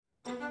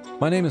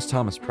My name is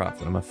Thomas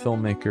Prophet. I'm a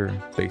filmmaker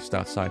based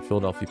outside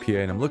Philadelphia,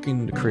 PA, and I'm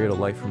looking to create a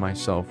life for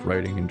myself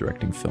writing and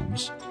directing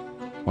films.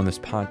 On this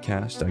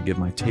podcast, I give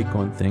my take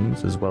on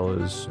things as well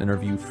as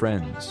interview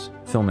friends,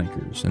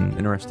 filmmakers, and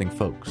interesting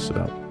folks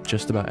about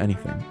just about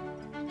anything.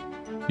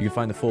 You can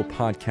find the full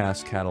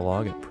podcast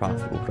catalog at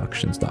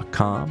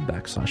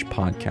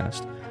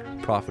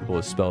profitableproductions.com/podcast. Profitable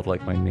is spelled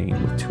like my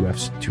name with 2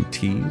 F's and 2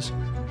 T's.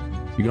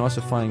 You can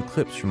also find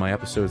clips from my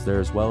episodes there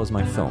as well as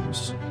my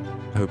films.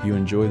 I hope you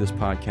enjoy this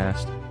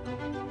podcast.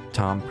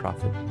 Tom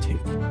Prophet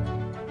Take.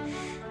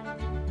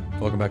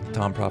 Welcome back to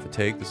Tom Prophet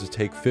Take. This is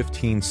Take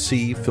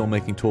 15C,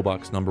 Filmmaking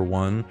Toolbox number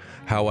 1,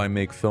 How I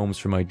Make Films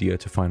from Idea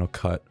to Final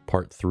Cut,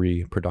 Part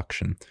 3,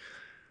 Production.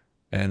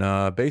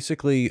 And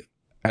basically,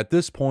 at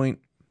this point,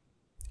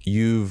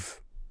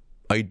 you've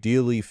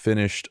ideally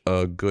finished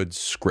a good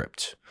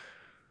script.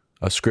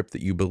 A script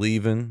that you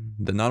believe in,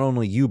 that not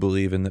only you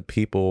believe in, that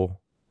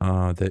people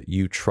that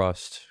you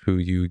trust, who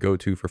you go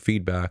to for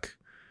feedback,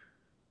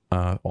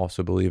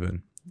 also believe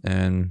in.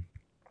 And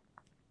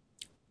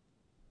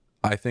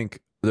I think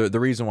the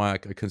reason why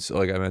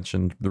like I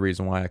mentioned, the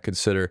reason why I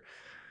consider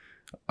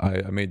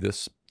I made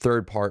this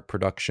third part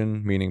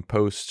production, meaning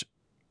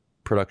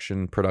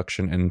post-production,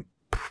 production, and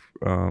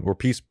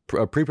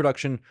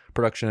pre-production,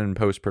 production, and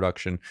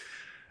post-production.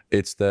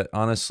 It's that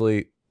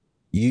honestly,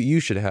 you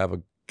should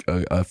have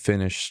a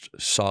finished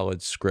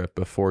solid script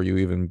before you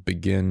even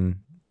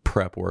begin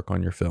prep work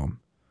on your film.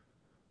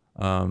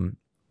 I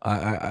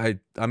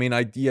mean,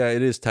 it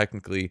is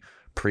technically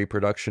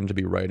pre-production to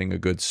be writing a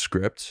good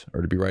script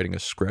or to be writing a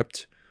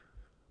script,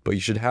 but you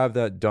should have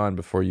that done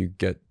before you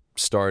get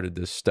started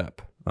this step.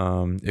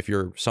 If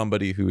you're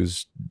somebody who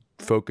is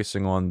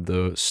focusing on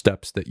the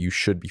steps that you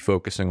should be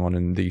focusing on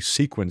and the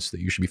sequence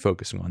that you should be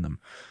focusing on them.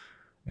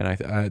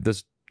 And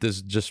there's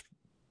just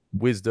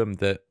wisdom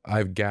that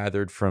I've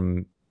gathered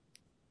from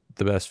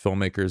the best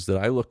filmmakers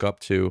that I look up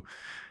to.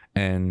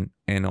 And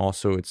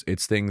also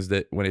it's things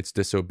that when it's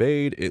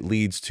disobeyed, it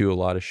leads to a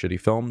lot of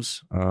shitty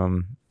films.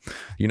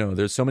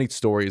 There's so many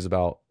stories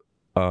about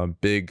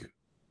big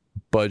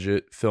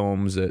budget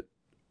films that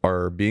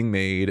are being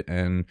made,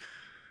 and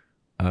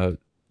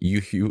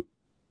you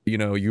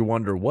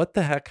wonder what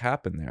the heck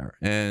happened there.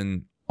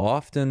 And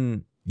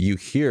often you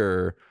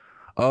hear,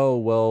 oh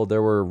well,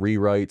 there were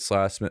rewrites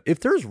last minute. If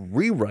there's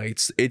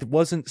rewrites, it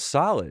wasn't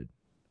solid,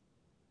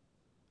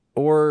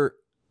 or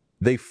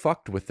they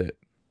fucked with it.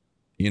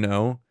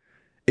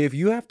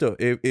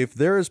 If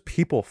there is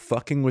people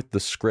fucking with the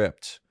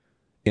script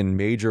in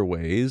major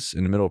ways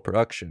in the middle of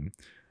production,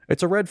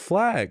 it's a red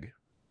flag,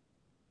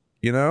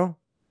 And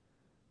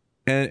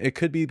it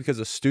could be because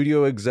a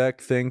studio exec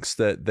thinks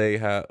that they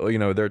have,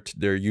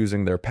 they're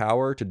using their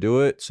power to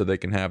do it so they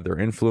can have their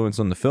influence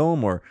on the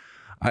film, or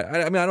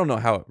I mean, I don't know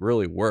how it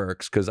really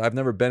works because I've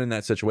never been in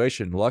that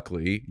situation,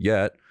 luckily,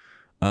 yet.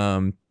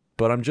 But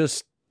I'm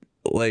just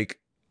like,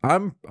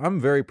 I'm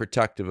very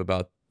protective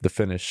about the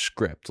finished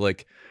script.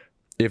 Like,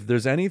 if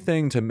there's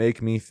anything to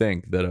make me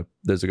think that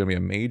there's going to be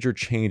a major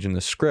change in the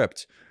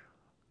script,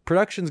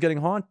 production's getting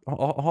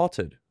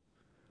halted.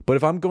 But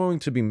if I'm going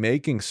to be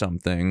making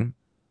something,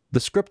 the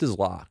script is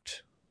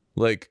locked.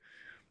 Like,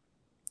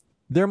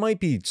 there might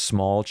be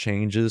small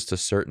changes to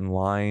certain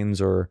lines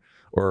or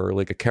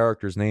like a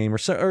character's name or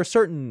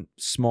certain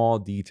small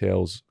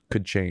details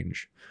could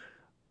change.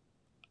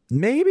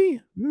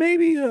 Maybe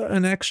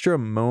an extra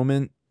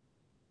moment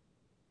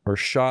or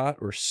shot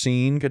or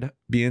scene could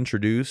be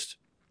introduced.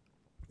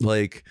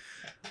 Like,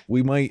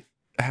 we might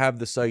have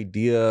this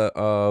idea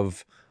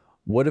of,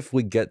 what if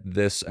we get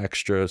this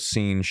extra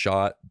scene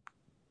shot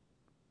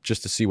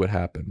just to see what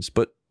happens?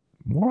 But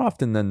more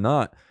often than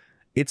not,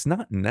 it's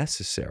not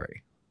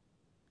necessary.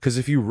 Because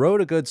if you wrote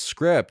a good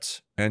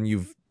script and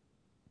you've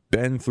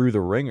been through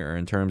the ringer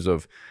in terms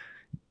of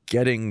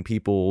getting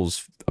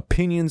people's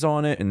opinions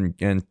on it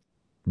and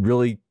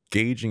really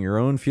gauging your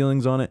own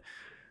feelings on it,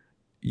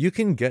 you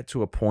can get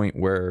to a point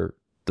where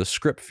the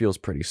script feels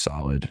pretty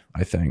solid,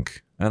 I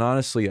think. And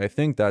honestly, I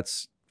think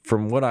that's,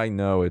 from what I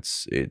know, I've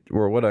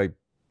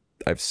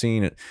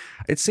seen,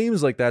 it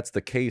seems like that's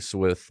the case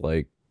with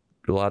like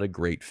a lot of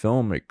great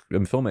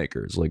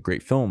filmmakers, like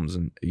great films.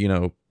 And,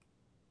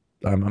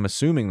 I'm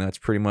assuming that's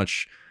pretty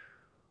much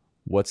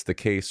what's the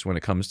case when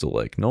it comes to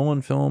like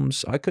Nolan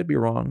films. I could be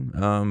wrong.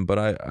 But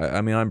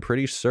I mean, I'm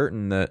pretty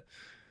certain that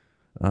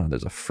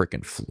there's a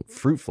freaking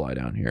fruit fly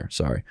down here.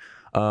 Sorry.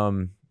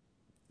 I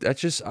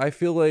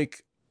feel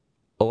like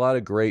a lot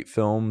of great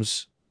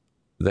films,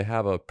 they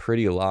have a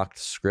pretty locked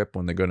script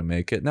when they're going to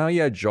make it. Now,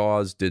 yeah,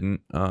 Jaws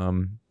didn't.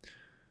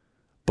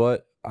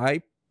 But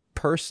I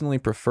personally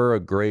prefer a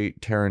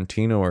great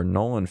Tarantino or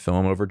Nolan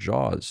film over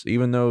Jaws,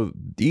 even though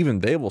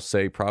even they will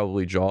say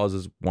probably Jaws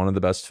is one of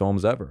the best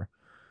films ever.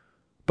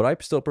 But I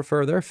still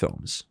prefer their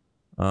films.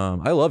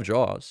 I love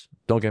Jaws,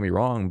 don't get me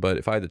wrong, but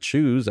if I had to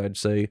choose, I'd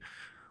say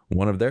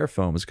one of their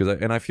films,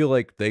 and I feel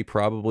like they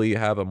probably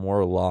have a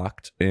more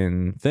locked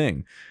in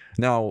thing.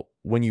 Now,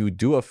 when you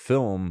do a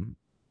film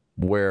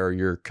where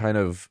you're kind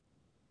of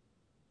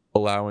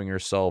allowing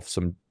yourself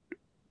some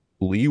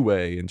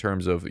leeway in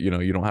terms of, you know,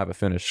 you don't have a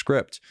finished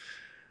script.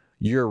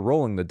 You're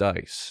rolling the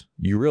dice.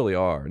 You really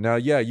are. Now,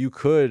 yeah, you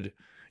could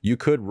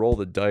roll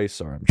the dice.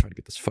 Sorry, I'm trying to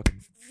get this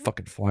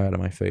fucking fly out of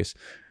my face.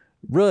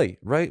 Really,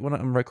 right when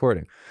I'm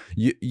recording,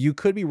 you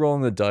could be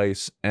rolling the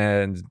dice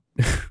and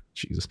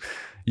Jesus,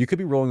 you could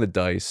be rolling the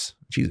dice.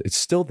 Jesus, it's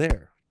still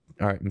there.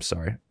 All right, I'm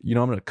sorry. You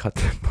know, I'm gonna cut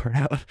that part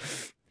out.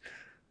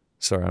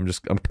 Sorry, I'm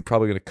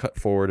probably gonna cut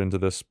forward into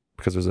this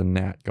because there's a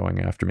gnat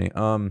going after me.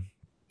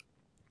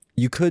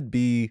 You could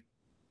be.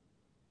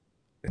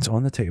 It's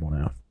on the table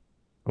now.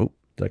 Oh,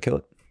 did I kill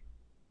it?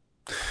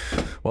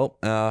 Well,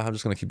 I'm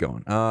just gonna keep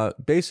going.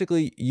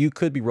 Basically, you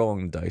could be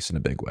rolling the dice in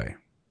a big way.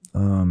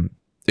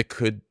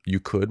 You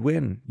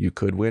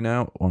could win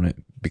out on it,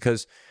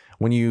 because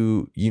when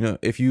you know,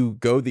 if you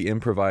go the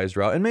improvised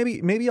route, and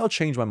maybe I'll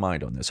change my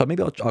mind on this. So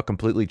maybe I'll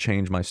completely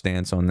change my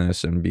stance on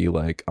this and be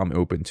like, I'm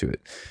open to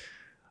it.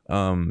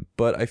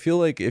 But I feel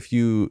like if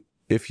you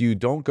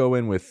don't go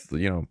in with,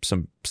 you know,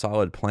 some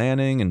solid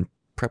planning and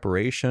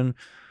preparation,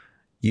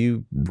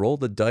 you roll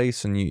the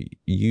dice and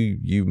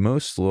you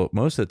most of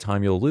the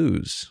time you'll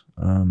lose.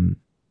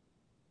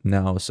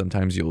 Now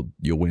sometimes you'll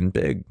win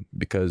big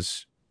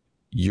because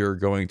you're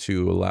going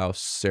to allow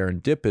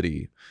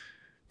serendipity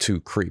to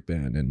creep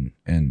in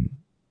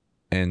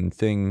and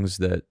things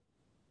that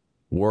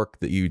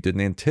work that you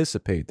didn't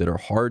anticipate, that are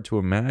hard to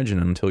imagine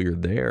until you're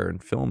there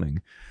and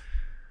filming.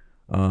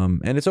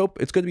 And it's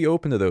good to be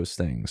open to those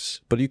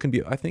things, but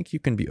I think you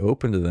can be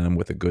open to them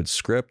with a good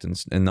script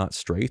and not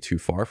stray too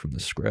far from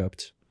the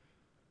script.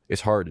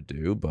 It's hard to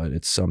do, but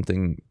it's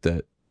something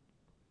that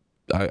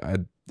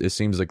it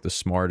seems like the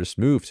smartest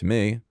move to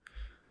me.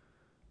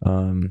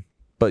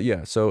 But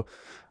yeah, so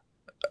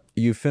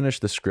you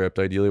finish the script,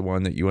 ideally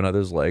one that you and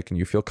others like, and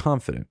you feel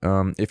confident.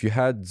 If you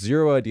had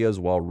zero ideas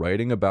while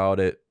writing about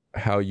it,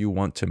 how you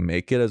want to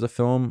make it as a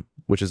film,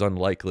 which is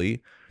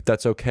unlikely,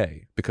 that's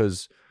okay,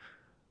 because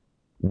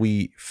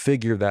we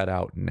figure that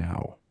out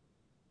now.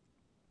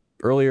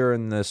 Earlier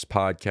in this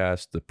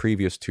podcast, the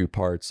previous 2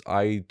 parts,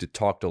 I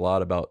talked a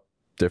lot about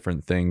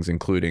different things,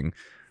 including,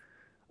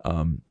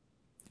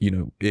 you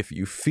know, if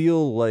you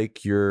feel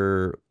like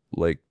you're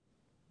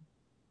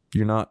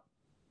not,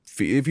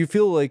 if you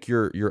feel like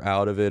you're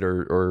out of it,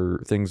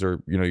 or things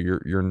are, you know,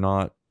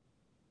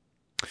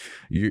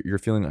 you're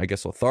feeling, I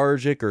guess,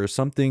 lethargic, or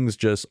something's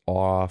just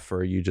off,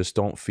 or you just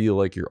don't feel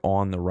like you're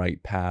on the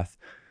right path,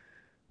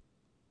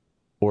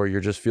 or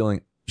you're just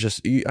feeling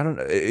I don't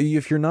know,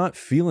 if you're not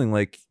feeling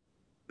like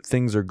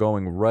things are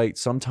going right,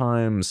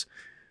 sometimes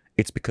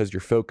it's because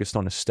you're focused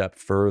on a step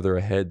further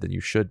ahead than you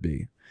should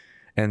be.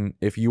 And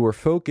if you were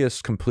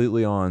focused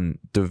completely on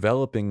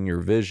developing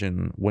your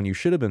vision when you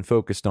should have been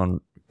focused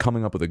on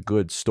coming up with a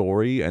good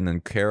story and then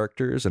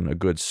characters and a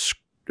good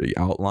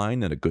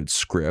outline and a good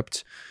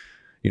script,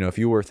 you know, if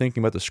you were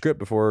thinking about the script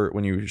before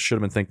when you should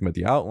have been thinking about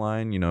the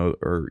outline, you know,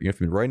 or if you've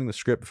been writing the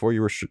script before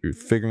you were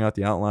figuring out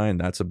the outline,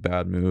 that's a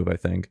bad move, I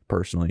think,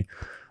 personally.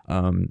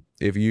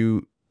 If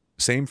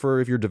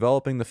you're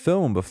developing the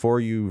film before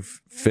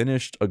you've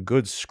finished a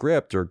good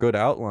script or a good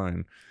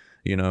outline,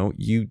 you know,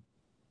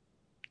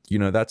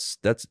 it's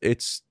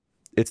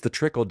the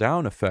trickle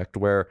down effect,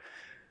 where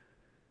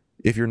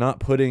if you're not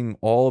putting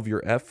all of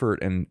your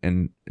effort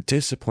and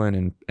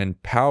discipline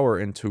and power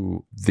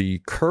into the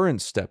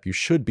current step you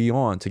should be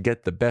on to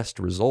get the best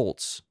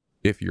results,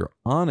 if you're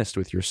honest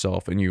with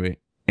yourself and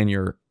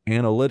you're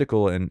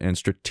analytical and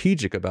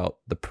strategic about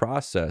the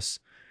process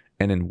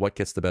and in what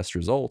gets the best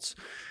results,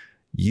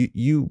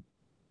 you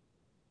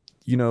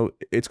know,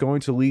 it's going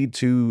to lead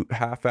to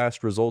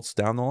half-assed results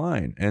down the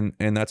line.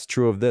 And that's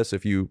true of this.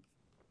 If you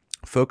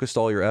focused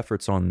all your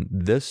efforts on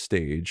this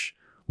stage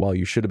while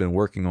you should have been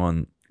working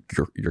on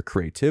your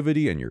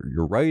creativity and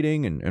your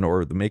writing and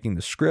or making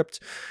the script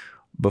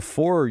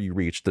before you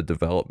reach the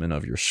development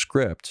of your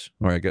script,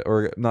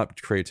 or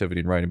not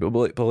creativity and writing,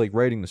 but like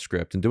writing the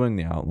script and doing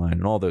the outline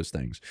and all those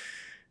things.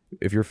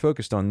 If you're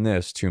focused on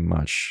this too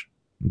much,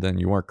 then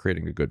you aren't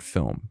creating a good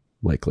film,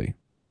 likely.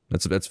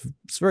 It's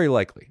very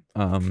likely.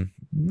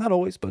 Not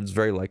always, but it's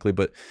very likely.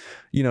 But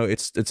you know,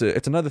 it's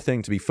another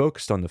thing to be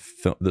focused on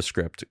the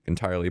script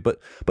entirely. But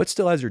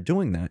still, as you're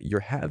doing that, you're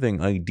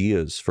having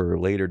ideas for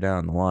later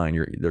down the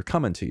line. They're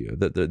coming to you.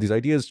 These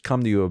ideas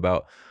come to you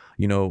about,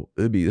 you know,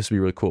 this would be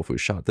really cool if we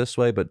shot this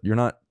way. But you're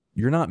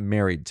not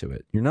married to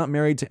it. You're not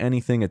married to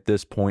anything at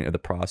this point of the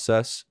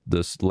process,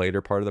 this later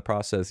part of the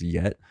process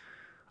yet,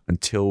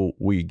 until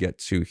we get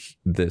to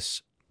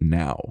this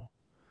now.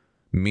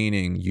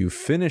 Meaning you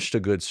finished a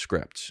good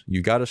script.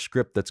 You got a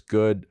script that's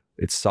good.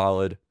 It's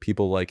solid.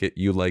 People like it.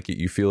 You like it.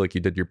 You feel like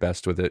you did your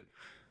best with it.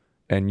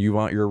 And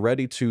you're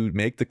ready to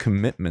make the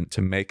commitment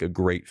to make a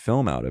great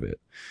film out of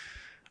it.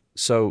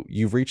 So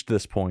you've reached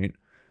this point.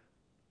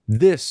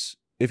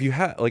 If you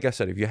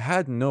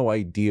had no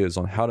ideas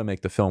on how to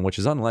make the film, which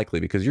is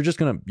unlikely because you're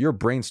a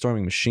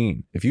brainstorming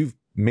machine. If you've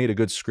made a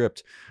good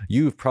script,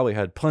 you've probably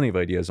had plenty of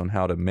ideas on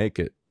how to make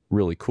it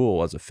really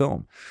cool as a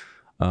film.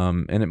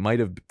 And it might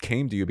have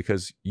came to you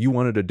because you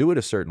wanted to do it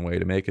a certain way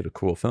to make it a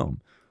cool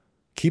film.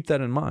 keep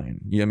that in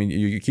mind. I mean,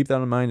 you keep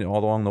that in mind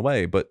all along the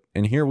way.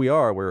 And here we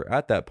are, we're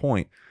at that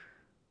point.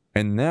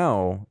 And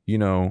now, you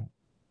know,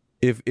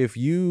 if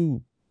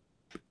you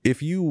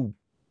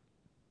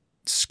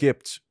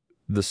skipped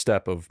the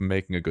step of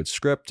making a good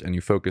script and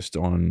you focused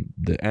on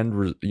the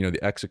the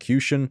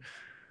execution,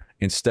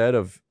 instead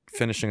of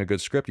finishing a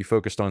good script, you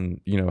focused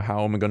on, you know,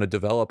 how am I going to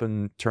develop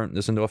and turn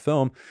this into a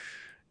film,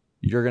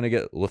 you're going to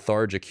get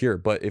lethargic here.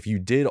 But if you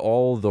did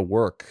all the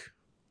work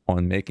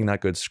on making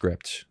that good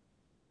script,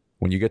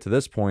 when you get to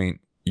this point,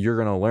 you're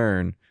going to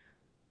learn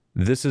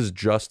this is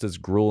just as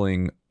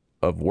grueling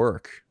of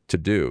work to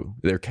do.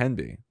 There can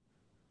be.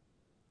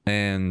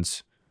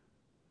 And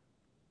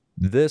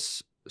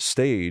this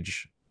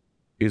stage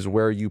is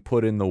where you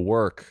put in the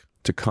work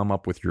to come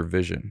up with your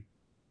vision.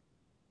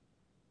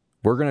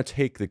 We're going to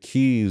take the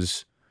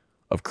keys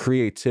of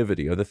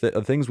creativity, of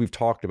the things we've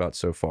talked about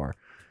so far,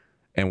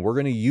 and we're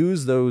going to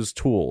use those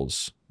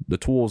tools, the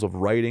tools of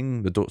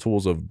writing, the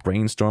tools of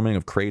brainstorming,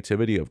 of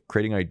creativity, of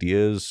creating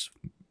ideas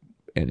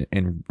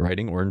and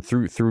writing, or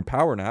through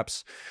power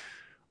naps,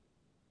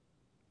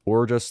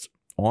 or just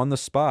on the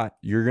spot.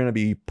 You're going to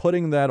be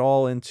putting that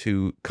all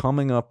into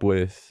coming up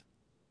with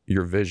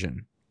your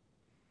vision.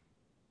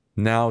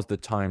 Now's the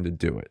time to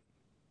do it.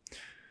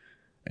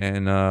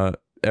 And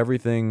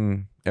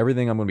everything I'm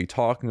going to be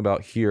talking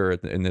about here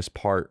in this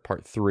part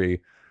 3,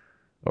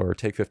 or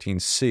Take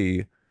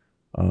 15C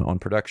on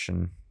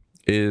production,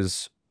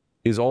 is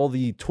all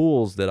the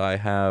tools that I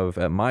have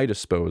at my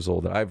disposal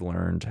that I've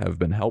learned have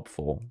been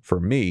helpful for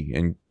me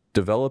in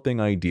developing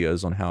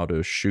ideas on how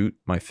to shoot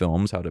my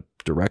films, how to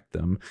direct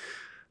them,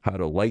 how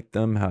to light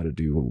them, how to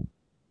do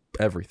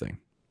everything,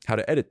 how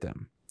to edit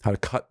them, how to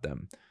cut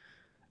them.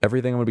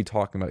 Everything I'm going to be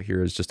talking about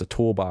here is just a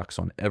toolbox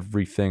on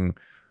everything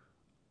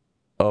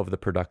of the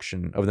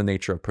production, of the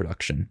nature of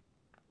production.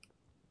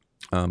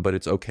 But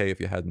it's okay if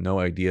you had no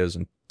ideas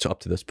up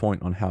to this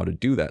point on how to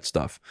do that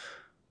stuff,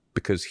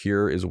 because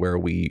here is where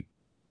we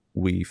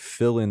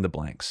fill in the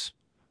blanks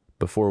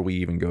before we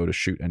even go to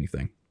shoot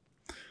anything.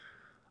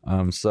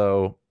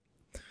 So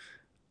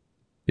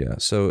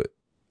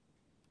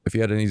if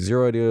you had any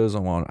zero ideas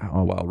on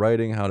while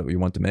writing how you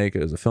want to make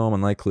it as a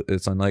film,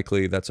 it's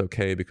unlikely. That's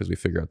okay, because we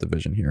figure out the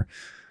vision here.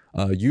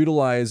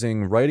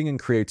 Utilizing writing and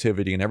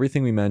creativity and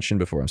everything we mentioned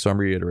before. So I'm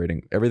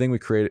reiterating everything we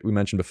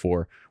mentioned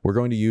before. We're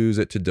going to use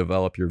it to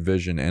develop your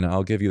vision, and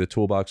I'll give you the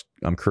toolbox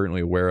I'm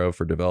currently aware of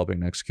for developing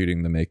and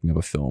executing the making of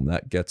a film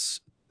that gets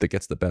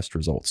the best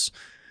results.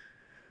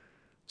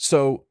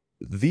 So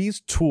these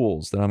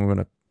tools that I'm going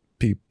to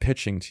be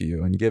pitching to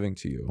you and giving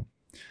to you,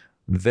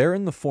 they're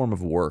in the form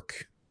of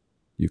work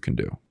you can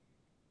do.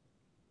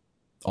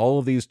 All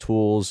of these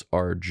tools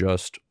are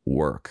just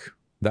work.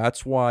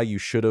 That's why you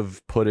should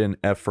have put in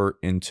effort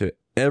into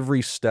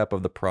every step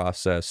of the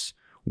process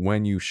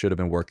when you should have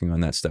been working on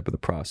that step of the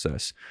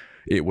process.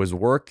 It was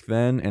work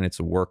then, and it's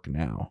work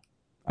now.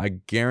 I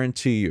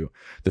guarantee you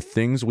the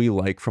things we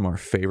like from our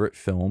favorite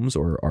films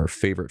or our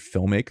favorite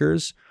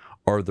filmmakers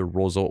are the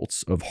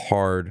results of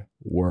hard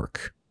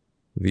work.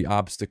 The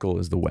obstacle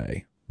is the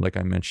way, like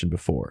I mentioned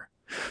before.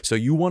 So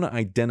you want to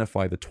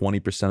identify the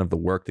 20% of the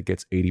work that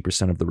gets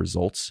 80% of the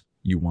results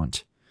you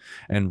want.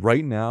 And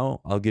right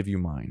now, I'll give you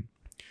mine.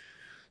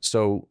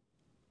 So,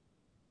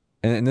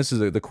 and this is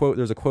the quote,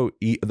 there's a quote,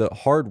 the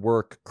hard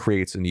work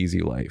creates an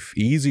easy life.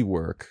 Easy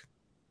work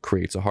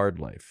creates a hard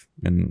life.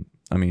 And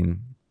I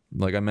mean,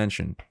 like I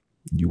mentioned,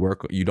 you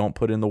don't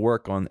put in the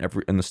work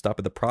in the step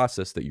of the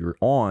process that you're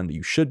on, that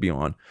you should be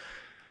on.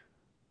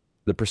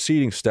 The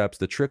preceding steps,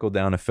 the trickle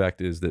down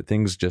effect is that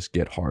things just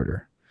get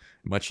harder.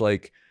 Much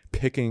like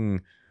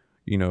picking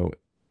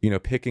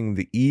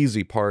the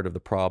easy part of the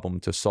problem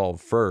to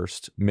solve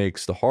first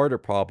makes the harder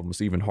problems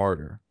even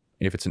harder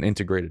if it's an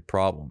integrated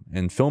problem.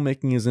 And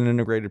filmmaking is an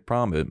integrated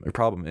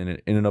problem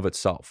in and of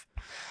itself.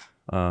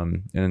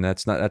 And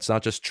that's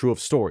not just true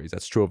of stories.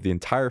 That's true of the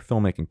entire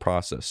filmmaking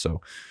process.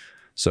 So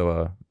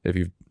if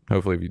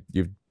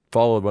you've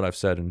followed what I've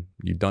said and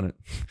you've done it,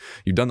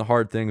 you've done the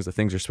hard things, the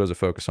things you're supposed to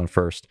focus on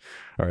first.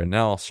 All right,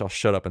 now I'll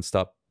shut up and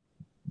stop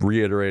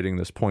reiterating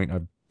this point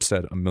I've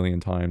said a million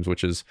times,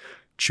 which is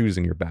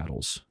choosing your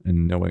battles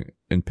and knowing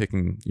and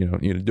picking,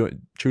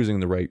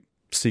 choosing the right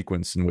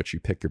sequence in which you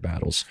pick your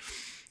battles.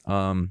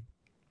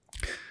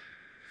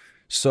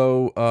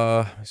 So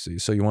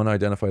you want to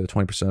identify the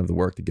 20% of the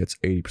work that gets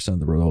 80% of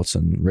the results.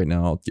 And right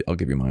now I'll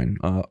give you mine.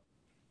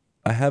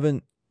 I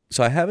haven't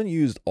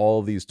used all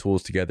of these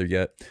tools together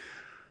yet.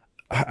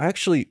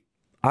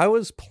 I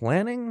was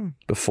planning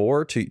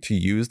before to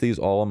use these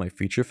all on my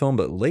feature film,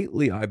 but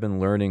lately I've been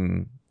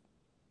learning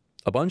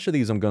a bunch of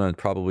these I'm going to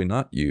probably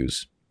not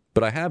use,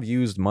 but I have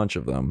used much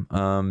of them.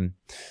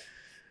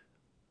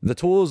 The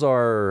tools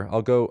are,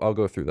 I'll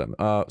go through them.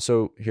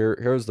 So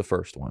here's the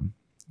first one.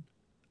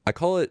 I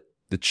call it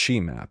the Chi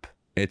Map.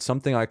 It's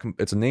something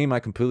it's a name I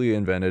completely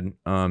invented.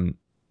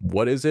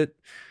 What is it?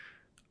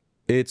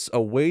 It's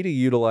a way to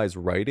utilize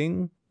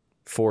writing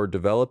for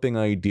developing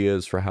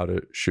ideas for how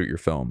to shoot your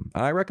film.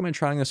 I recommend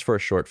trying this for a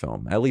short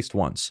film, at least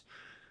once.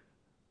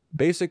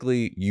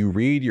 basically you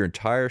read your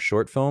entire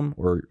short film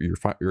or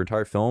your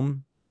entire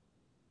film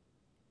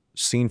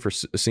scene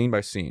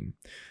by scene.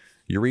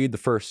 You read the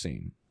first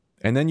scene,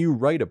 and then you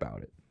write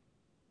about it,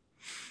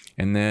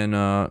 and then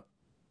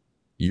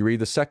you read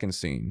the second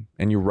scene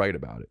and you write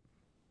about it.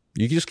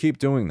 You just keep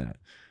doing that,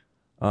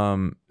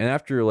 and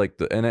after like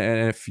and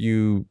if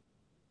you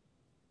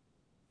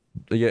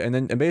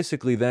and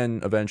basically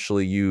then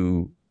eventually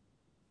you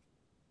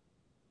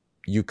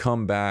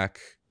come back,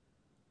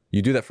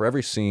 you do that for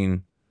every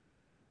scene,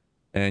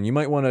 and you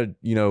might want to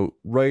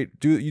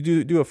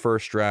do a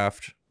first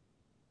draft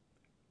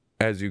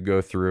as you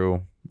go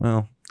through.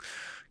 Well,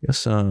 I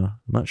guess I'm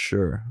not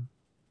sure,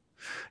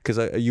 because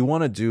you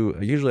want to do,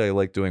 usually I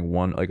like doing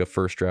one, like a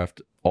first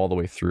draft all the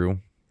way through,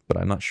 but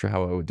I'm not sure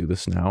how I would do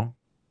this now.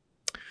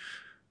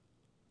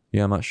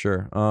 Yeah, I'm not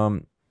sure.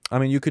 I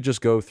mean, you could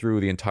just go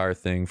through the entire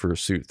thing through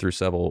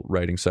several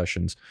writing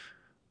sessions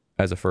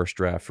as a first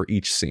draft for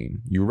each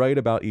scene. You write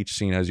about each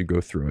scene as you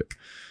go through it,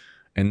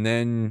 and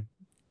then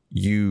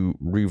you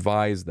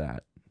revise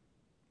that.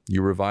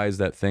 You revise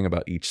that thing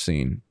about each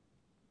scene.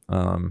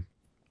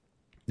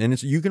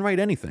 And you can write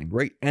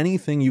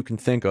anything you can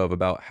think of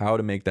about how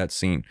to make that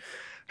scene,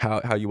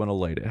 how you want to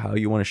light it, how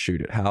you want to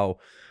shoot it, how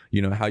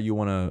you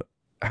want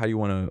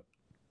to,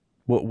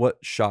 what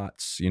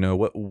shots,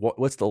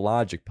 what's the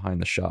logic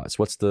behind the shots,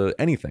 what's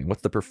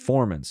the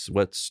performance,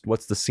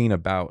 what's the scene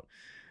about,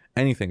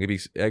 anything.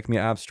 It can be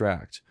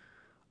abstract.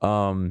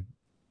 And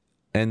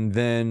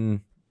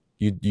then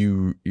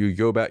you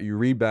go back, you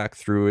read back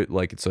through it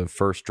like it's a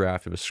first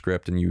draft of a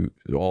script, and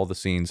all the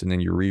scenes, and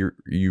then you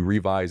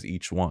revise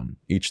each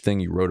thing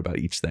you wrote about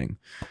each thing,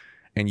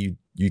 and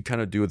you kind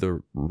of do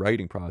the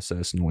writing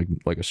process and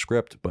like a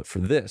script, but for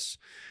this,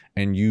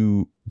 and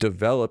you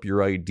develop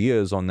your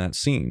ideas on that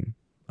scene.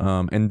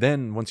 And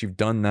then once you've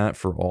done that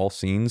for all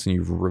scenes and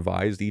you've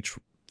revised each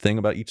thing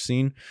about each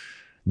scene,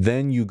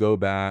 then you go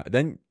back,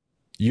 then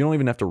you don't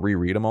even have to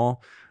reread them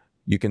all.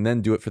 You can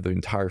then do it for the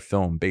entire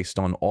film based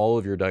on all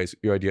of your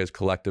ideas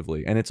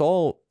collectively. And it's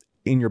all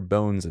in your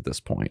bones at this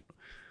point.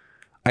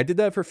 I did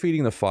that for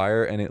Feeding the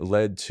Fire, and it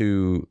led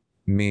to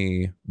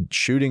me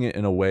shooting it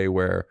in a way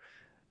where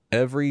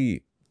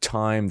every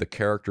time the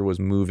character was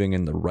moving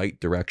in the right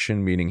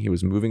direction, meaning he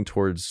was moving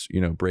towards,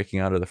 breaking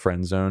out of the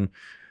friend zone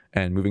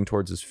and moving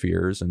towards his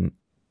fears.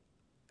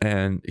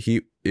 And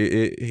he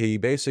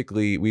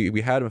basically,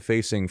 we had him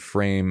facing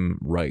frame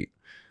right.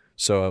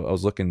 So I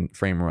was looking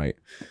frame right.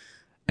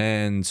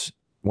 And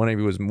when he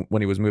was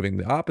moving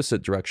the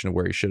opposite direction of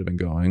where he should have been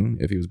going,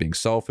 if he was being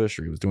selfish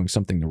or he was doing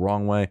something the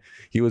wrong way,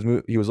 he was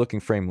looking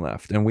frame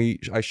left. And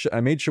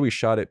I made sure we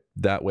shot it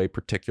that way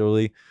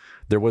particularly.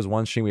 There was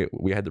one scene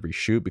we had to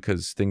reshoot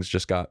because things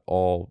just got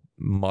all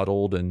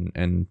muddled,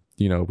 and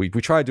we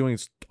tried doing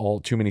all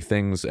too many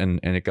things,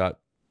 and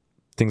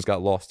things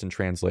got lost in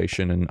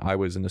translation, and I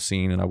was in the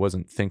scene and I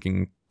wasn't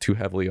thinking too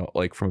heavily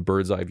like from a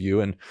bird's eye view.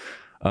 And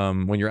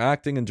when you're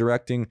acting and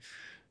directing,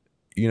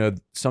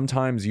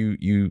 sometimes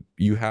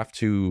you have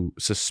to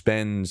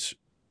suspend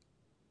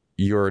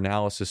your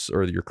analysis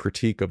or your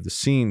critique of the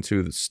scene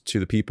to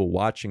the people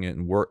watching it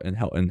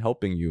and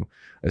helping you,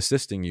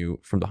 assisting you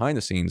from behind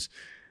the scenes.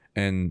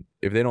 And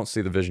if they don't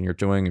see the vision you're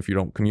doing, if you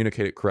don't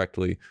communicate it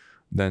correctly,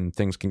 then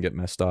things can get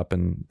messed up.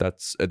 And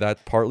that's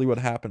partly what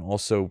happened.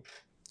 Also,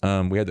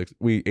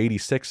 we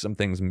 86 some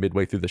things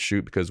midway through the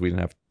shoot because we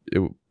didn't have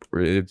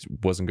it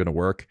wasn't going to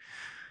work,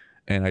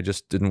 and I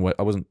just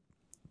wasn't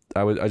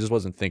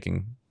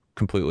thinking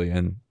completely.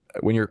 And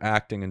when you're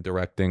acting and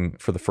directing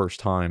for the first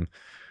time,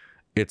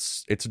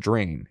 it's a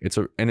drain.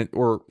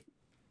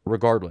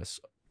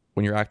 Regardless,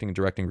 when you're acting and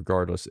directing,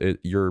 regardless,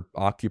 you're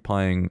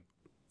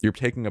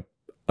taking a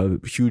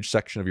huge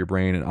section of your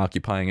brain and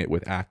occupying it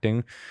with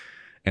acting,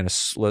 and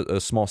a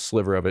small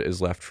sliver of it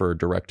is left for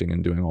directing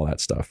and doing all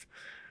that stuff.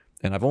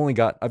 And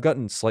I've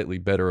gotten slightly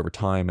better over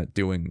time at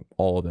doing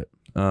all of it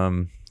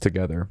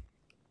together.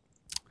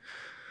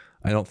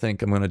 I don't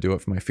think I'm going to do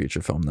it for my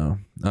feature film though.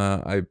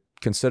 I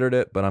considered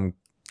it, but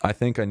I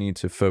think I need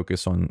to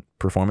focus on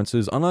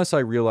performances, unless I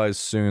realize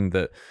soon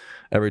that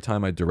every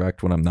time I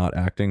direct when I'm not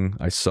acting,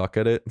 I suck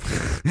at it,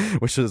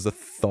 which is a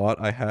thought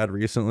I had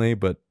recently,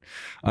 but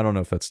I don't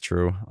know if that's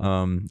true.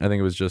 I think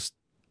it was just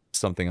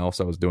something else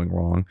I was doing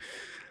wrong.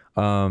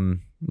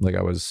 Like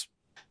I was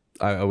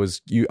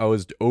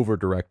over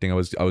directing. I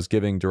was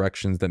giving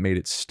directions that made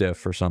it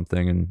stiff or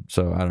something. And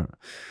so I don't know,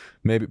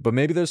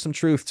 maybe there's some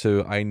truth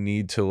to, I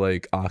need to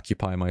like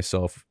occupy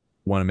myself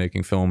when I'm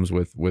making films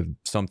with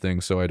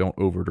something so I don't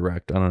over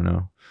direct. I don't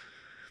know.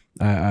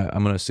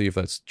 I'm going to see if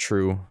that's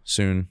true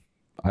soon.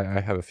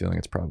 I have a feeling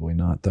it's probably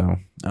not though.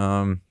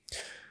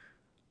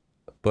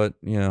 But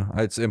yeah,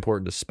 it's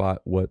important to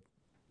spot what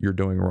you're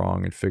doing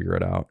wrong and figure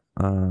it out.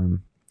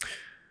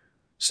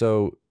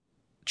 So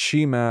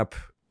Chi Map,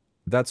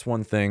 that's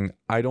one thing.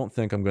 I don't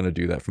think I'm going to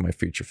do that for my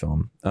feature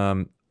film.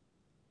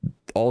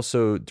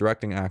 Also,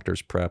 directing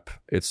actors prep.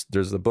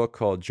 There's a book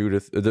called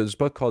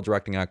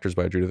Directing Actors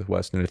by Judith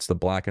Weston. It's the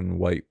black and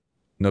white.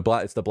 No,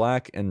 it's the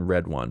black and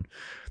red one.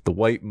 The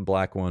white and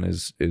black one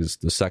is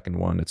the second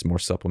one. It's more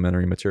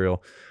supplementary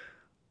material.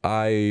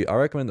 I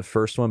recommend the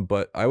first one,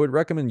 but I would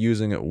recommend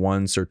using it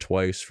once or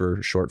twice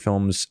for short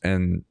films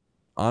and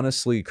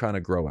honestly kind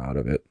of grow out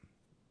of it.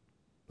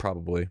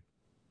 Probably.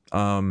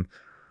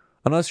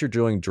 Unless you're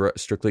doing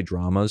strictly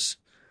dramas.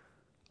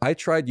 I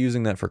tried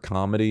using that for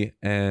comedy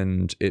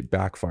and it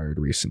backfired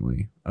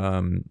recently.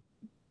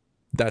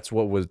 That's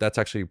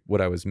actually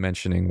what I was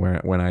mentioning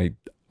when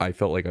I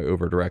felt like I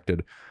over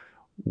directed.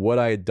 What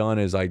I had done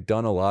is I'd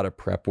done a lot of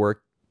prep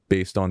work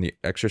based on the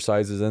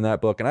exercises in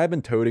that book. And I've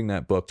been toting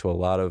that book to a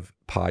lot of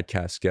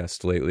podcast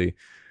guests lately.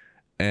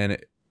 And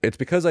it's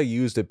because I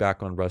used it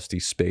back on Rusty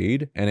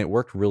Spade and it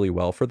worked really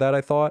well for that,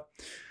 I thought.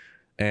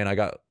 And I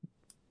got,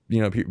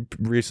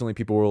 recently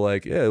people were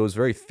like, yeah, it was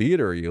very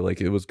theater-y,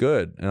 like it was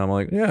good. And I'm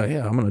like,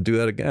 yeah, I'm going to do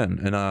that again.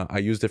 And I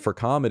used it for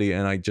comedy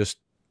and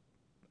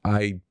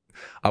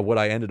what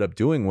I ended up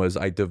doing was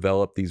I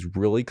developed these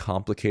really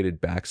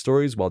complicated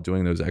backstories while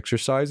doing those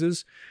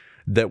exercises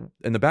and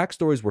the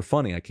backstories were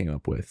funny. I came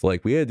up with,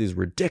 like, we had these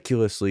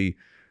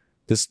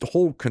this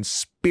whole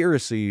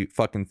conspiracy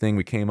fucking thing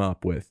we came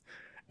up with.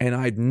 And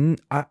I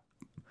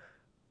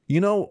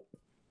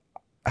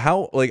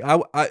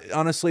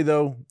honestly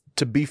though,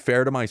 to be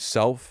fair to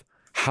myself,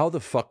 how the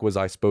fuck was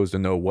I supposed to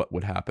know what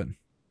would happen?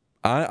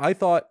 I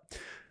thought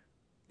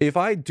if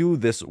I do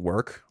this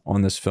work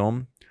on this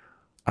film,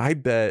 I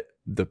bet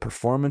the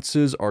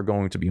performances are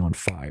going to be on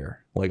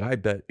fire. Like, I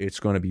bet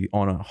it's going to be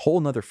on a whole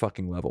nother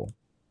fucking level.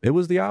 It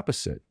was the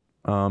opposite.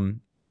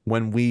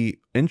 When we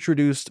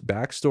introduced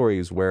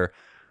backstories where,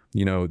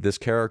 this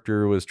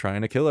character was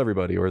trying to kill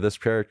everybody, or this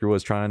character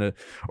was trying to,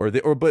 but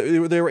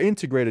they were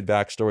integrated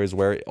backstories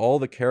where all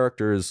the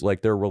characters,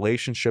 like, their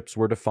relationships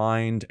were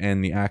defined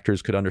and the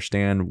actors could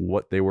understand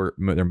what their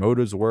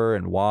motives were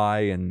and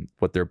why, and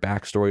what their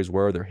backstories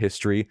were, their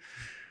history.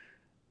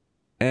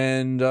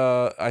 And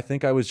I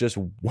think I was just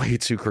way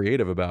too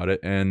creative about it.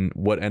 And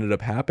what ended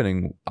up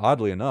happening,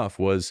 oddly enough,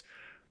 was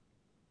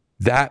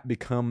that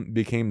became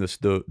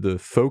the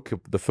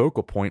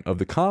focal point of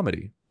the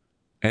comedy.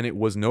 And it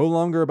was no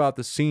longer about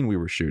the scene we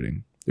were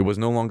shooting. It was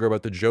no longer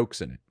about the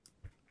jokes in it.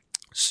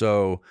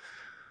 So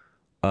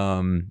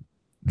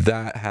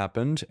that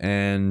happened.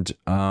 And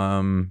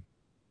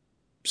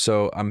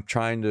so I'm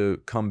trying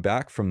to come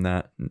back from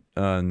that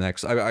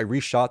next. I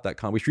reshot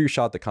that. We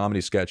reshot the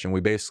comedy sketch, and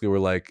we basically were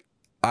like,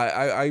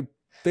 I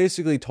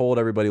basically told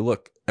everybody,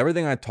 look,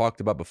 everything I talked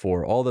about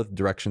before, all the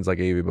directions I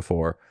gave you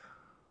before,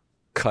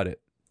 cut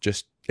it.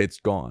 Just, it's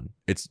gone.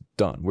 It's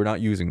done. We're not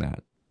using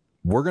that.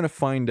 We're going to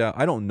find out.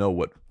 I don't know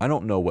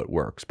what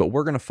works, but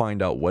we're going to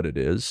find out what it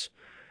is.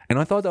 And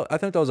I think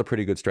that was a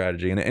pretty good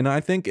strategy. And I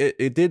think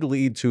it did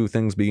lead to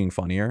things being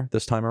funnier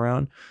this time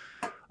around.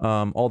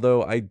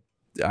 Although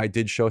I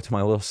did show it to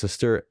my little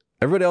sister.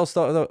 Everybody else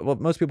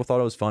most people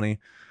thought it was funny.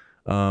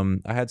 I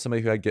had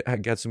somebody who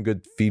had got some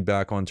good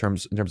feedback in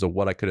terms of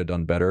what I could have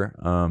done better,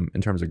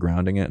 in terms of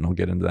grounding it, and I'll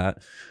get into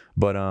that.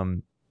 But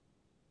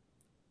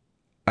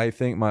I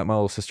think my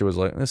little sister was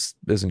like, this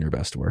isn't your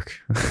best work.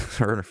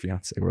 Her and her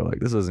fiance were like,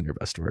 this isn't your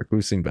best work.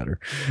 We've seen better.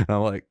 And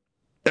I'm like,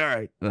 all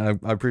right. I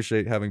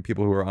appreciate having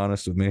people who are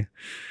honest with me.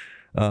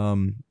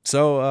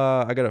 So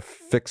I got to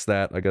fix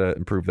that. I got to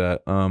improve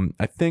that.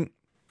 I think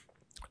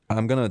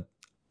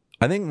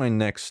my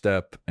next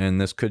step,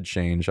 and this could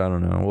change, I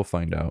don't know, we'll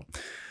find out.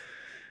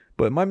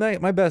 But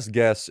my best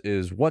guess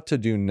is what to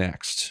do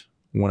next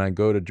when I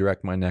go to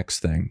direct my next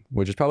thing,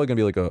 which is probably going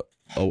to be like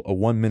a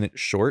 1 minute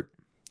short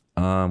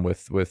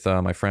with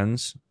my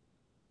friends,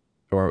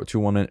 or 2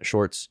 1 minute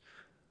shorts,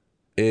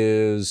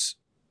 is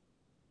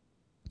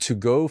to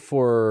go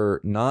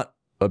for not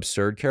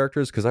absurd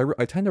characters, because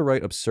I tend to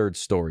write absurd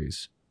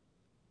stories,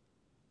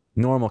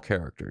 normal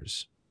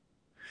characters.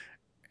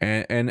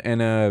 And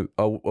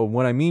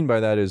what I mean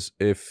by that is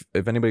if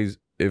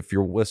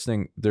you're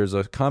listening, there's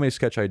a comedy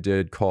sketch I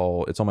did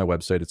it's on my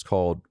website. It's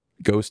called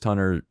Ghost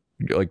Hunter,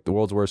 like the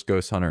world's worst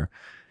ghost hunter.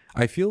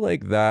 I feel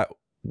like that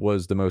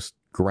was the most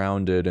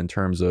grounded in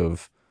terms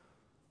of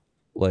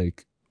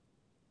like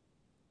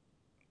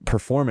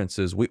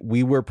performances.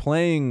 We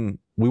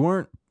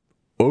weren't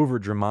over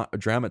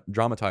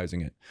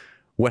dramatizing it.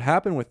 What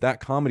happened with that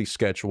comedy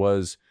sketch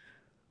was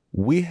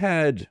we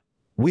had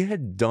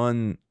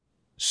done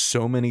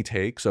so many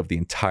takes of the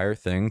entire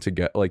thing to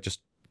get, like,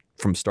 just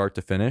from start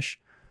to finish,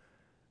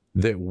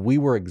 that we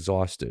were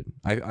exhausted.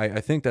 I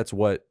think that's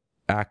what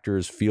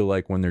actors feel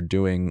like when they're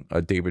doing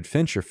a David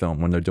Fincher film,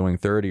 when they're doing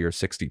 30 or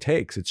 60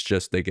 takes. It's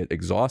just they get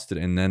exhausted,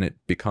 and then it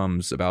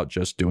becomes about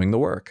just doing the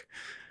work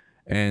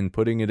and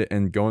putting it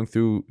and going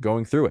through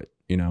it,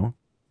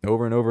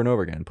 over and over and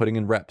over again, putting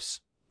in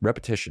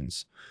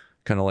repetitions,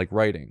 kind of like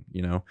writing,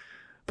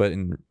 But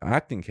in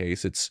acting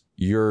case, it's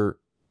you're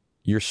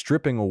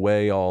stripping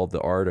away all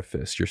the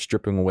artifice. You're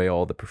stripping away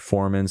all the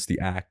performance, the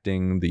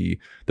acting, the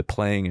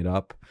playing it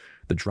up,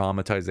 the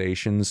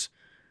dramatizations,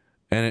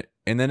 and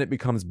then it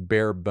becomes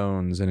bare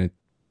bones. And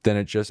then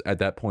it just, at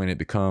that point, it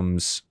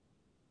becomes,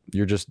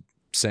 you're just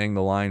saying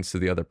the lines to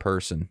the other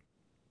person.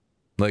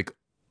 Like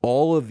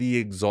all of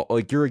the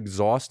you're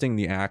exhausting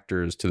the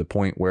actors to the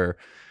point where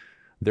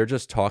they're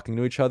just talking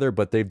to each other,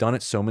 but they've done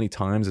it so many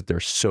times that they're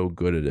so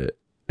good at it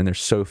and they're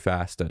so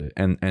fast at it.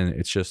 And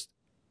it's just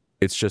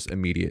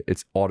immediate.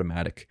 It's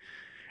automatic.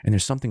 And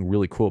there's something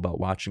really cool about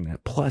watching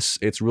that. Plus,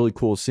 it's really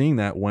cool seeing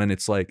that when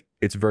it's like,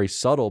 it's very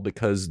subtle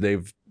because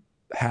they've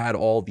had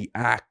all the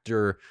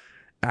actor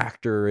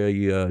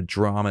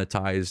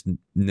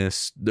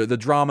dramatizedness, the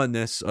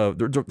dramaness of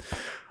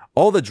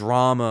all the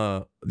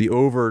drama, the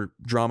over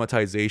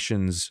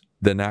dramatizations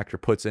that an actor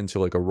puts into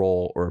like a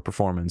role or a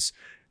performance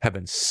have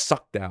been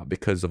sucked out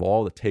because of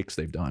all the takes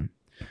they've done.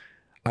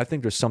 I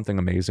think there's something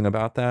amazing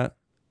about that.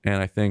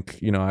 And I think,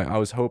 you know, I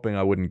was hoping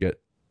I wouldn't get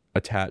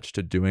attached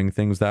to doing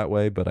things that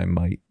way, but I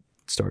might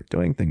start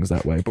doing things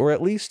that way. Or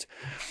at least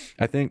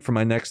I think for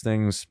my next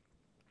things,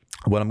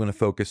 what I'm going to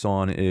focus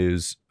on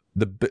is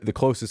the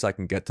closest I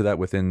can get to that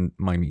within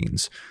my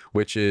means,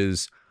 which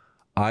is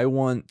I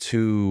want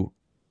to,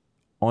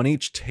 on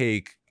each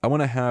take, I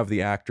want to have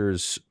the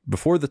actors,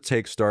 before the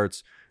take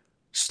starts,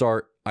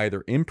 start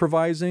either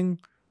improvising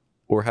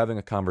or having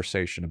a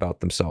conversation about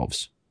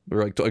themselves,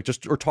 or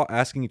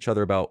asking each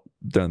other about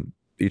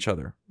each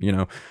other. You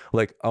know,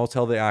 like I'll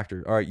tell the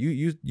actor, all right,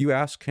 you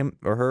ask him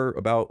or her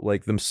about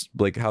like them,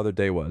 like how their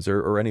day was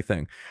or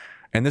anything.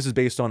 And this is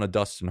based on a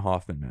Dustin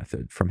Hoffman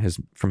method from his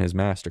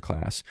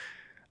masterclass.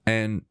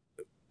 And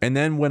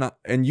then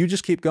and you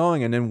just keep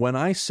going. And then when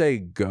I say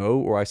go,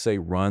 or I say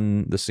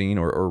run the scene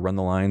or run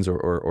the lines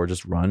or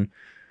just run,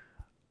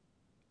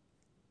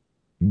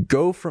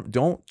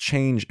 don't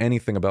change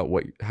anything about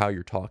how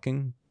you're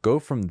talking. Go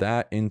from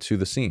that into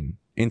the scene,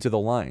 into the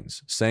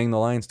lines, saying the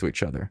lines to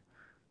each other,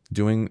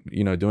 doing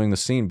the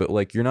scene, but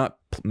like you're not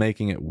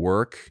making it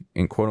work,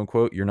 in quote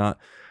unquote. You're not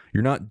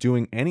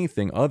doing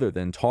anything other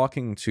than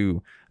talking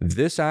to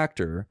this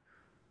actor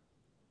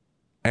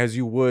as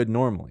you would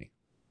normally,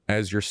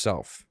 as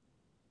yourself.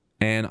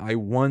 And I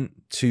want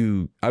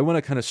to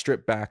kind of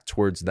strip back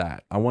towards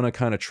that. I want to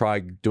kind of try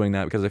doing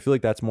that because I feel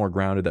like that's more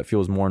grounded. That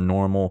feels more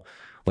normal,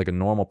 like a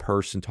normal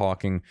person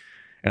talking.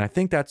 And I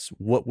think that's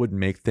what would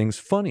make things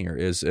funnier,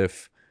 is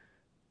if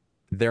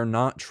they're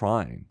not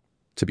trying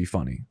to be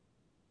funny.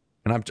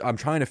 And I'm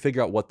trying to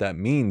figure out what that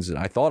means. And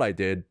I thought I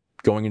did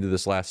going into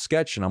this last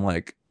sketch, and I'm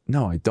like,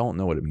 no, I don't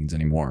know what it means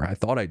anymore. I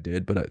thought I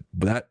did, but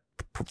that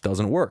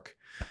doesn't work.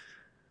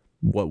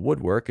 What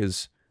would work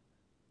is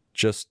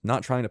just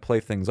not trying to play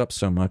things up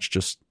so much.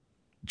 Just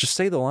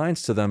say the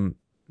lines to them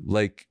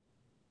like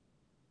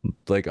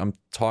I'm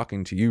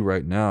talking to you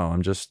right now.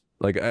 I'm just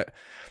like,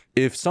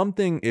 if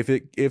something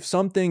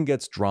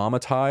gets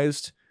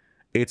dramatized,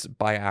 it's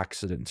by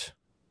accident.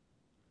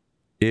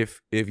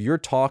 If you're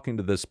talking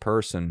to this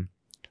person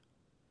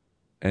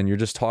and you're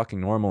just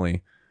talking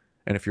normally,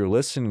 and if you're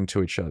listening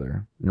to each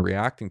other and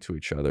reacting to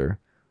each other,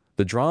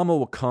 the drama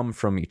will come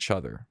from each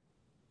other.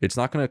 You're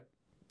not going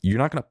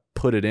to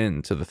put it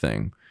into the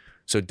thing.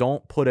 So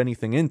don't put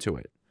anything into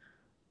it.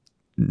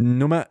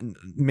 No matter,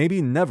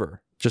 maybe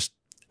never. Just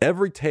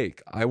every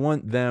take, I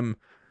want them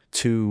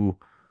to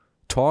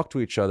talk to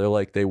each other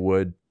like they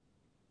would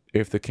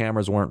if the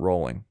cameras weren't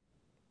rolling,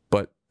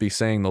 but be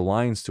saying the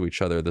lines to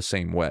each other the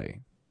same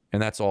way.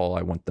 And that's all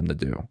I want them to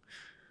do.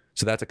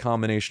 So that's a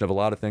combination of a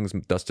lot of things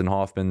Dustin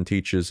Hoffman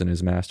teaches in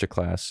his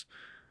masterclass,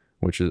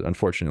 which is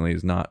unfortunately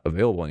is not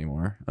available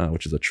anymore,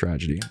 which is a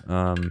tragedy.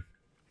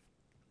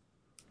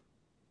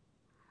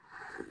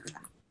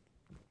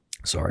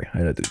 Sorry, I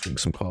had to drink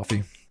some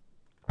coffee.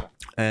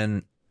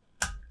 And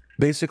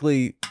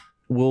basically,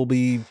 we'll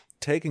be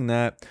taking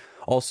that.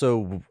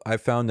 Also, I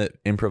found that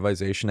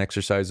improvisation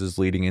exercises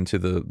leading into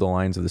the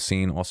lines of the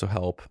scene also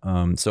help.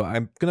 So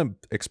I'm going to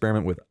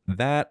experiment with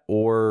that,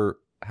 or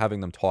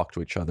having them talk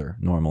to each other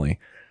normally.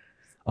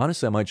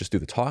 Honestly, I might just do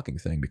the talking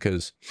thing,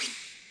 because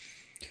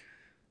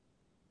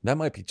that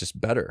might be just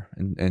better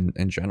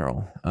in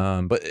general.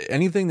 But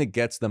anything that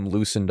gets them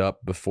loosened up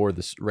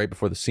right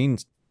before the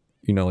scenes,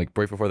 like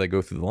right before they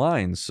go through the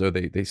lines, so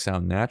they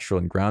sound natural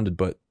and grounded.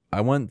 But I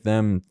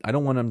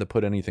don't want them to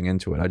put anything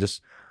into it.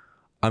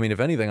 If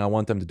anything, I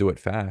want them to do it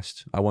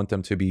fast. I want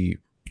them to be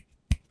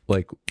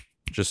like,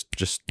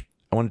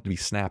 I want it to be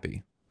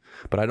snappy,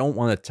 but I don't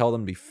want to tell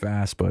them to be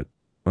fast. But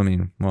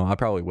I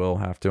probably will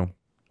have to,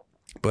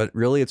 but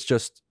really it's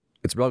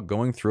about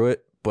going through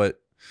it,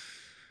 but,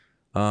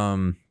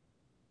 or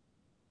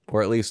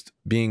at least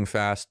being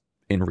fast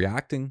in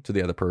reacting to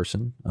the other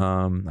person.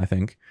 I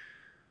think,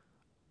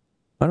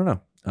 I don't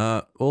know.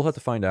 We'll have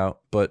to find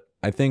out, but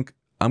I think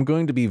I'm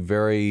going to be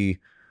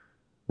very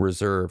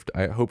reserved.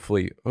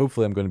 Hopefully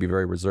I'm going to be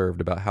very reserved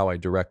about how I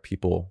direct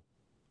people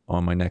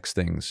on my next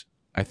things.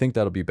 I think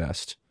that'll be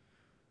best.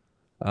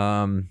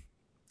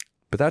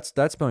 But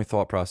that's my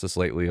thought process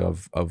lately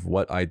of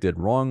what I did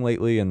wrong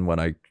lately and what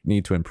I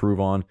need to improve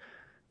on.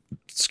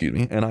 Excuse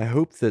me. And I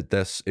hope that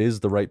this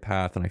is the right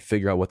path, and I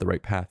figure out what the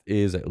right path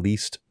is at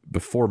least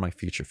before my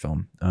feature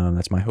film.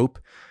 That's my hope.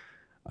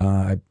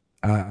 I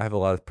have a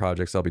lot of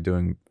projects I'll be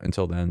doing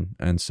until then,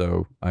 and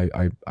so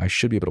I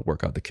should be able to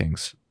work out the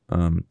kinks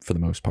for the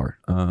most part.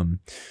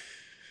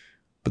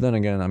 But then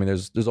again,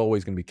 there's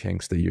always going to be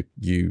kinks that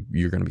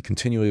you're going to be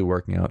continually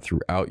working out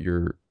throughout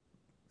your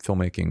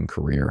filmmaking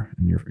career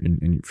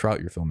and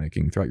throughout your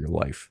filmmaking, throughout your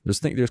life.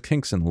 There's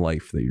kinks in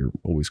life that you're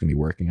always going to be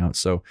working out.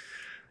 So,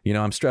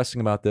 I'm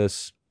stressing about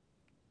this.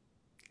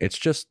 It's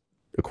just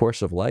a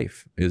course of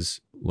life,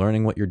 is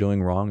learning what you're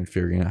doing wrong and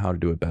figuring out how to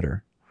do it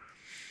better.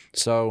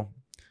 So,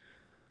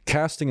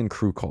 casting and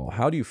crew call.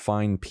 How do you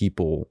find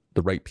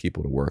the right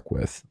people to work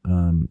with?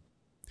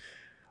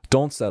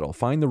 Don't settle.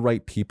 Find the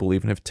right people,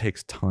 even if it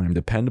takes time.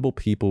 Dependable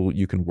people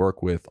you can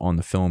work with on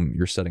the film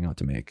you're setting out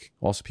to make.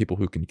 Also, people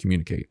who can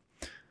communicate.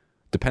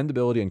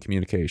 Dependability and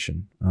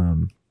communication.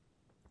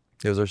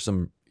 Those are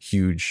some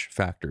huge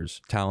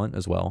factors. Talent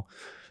as well.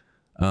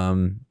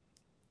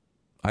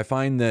 I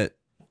find that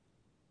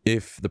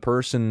if the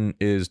person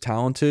is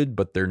talented,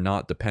 but they're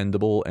not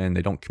dependable and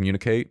they don't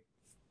communicate,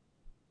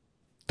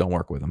 don't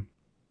work with them.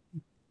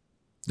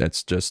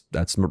 That's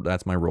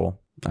my rule.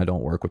 I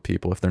don't work with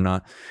people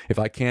if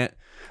I can't,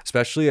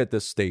 especially at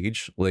this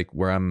stage, like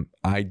where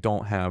I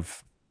don't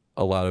have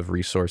a lot of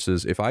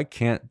resources. If I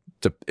can't,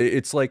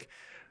 it's like,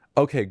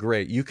 okay,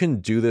 great. You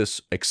can do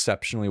this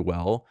exceptionally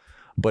well,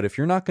 but if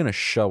you're not going to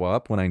show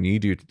up when I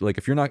need you, like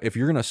if you're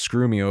going to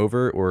screw me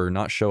over or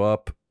not show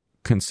up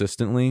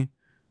consistently,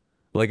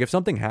 like if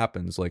something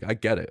happens, like I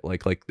get it.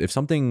 Like if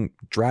something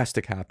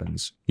drastic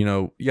happens,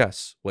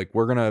 yes, like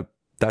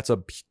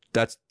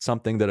that's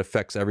something that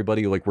affects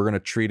everybody. Like we're going to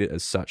treat it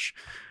as such.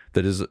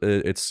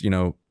 It's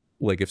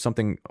like if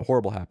something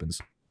horrible happens,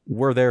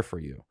 we're there for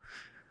you.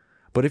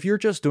 But if you're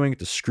just doing it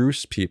to screw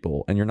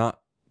people and you're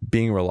not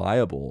being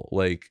reliable,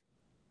 like,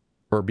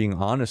 or being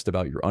honest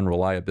about your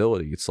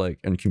unreliability, it's like,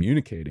 and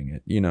communicating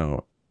it,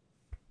 no,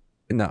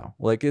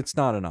 like it's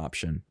not an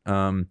option.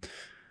 And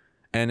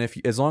if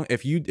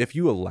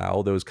you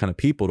allow those kind of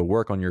people to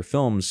work on your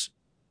films,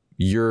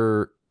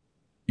 the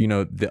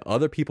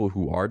other people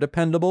who are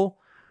dependable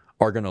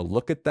are going to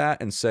look at that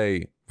and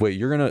say, wait,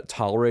 you're going to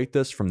tolerate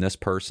this from this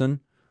person?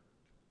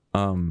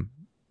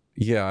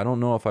 Yeah, I don't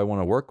know if I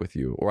want to work with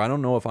you, or I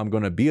don't know if I'm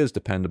going to be as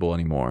dependable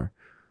anymore.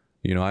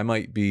 I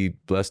might be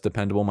less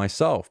dependable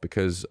myself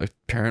because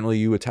apparently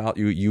you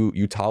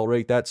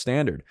tolerate that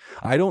standard.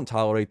 I don't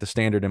tolerate the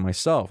standard in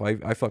myself.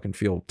 I fucking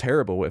feel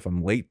terrible if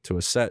I'm late to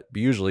a set.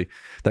 But usually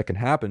that can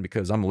happen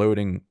because I'm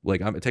loading,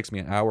 it takes me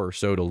an hour or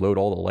so to load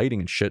all the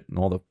lighting and shit and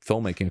all the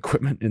filmmaking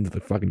equipment into the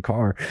fucking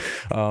car.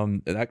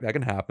 That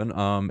can happen.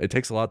 It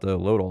takes a lot to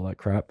load all that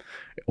crap.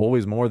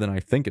 Always more than I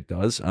think it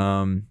does.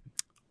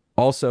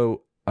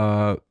 Also,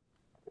 I've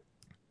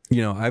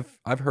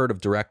heard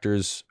of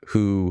directors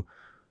who,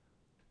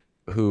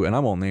 and I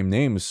won't name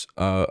names,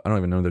 I don't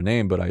even know their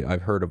name, but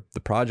I've heard of the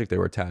project they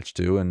were attached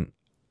to, and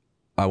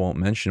I won't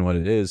mention what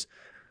it is,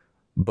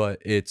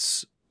 but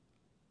this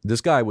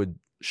guy would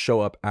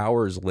show up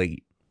hours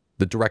late,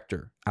 the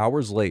director,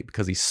 hours late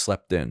because he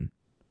slept in.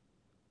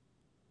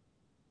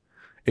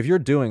 If you're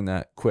doing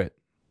that, quit.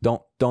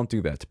 Don't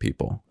do that to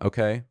people,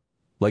 okay?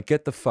 Like,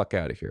 get the fuck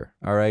out of here,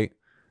 all right?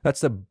 That's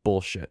the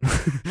bullshit.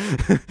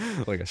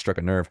 Like I struck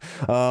a nerve.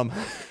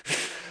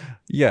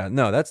 Yeah,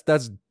 no, that's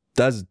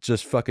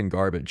just fucking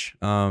garbage.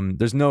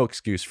 There's no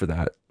excuse for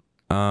that.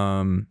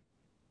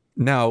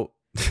 Now,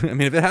 I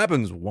mean, if it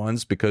happens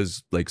once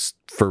because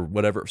for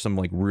whatever, some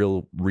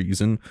real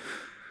reason,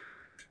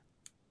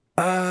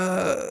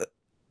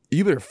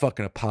 you better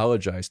fucking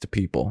apologize to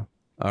people.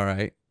 All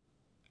right.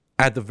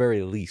 At the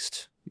very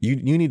least, you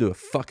need to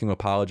fucking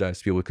apologize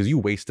to people because you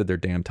wasted their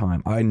damn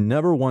time. I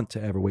never want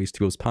to ever waste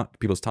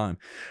people's time.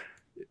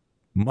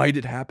 Might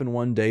it happen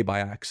one day by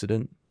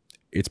accident?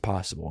 It's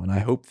possible, and I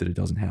hope that it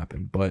doesn't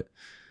happen. But,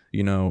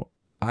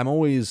 I'm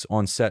always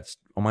on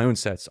my own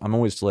sets. I'm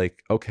always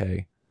like,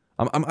 okay,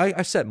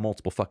 I set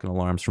multiple fucking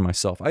alarms for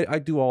myself. I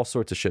do all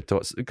sorts of shit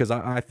because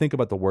I think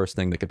about the worst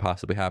thing that could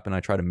possibly happen. I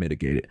try to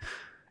mitigate it.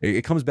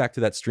 It comes back to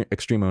that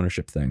extreme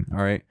ownership thing.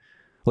 All right.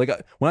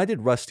 When I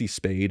did Rusty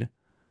Spade,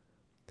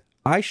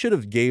 I should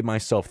have gave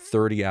myself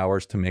 30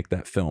 hours to make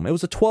that film. It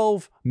was a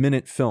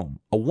 12-minute film,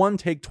 a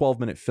one-take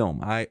 12-minute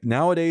film.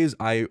 Nowadays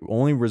I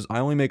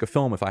only make a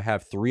film if I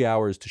have 3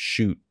 hours to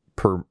shoot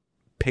per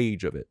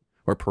page of it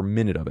or per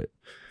minute of it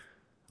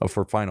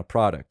for final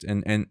product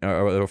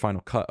or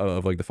final cut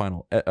of the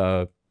final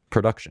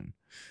production.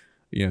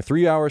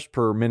 3 hours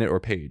per minute or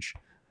page,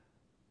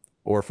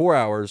 or 4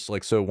 hours,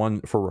 so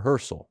one for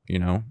rehearsal.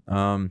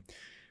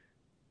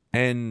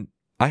 And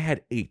I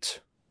had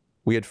 8.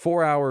 We had 5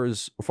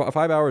 hours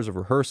of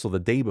rehearsal the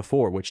day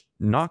before, which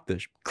knocked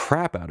the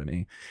crap out of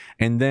me.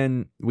 And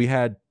then we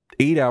had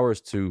 8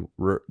 hours to,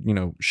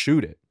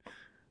 shoot it.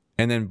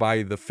 And then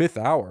by the 5th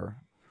hour,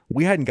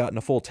 we hadn't gotten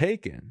a full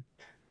take in.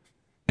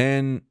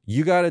 And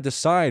you got to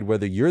decide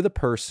whether you're the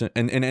person.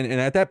 And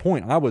at that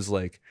point, I was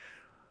like,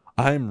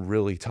 I'm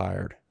really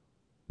tired.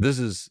 This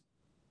is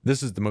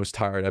the most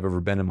tired I've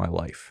ever been in my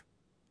life.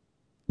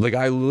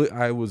 I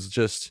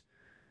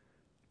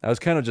was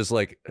kind of just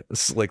like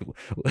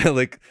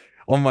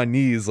on my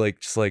knees,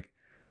 this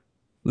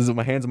is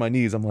my hands on my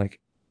knees. I'm like,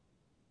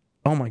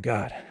 oh my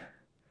God,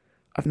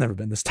 I've never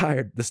been this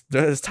tired,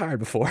 this tired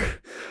before.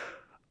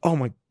 Oh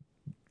my,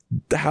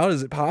 how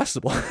is it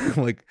possible? And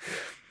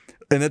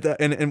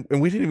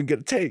we didn't even get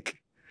a take.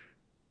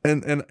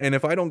 And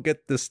if I don't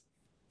get this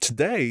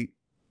today,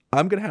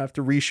 I'm gonna have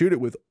to reshoot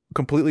it with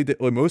completely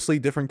mostly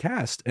different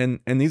cast. And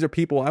these are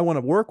people I want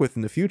to work with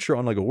in the future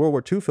on like a World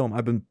War II film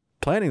I've been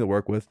planning to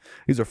work with.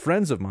 These are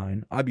friends of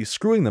mine. I'd be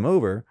screwing them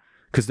over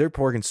because they're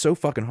working so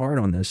fucking hard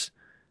on this,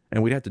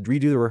 and we'd have to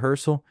redo the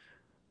rehearsal.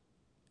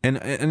 And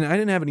I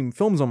didn't have any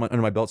films under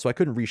my belt, so I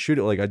couldn't reshoot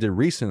it like I did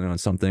recently on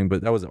something.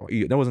 But that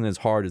wasn't as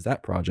hard as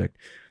that project,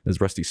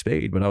 as Rusty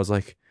Spade. But I was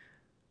like,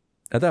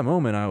 at that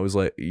moment, I was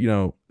like,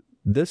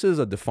 this is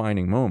a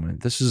defining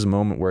moment. This is a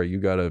moment where you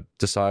got to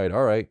decide,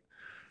 all right,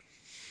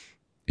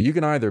 you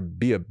can either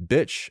be a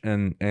bitch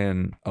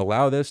and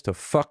allow this to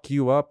fuck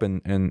you up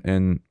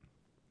and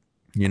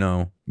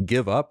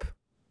give up,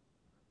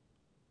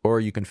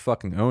 or you can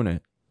fucking own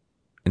it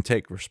and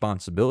take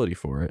responsibility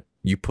for it.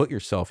 You put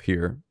yourself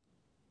here.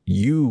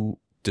 You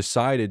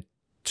decided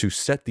to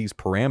set these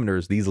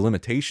parameters, these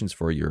limitations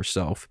for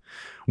yourself,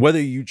 whether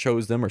you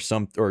chose them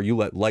or you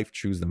let life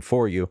choose them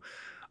for you.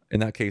 In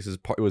that case, it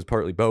was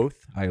partly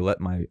both. I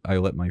let my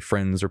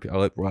friends or I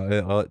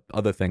let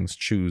other things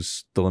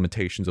choose the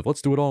limitations of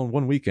let's do it all in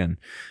one weekend.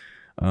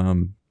 At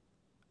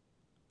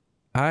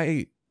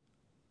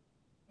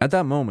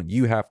that moment,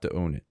 you have to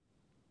own it.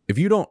 If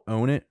you don't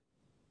own it,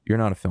 you're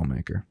not a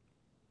filmmaker.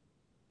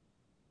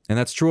 And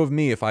that's true of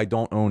me if I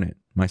don't own it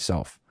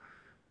myself.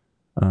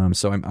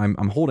 So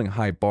I'm holding a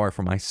high bar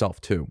for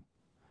myself too.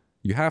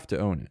 You have to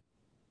own it.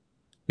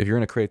 If you're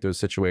going to create those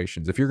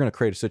situations, if you're going to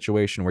create a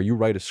situation where you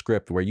write a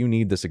script where you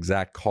need this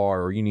exact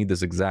car or you need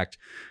this exact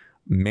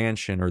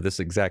mansion or this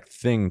exact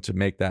thing to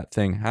make that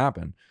thing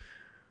happen,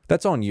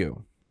 that's on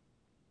you.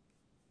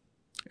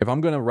 If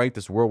I'm going to write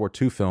this World War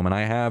II film, and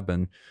I have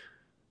been,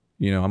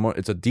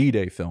 it's a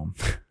D-Day film,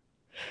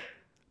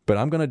 but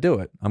I'm going to do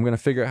it. I'm going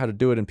to figure out how to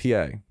do it in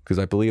PA because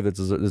I believe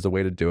there's a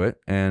way to do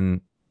it.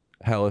 And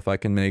hell, if I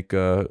can make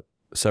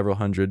several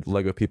hundred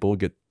Lego people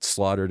get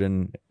slaughtered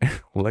in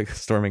like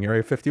storming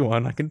Area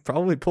 51, I can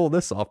probably pull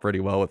this off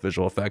pretty well with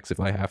visual effects if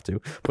I have to.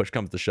 Push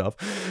comes to shove.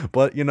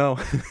 But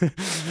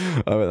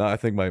I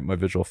think my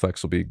visual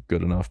effects will be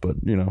good enough. But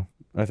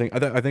I think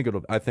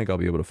I'll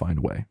be able to find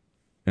a way,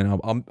 and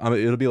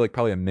it'll be like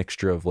probably a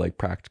mixture of like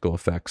practical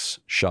effects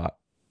shot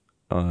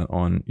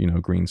on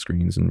green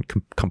screens and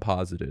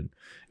composited.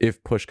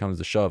 If push comes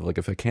to shove, like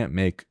if I can't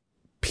make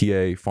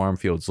PA farm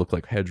fields look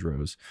like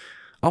hedgerows,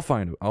 I'll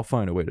find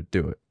a way to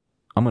do it.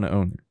 I'm going to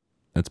own it.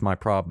 It's my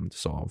problem to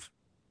solve.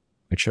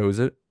 I chose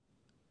it.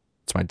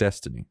 It's my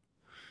destiny.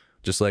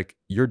 Just like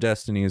your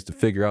destiny is to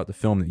figure out the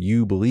film that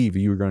you believe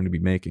you are going to be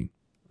making.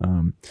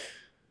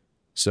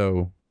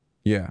 So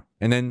yeah.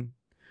 And then,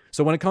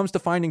 so when it comes to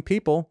finding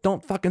people,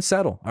 don't fucking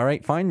settle. All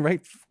right.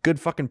 Find good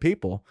fucking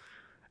people.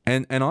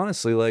 And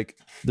honestly, like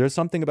there's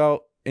something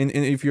about, and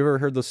if you ever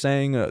heard the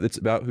saying, it's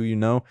about who you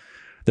know,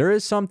 there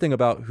is something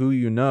about who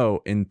you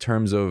know in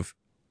terms of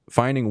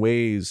finding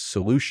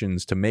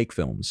solutions to make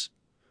films,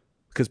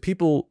 because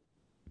people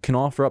can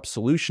offer up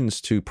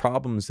solutions to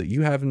problems that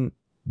you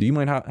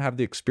might not have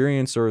the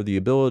experience or the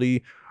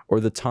ability or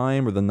the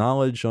time or the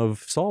knowledge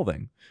of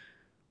solving,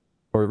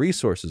 or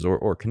resources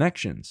or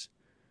connections,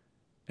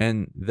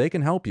 and they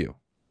can help you.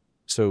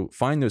 So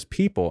find those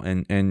people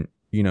and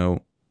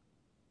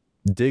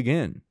dig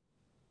in,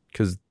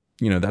 because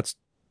that's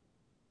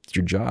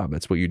your job.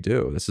 That's what you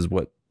do. This is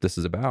what this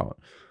is about.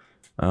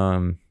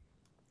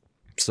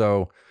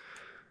 So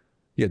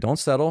yeah, don't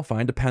settle.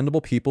 Find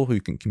dependable people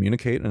who can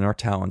communicate and are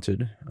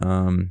talented.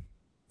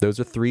 Those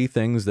are three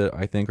things that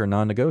I think are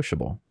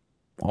non-negotiable.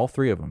 All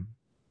three of them: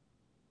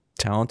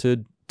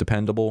 talented,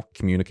 dependable,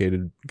 communicable.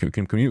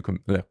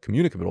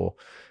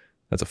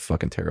 That's a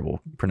fucking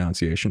terrible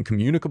pronunciation.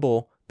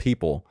 Communicable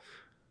people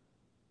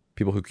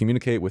who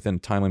communicate within a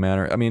timely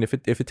manner. I mean, if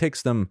it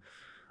takes them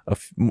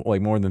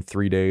like more than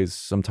 3 days,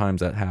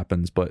 sometimes that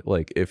happens. But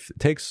like if it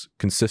takes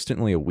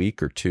consistently a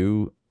week or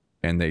two,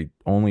 and they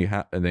only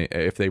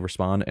if they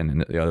respond, and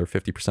then the other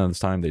 50% of the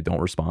time they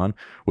don't respond,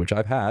 which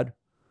I've had,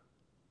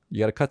 you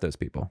got to cut those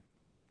people.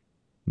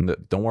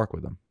 Don't work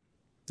with them.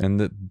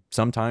 And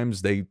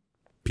sometimes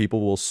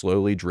people will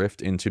slowly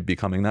drift into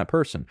becoming that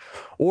person,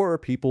 or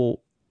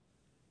people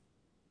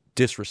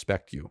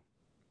disrespect you.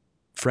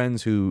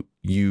 Friends who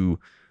you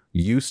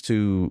used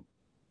to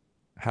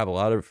have a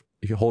lot of,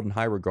 you hold in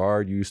high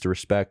regard, you used to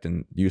respect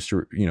and used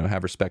to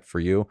have respect for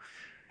you.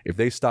 If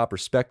they stop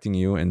respecting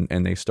you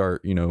and they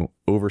start,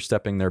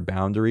 overstepping their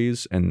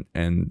boundaries and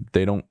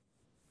they don't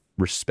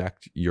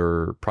respect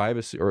your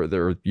privacy, or they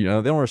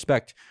don't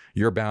respect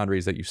your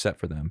boundaries that you set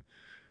for them.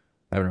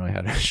 I haven't really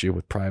had an issue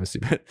with privacy,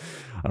 but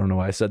I don't know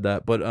why I said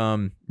that. But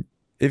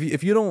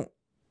if you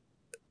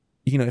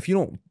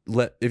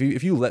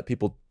let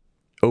people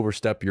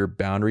overstep your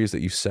boundaries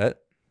that you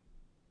set,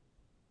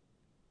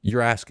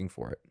 you're asking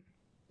for it.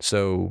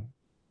 So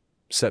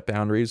set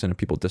boundaries, and if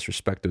people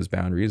disrespect those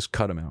boundaries,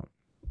 cut them out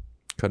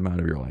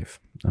of your life.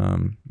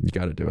 You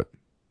got to do it.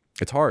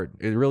 It's hard.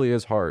 It really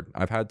is hard.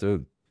 I've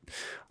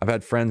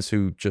had friends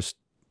who just,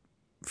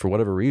 for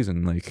whatever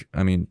reason,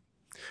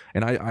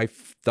 and I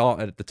thought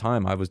at the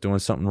time I was doing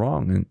something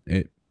wrong,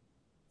 and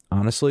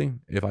honestly,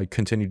 if I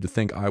continued to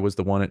think I was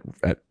the one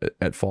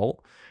at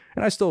fault.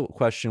 And I still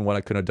question what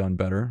I could have done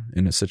better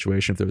in a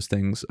situation if there was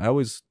things. I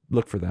always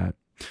look for that.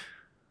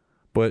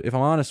 But if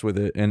I'm honest with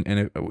it,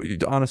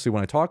 honestly,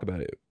 when I talk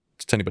about it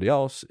to anybody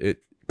else,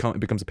 it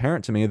becomes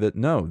apparent to me that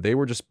no, they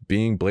were just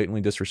being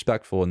blatantly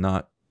disrespectful and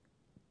not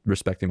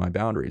respecting my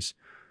boundaries.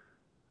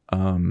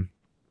 And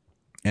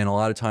a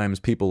lot of times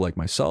people like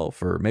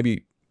myself, or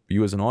maybe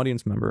you as an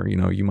audience member,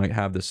 you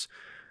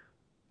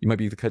might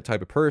be the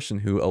type of person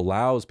who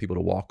allows people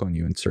to walk on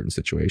you in certain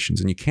situations,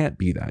 and you can't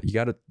be that. You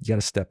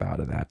gotta step out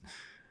of that.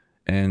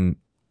 And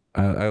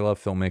I love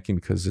filmmaking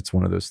because it's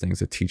one of those things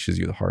that teaches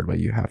you the hard way.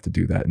 You have to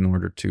do that in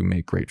order to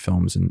make great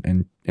films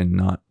and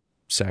not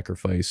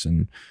sacrifice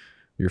in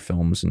your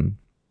films. And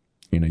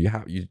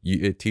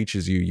it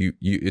teaches you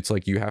it's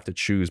like you have to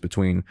choose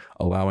between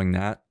allowing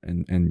that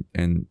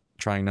and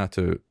trying not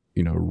to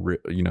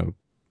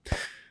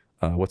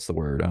what's the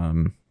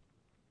word,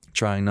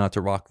 trying not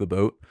to rock the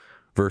boat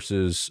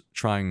versus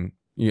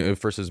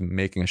versus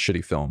making a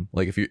shitty film.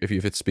 Like if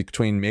it's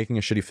between making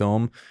a shitty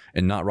film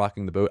and not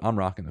rocking the boat, I'm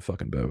rocking the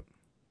fucking boat.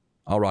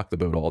 I'll rock the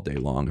boat all day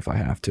long if I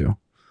have to,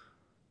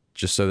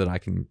 just so that I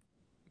can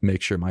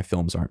make sure my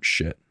films aren't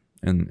shit.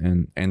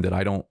 And that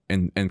I don't,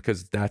 and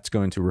because that's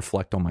going to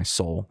reflect on my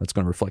soul. That's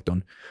going to reflect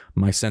on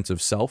my sense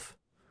of self,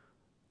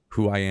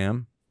 who I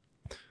am.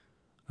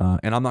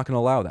 And I'm not going to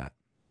allow that.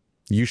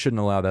 You shouldn't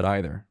allow that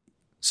either.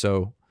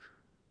 So,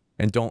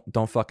 and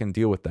don't fucking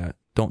deal with that.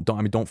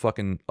 Don't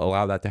fucking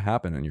allow that to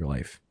happen in your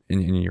life,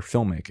 in your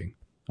filmmaking.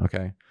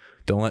 Okay.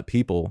 Don't let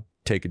people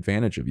take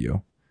advantage of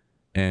you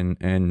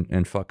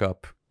and fuck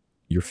up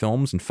your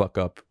films and fuck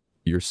up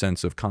your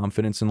sense of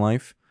confidence in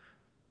life,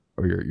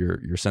 or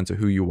your sense of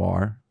who you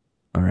are.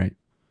 All right.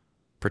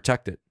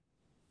 Protect it.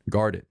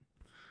 Guard it.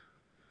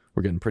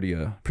 We're getting pretty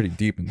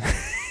deep in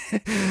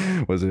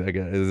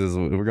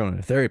we're going to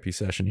a therapy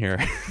session here.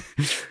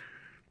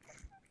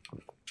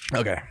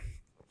 Okay.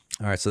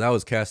 All right, so that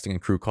was casting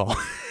and crew call.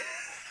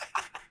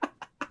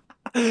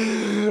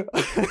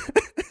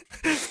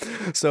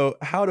 So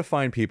how to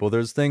find people.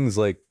 There's things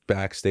like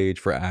Backstage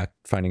for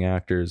finding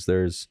actors.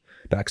 There's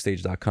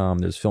backstage.com.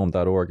 There's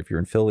film.org if you're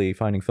in Philly,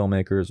 finding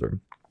filmmakers, or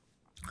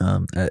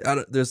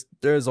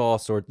there's all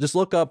sorts. Just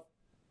look up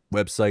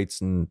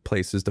websites and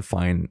places to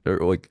find, or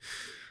like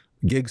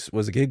Gigs.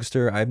 Was a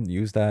Gigster? I haven't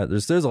used that.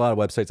 There's a lot of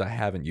websites I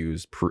haven't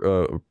used.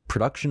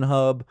 Production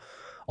Hub.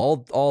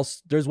 All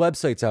there's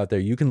websites out there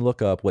you can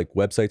look up, like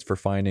websites for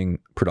finding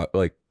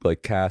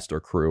like cast or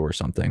crew or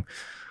something.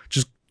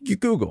 Just you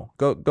Google,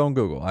 go and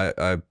Google.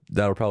 I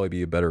that'll probably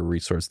be a better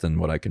resource than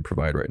what I can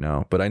provide right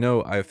now. But I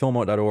know I have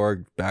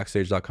filmout.org,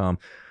 backstage.com.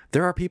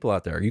 There are people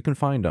out there. You can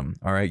find them.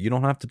 All right. You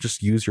don't have to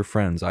just use your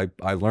friends. I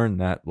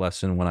learned that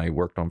lesson when I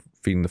worked on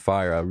Feeding the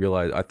Fire. I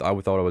realized I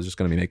thought I was just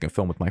going to be making a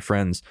film with my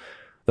friends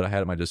that I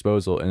had at my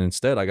disposal. And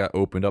instead I got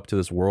opened up to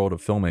this world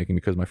of filmmaking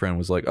because my friend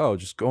was like, oh,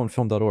 just go on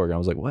film.org. And I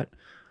was like, what?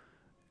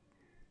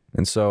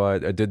 And so I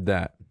did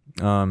that.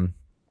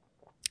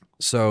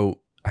 So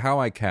how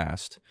I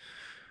cast,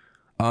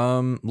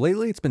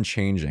 lately it's been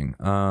changing.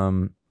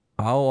 I'll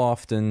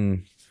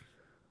often,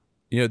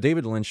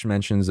 David Lynch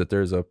mentions that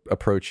there's a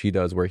approach he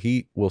does where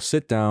he will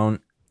sit down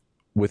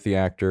with the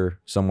actor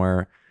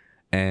somewhere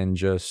and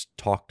just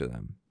talk to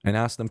them and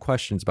ask them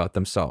questions about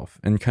themselves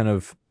and kind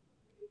of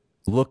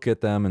look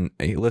at them and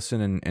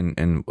listen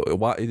and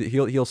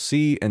he'll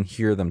see and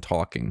hear them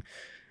talking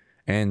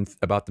and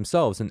about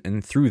themselves.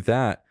 And through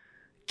that,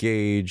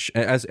 gauge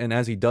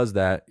as he does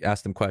that,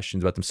 ask them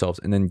questions about themselves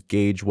and then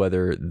gauge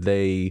whether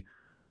they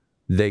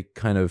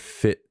kind of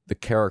fit the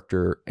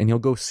character. And he'll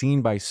go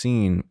scene by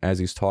scene as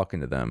he's talking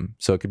to them.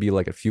 So it could be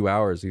like a few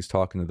hours he's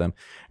talking to them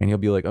and he'll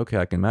be like, okay,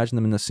 I can imagine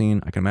them in this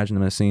scene. I can imagine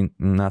them in a scene.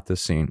 Not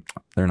this scene.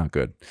 They're not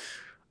good.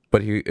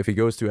 But if he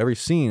goes through every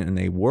scene and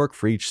they work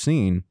for each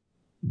scene,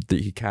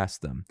 he casts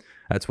them.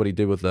 That's what he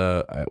did with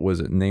was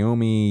it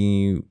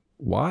Naomi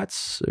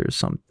Watts or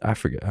some? I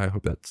forget. I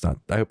hope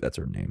that's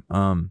her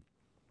name.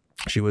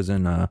 She was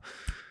in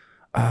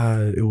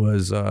it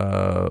was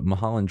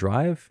Mulholland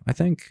Drive, I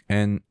think,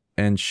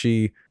 and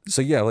she,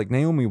 so yeah, like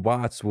Naomi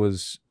Watts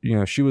was,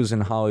 she was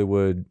in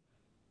Hollywood,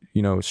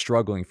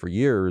 struggling for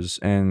years,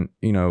 and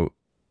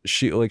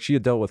she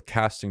had dealt with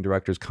casting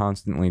directors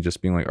constantly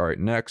just being like, all right,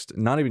 next,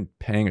 not even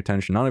paying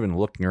attention, not even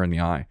looking her in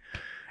the eye.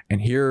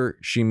 And here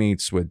she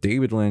meets with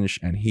David Lynch,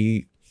 and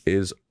he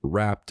is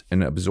wrapped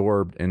and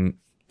absorbed in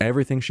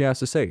everything she has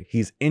to say.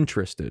 He's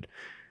interested,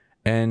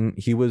 and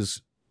he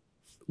was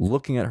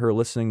looking at her,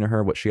 listening to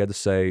her, what she had to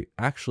say,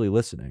 actually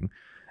listening,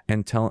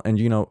 and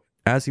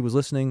as he was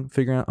listening,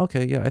 figuring out,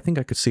 okay, yeah, I think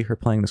I could see her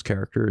playing this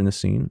character in this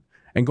scene,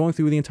 and going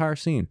through the entire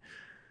scene.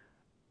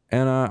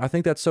 And I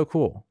think that's so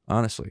cool,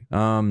 honestly.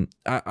 I'm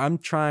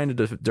trying to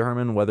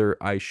determine whether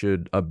I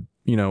should,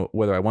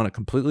 whether I want to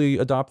completely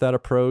adopt that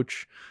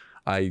approach.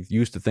 I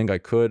used to think I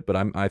could, but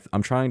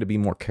I'm trying to be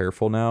more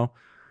careful now,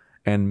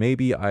 and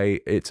maybe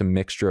it's a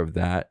mixture of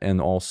that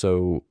and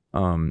also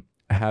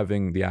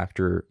having the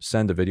actor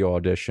send a video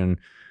audition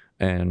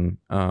and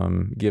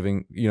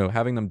having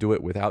them do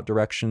it without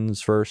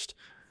directions first,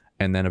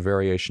 and then a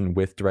variation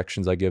with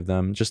directions I give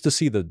them, just to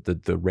see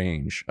the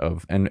range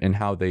of and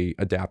how they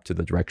adapt to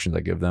the directions I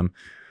give them.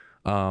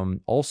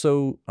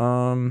 Also,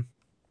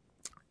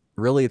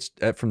 really, it's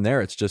from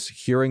there. It's just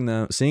hearing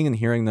them, seeing and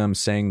hearing them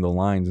saying the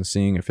lines, and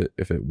seeing if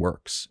it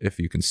works, if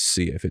you can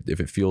see if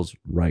it feels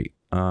right.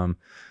 I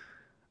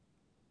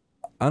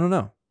don't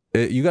know.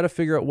 You got to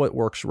figure out what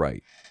works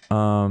right.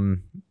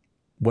 When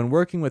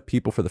working with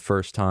people for the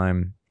first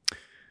time,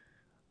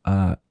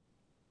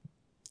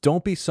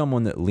 don't be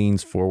someone that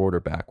leans forward or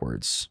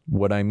backwards.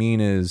 What I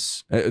mean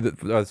is,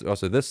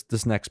 also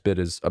this next bit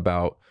is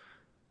about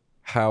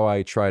how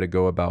I try to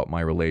go about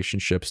my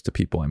relationships to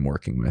people I'm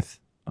working with.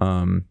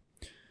 And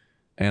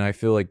I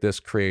feel like this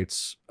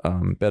creates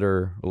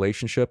better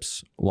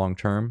relationships long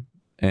term,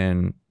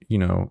 and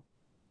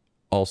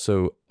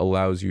also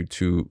allows you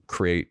to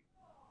create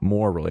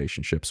more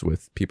relationships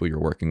with people you're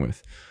working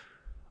with.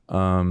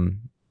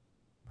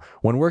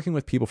 When working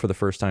with people for the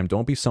first time,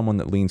 don't be someone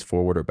that leans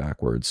forward or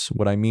backwards.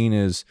 What I mean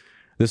is,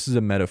 this is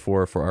a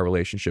metaphor for our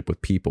relationship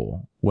with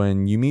people.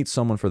 When you meet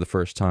someone for the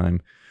first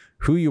time,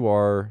 who you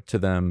are to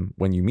them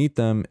when you meet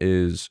them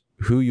is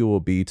who you will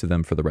be to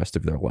them for the rest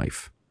of their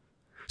life.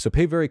 So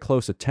pay very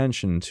close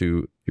attention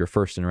to your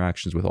first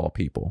interactions with all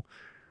people.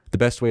 The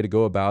best way to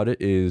go about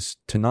it is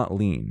to not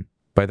lean.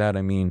 By that,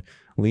 I mean,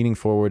 leaning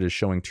forward is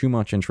showing too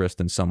much interest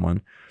in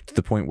someone to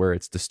the point where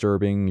it's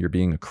disturbing, you're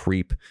being a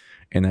creep,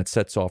 and that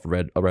sets off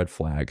a red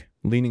flag.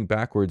 Leaning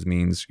backwards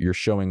means you're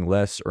showing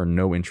less or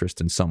no interest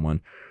in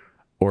someone,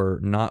 or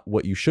not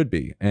what you should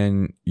be,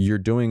 and you're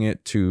doing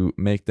it to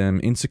make them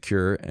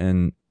insecure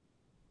and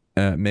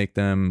make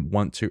them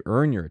want to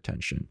earn your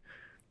attention.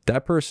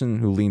 That person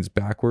who leans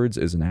backwards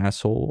is an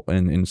asshole,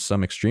 and in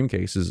some extreme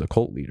cases, a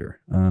cult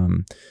leader.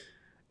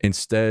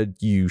 Instead,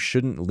 you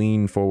shouldn't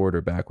lean forward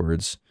or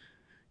backwards.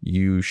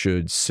 You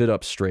should sit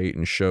up straight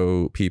and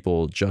show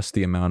people just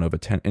the amount of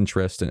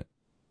interest and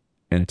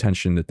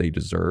attention that they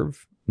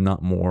deserve,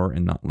 not more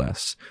and not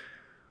less.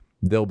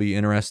 They'll be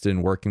interested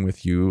in working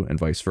with you and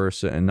vice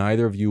versa, and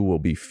neither of you will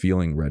be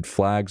feeling red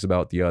flags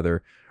about the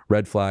other.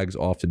 Red flags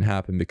often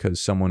happen because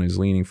someone is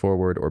leaning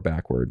forward or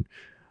backward.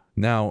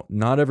 Now,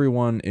 not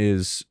everyone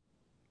is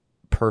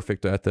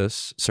perfect at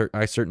this.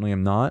 I certainly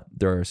am not.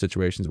 There are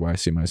situations where I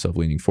see myself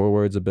leaning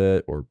forwards a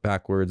bit or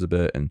backwards a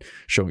bit and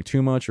showing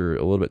too much or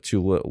a little bit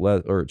too little,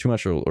 or too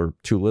much or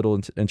too little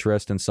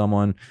interest in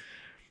someone.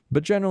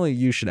 But generally,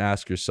 you should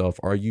ask yourself: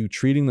 are you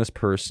treating this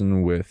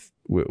person with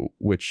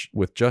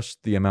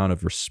just the amount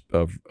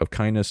of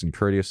kindness and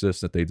courteousness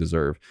that they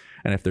deserve?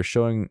 And if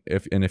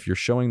you're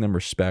showing them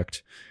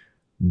respect,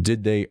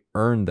 did they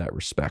earn that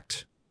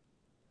respect?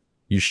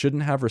 You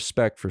shouldn't have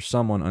respect for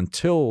someone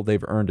until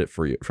they've earned it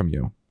from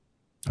you.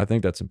 I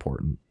think that's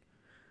important.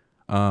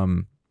 I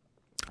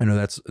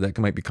know that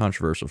might be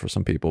controversial for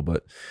some people,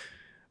 but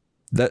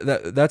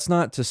that's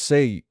not to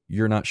say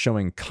you're not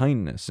showing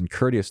kindness and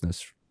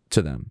courteousness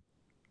to them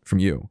from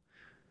you.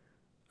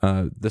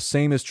 The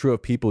same is true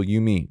of people you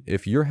meet.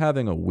 If you're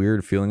having a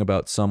weird feeling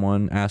about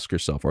someone, ask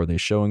yourself: are they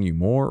showing you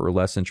more or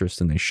less interest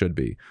than they should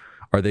be?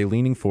 Are they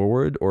leaning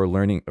forward or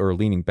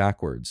leaning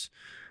backwards?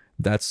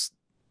 That's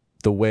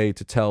the way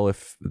to tell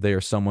if they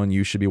are someone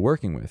you should be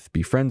working with,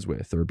 be friends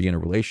with, or be in a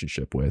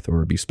relationship with,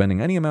 or be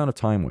spending any amount of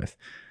time with.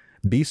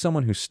 Be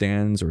someone who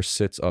stands or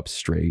sits up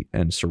straight,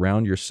 and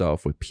surround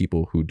yourself with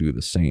people who do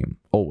the same,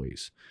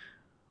 always.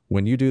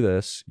 When you do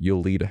this, you'll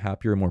lead a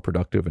happier, more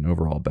productive, and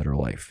overall better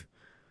life.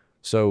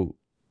 So,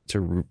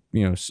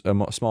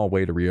 a small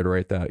way to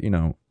reiterate that,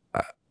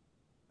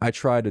 I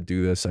try to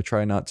do this. I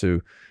try not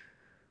to,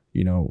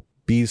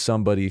 be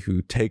somebody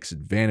who takes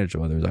advantage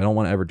of others. I don't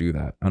want to ever do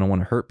that. I don't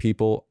want to hurt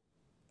people.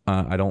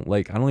 I don't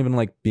even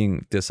like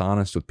being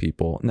dishonest with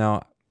people.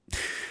 Now,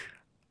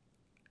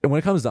 when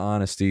it comes to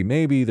honesty,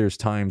 maybe there's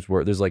times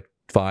where there's like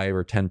 5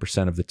 or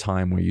 10% of the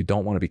time where you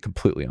don't want to be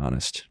completely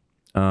honest.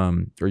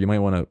 Or you might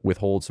want to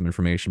withhold some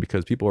information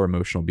because people are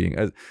emotional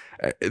beings.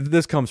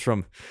 This comes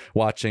from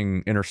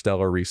watching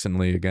Interstellar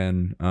recently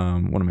again,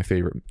 one of my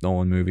favorite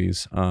Nolan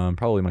movies,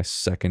 probably my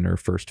second or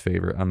first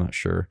favorite, I'm not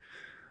sure.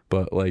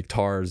 But like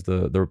TARS,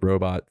 the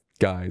robot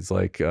guys,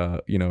 like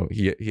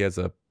he has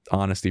a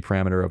honesty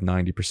parameter of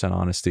 90%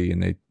 honesty,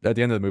 and at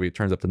the end of the movie it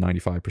turns up to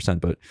 95%,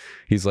 but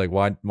he's like,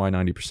 why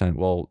 90%?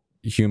 Well,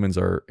 humans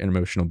are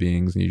emotional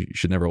beings, and you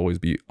should never always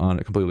be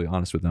completely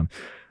honest with them.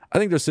 I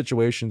think there's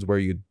situations where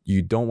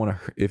you don't want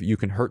to, if you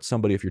can hurt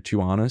somebody if you're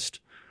too honest,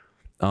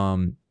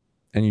 and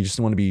you just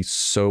want to be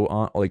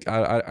so like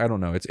I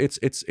don't know.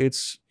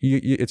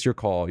 It's your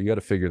call. You got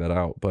to figure that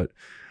out. But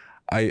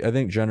I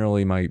think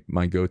generally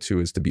my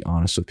go-to is to be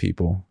honest with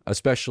people,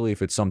 especially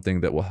if it's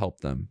something that will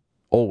help them.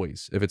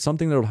 Always, if it's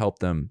something that will help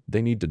them,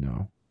 they need to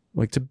know.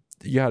 You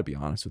got to be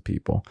honest with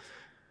people.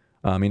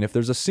 I mean, if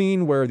there's a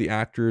scene where the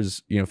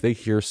actors,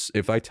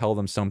 if I tell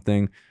them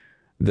something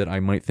that I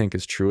might think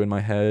is true in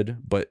my head,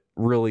 but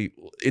really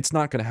it's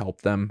not going to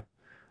help them,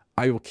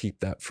 I will keep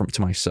that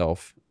to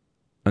myself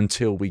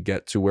until we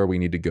get to where we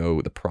need to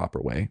go the proper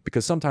way.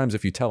 Because sometimes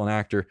if you tell an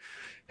actor,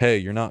 hey,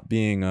 you're not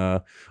being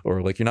you're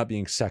not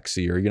being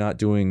sexy, or you're not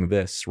doing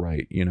this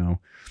right,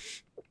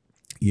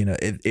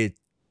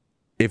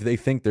 if they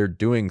think they're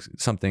doing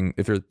something,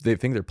 if they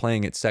think they're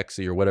playing it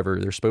sexy or whatever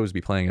they're supposed to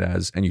be playing it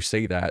as, and you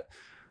say that,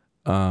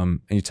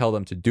 and you tell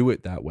them to do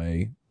it that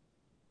way,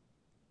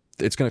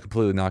 it's going to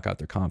completely knock out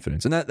their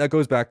confidence. And that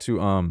goes back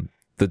to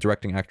the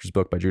Directing Actors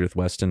book by Judith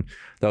Weston.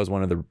 That was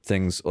one of the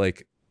things,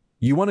 like,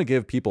 you want to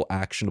give people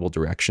actionable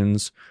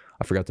directions.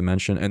 I forgot to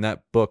mention. And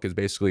that book is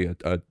basically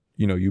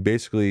you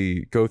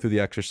basically go through the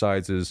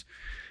exercises,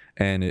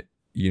 and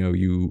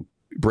you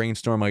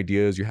brainstorm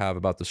ideas you have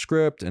about the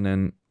script, and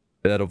then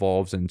that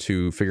evolves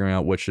into figuring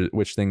out which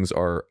things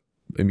are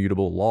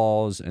immutable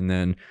laws, and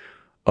then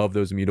of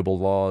those immutable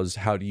laws,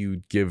 how do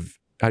you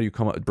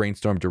come up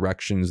brainstorm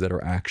directions that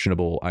are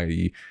actionable,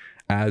 i.e.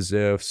 as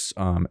ifs,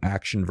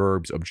 action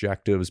verbs,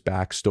 objectives,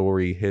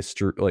 backstory,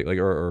 history,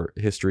 or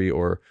history,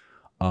 or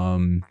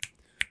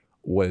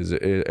what is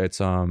it?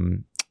 It's a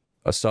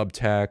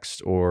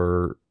subtext,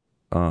 or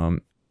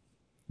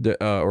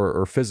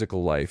or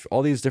physical life.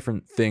 All these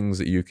different things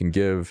that you can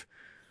give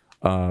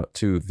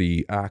to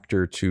the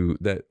actor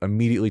that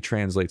immediately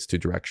translates to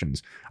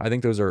directions. I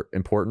think those are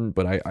important,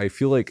 but I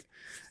feel like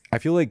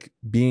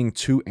being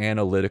too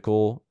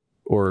analytical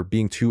or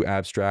being too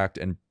abstract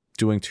and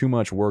doing too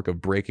much work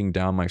of breaking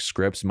down my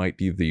scripts might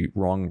be the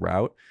wrong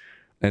route.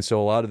 And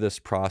so a lot of this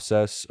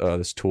process,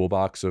 this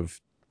toolbox of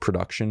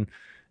production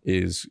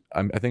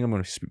I think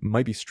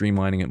might be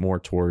streamlining it more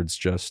towards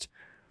just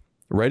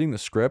writing the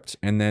script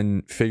and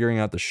then figuring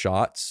out the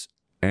shots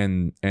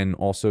and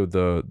also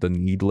the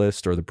need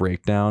list or the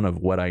breakdown of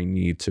what I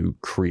need to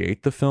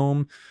create the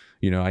film.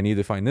 I need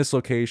to find this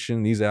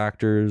location, these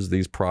actors,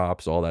 these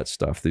props, all that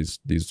stuff,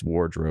 these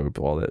wardrobe,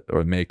 all that,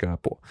 or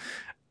makeup,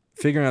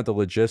 figuring out the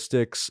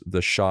logistics,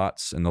 the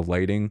shots, and the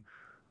lighting.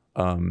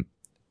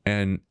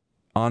 And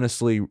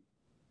honestly,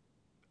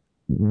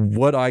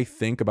 what I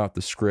think about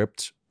the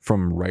script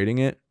from writing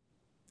it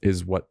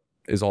is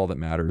all that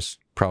matters,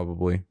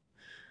 probably.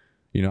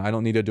 I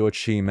don't need to do a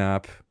chi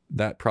map.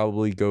 That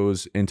probably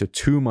goes into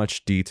too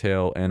much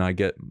detail, and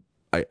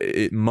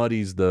it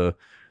muddies the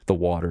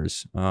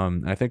waters.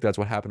 I think that's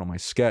what happened on my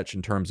sketch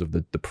in terms of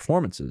the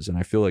performances, and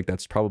I feel like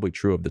that's probably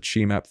true of the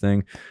chi map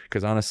thing,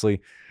 because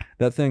honestly,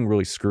 that thing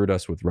really screwed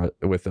us with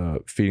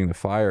feeding the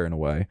fire in a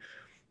way.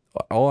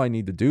 All I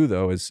need to do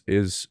though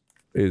is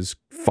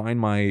find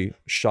my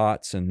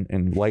shots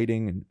and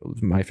lighting,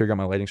 and figure out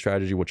my lighting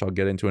strategy, which I'll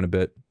get into in a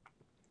bit,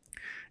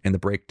 and the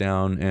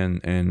breakdown,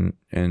 and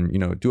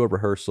do a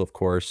rehearsal, of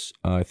course.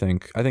 I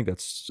think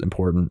that's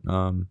important.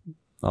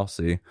 I'll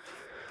see,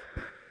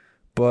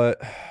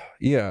 but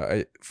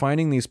yeah,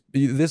 finding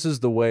this is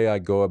the way I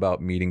go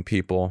about meeting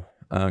people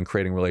and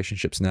creating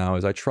relationships now.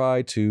 Is I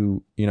try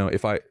to,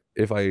 if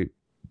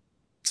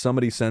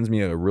somebody sends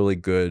me a really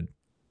good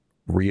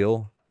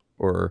reel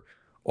or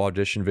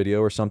audition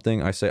video or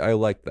something, I say I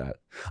like that.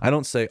 I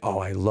don't say, oh,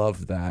 I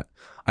love that.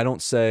 I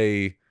don't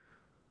say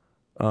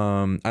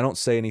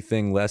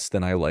anything less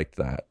than I liked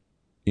that.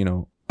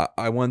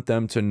 I want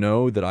them to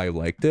know that I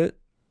liked it,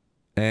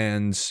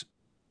 and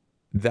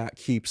that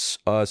keeps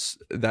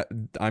that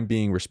I'm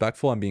being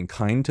respectful, I'm being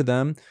kind to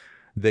them.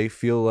 They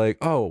feel like,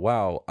 oh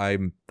wow, I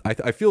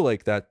feel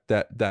like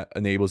that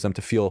enables them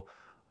to feel,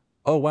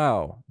 oh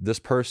wow, this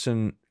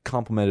person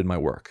complimented my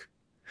work,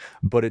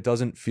 but it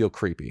doesn't feel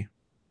creepy.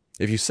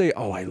 If you say,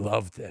 oh, I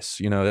love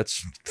this,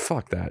 that's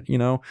fuck that.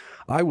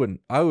 I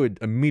would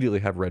immediately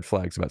have red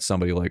flags about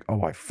somebody like,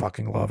 oh, I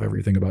fucking love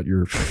everything about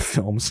your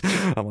films.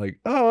 I'm like,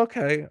 oh,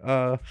 okay.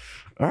 All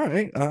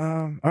right.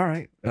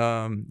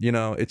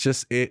 It's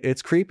just,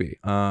 it's creepy.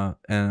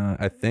 And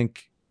I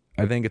think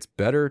it's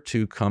better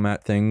to come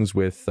at things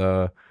with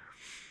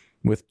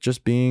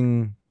just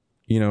being,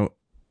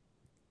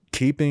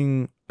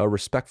 keeping a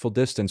respectful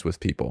distance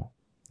with people.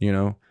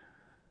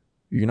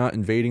 You're not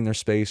invading their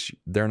space.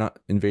 They're not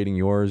invading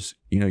yours.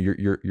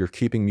 You're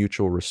keeping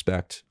mutual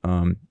respect.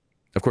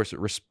 Of course,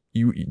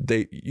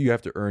 you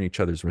have to earn each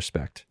other's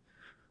respect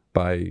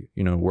by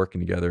working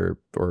together,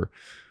 or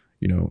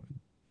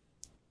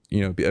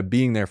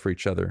being there for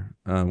each other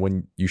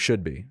when you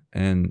should be,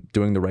 and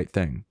doing the right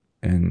thing.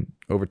 And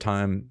over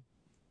time,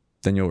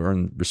 then you'll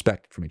earn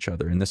respect from each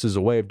other. And this is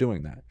a way of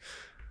doing that.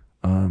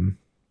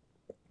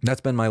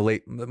 That's been my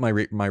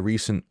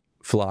recent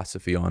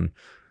philosophy on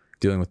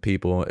dealing with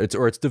people.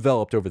 It's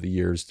developed over the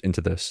years into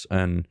this.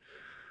 And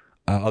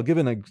I'll give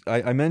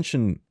I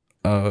mentioned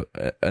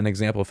an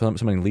example of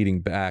somebody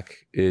leading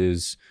back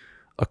is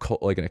a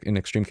cult, like in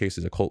extreme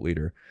cases, a cult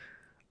leader.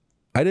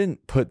 I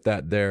didn't put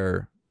that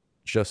there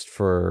just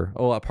for,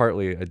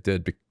 partly I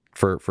did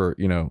for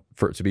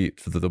it to be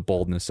for the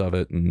boldness of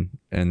it and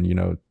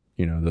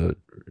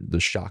the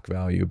shock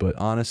value. But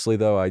honestly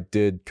though, I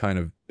did kind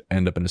of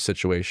end up in a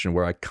situation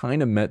where I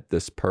kind of met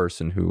this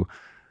person who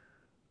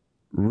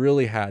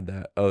really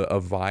had a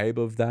vibe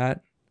of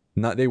that.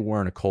 They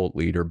weren't a cult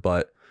leader,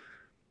 but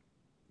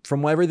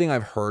from everything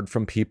I've heard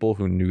from people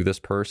who knew this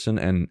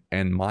person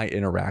and my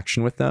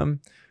interaction with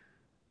them,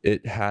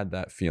 it had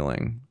that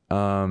feeling.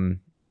 And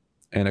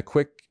a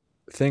quick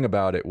thing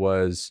about it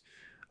was,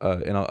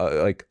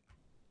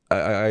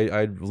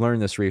 I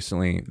learned this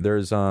recently.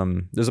 There's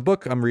a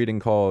book I'm reading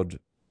called,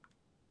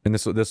 and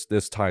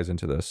this ties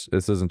into this.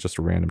 This isn't just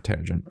a random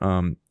tangent.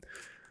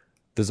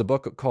 There's a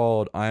book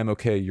called "I Am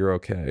Okay, You're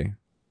Okay,"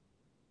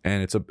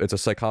 and it's a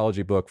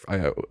psychology book.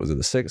 Was it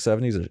the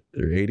 70s or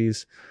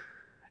 80s?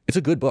 It's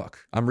a good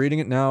book. I'm reading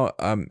it now.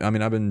 I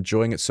mean, I've been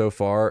enjoying it so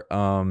far.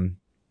 And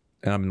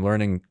I'm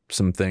learning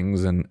some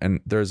things. And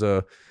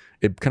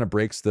it kind of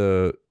breaks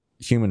the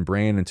human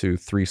brain into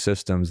three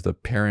systems: the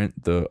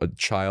parent, the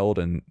child,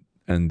 and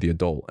the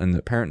adult. And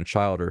the parent and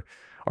child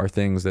are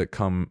things that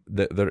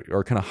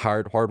are kind of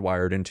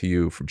hardwired into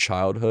you from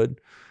childhood.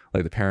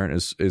 Like the parent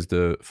is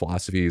the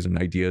philosophies and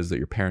ideas that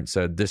your parents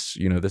said, this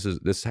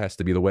has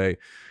to be the way.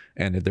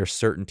 And there's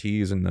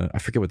certainties, and I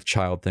forget what the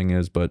child thing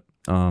is, but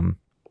I'm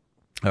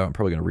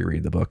probably going to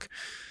reread the book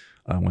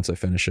once I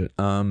finish it.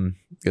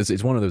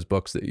 It's one of those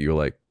books that you're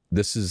like,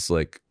 this is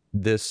the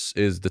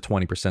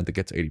 20% that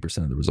gets 80%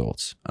 of the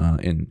results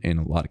in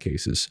a lot of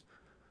cases,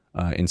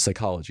 in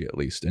psychology at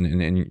least, and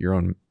in your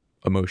own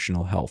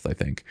emotional health, I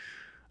think.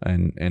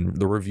 And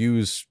the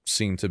reviews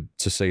seem to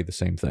say the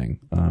same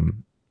thing.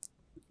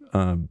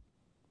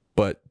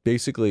 But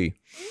basically,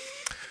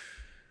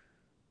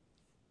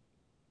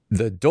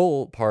 the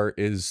adult part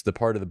is the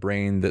part of the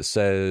brain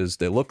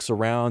that looks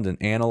around and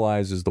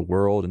analyzes the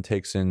world and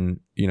takes in,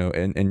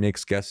 and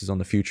makes guesses on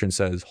the future and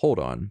says, hold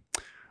on,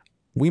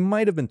 we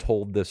might have been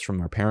told this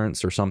from our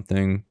parents or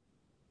something,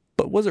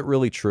 but was it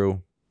really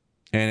true?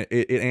 And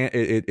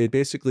it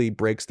basically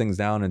breaks things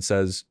down and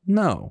says,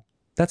 no,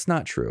 that's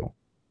not true.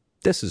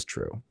 This is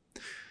true.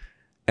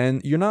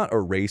 And you're not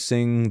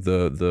erasing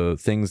the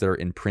things that are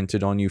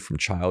imprinted on you from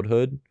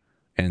childhood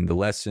and the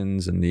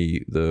lessons and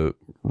the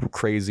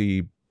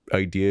crazy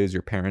ideas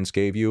your parents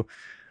gave you,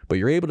 but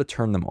you're able to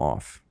turn them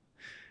off.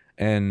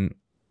 And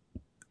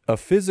a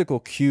physical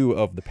cue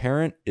of the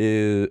parent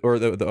is, or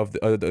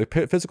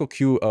the physical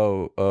cue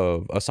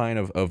of a sign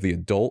of the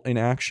adult in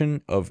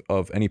action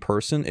of any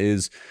person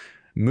is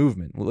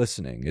movement,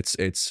 listening.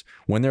 It's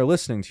when they're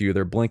listening to you,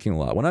 they're blinking a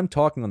lot. When I'm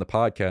talking on the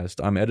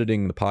podcast, I'm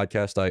editing the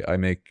podcast I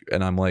make,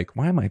 and I'm like,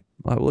 why am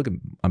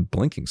I'm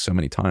blinking so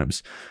many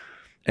times?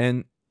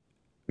 And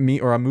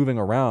I'm moving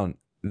around.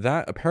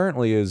 That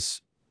apparently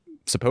is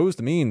supposed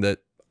to mean that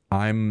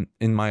I'm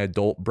in my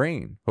adult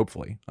brain,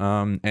 hopefully.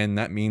 And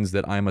that means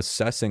that I'm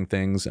assessing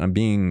things. I'm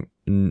being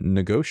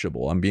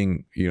negotiable. I'm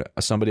being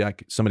somebody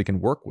can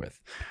work with,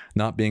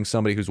 not being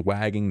somebody who's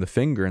wagging the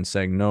finger and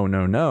saying, no,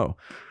 no, no.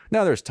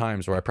 Now there's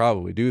times where I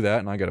probably do that,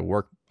 and I got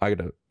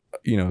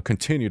to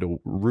continue to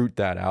root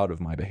that out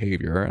of my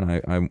behavior. And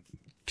I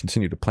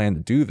continue to plan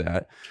to do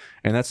that.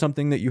 And that's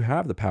something that you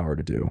have the power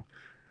to do.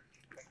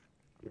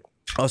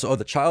 Also,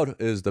 the child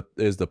is the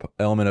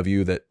element of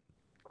you that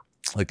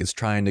is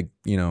trying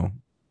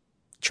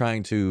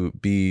to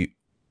be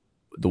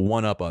the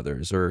one up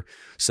others, or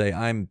say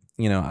I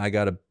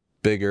got a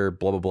bigger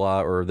blah blah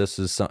blah, or this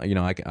is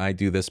I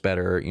do this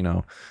better,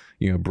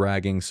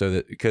 bragging, so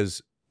that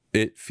because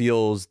it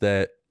feels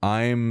that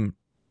I'm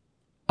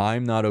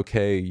not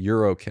okay,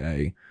 you're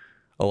okay.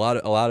 A lot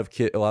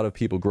of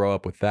people grow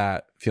up with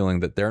that feeling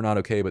that they're not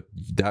okay, but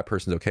that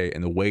person's okay,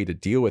 and the way to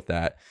deal with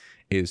that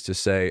is to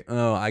say,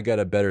 oh, I got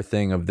a better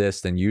thing of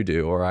this than you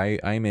do, or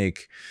I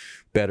make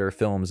better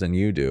films than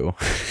you do.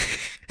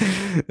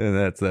 And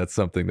that's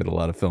something that a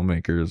lot of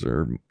filmmakers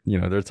are,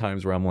 there are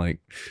times where I'm like,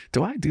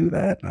 do I do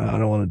that? No, I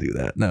don't want to do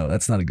that. No,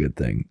 that's not a good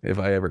thing.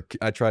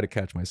 I try to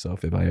catch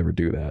myself if I ever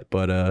do that.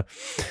 But,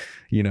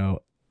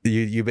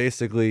 you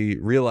basically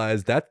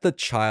realize that's the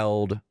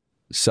child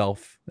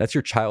self. That's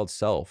your child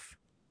self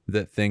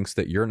that thinks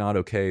that you're not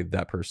okay.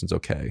 That person's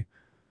okay.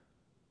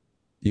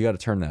 You got to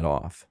turn that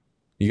off.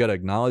 You got to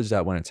acknowledge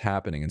that when it's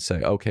happening and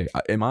say, okay,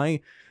 am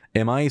I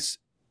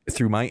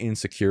through my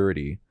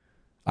insecurity,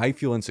 I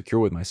feel insecure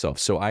with myself.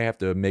 So I have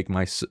to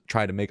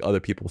try to make other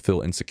people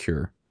feel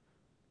insecure.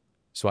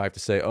 So I have to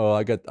say,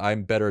 oh,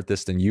 I'm better at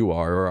this than you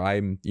are,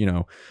 or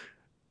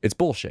it's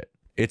bullshit.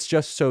 It's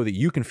just so that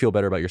you can feel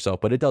better about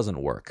yourself, but it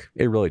doesn't work.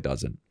 It really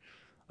doesn't.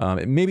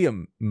 It may be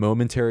a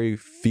momentary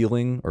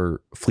feeling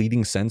or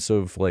fleeting sense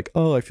of like,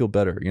 oh, I feel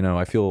better.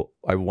 I feel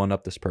I one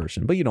up this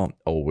person, but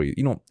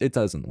it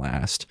doesn't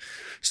last.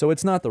 So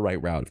it's not the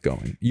right route of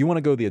going. You want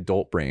to go the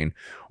adult brain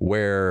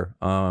where,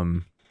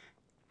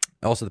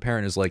 also the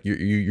parent is like,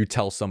 you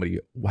tell somebody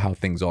how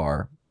things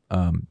are.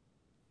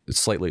 It's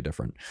slightly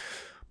different,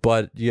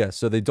 but yeah.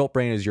 So the adult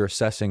brain is you're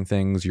assessing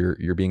things.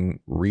 You're being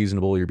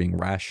reasonable. You're being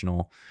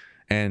rational.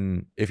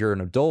 And if you're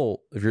an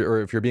adult, if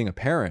you're being a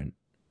parent,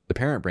 the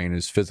parent brain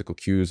is physical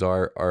cues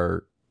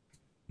are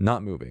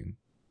not moving,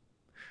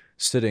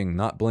 sitting,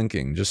 not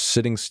blinking, just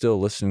sitting still,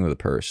 listening to the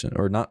person,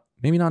 or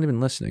maybe not even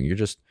listening.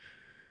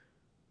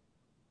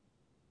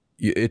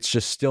 It's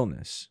just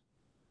stillness.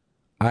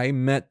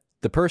 The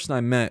person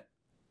I met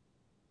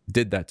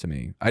did that to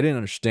me. I didn't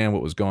understand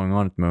what was going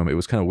on at the moment. It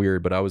was kind of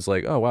weird, but I was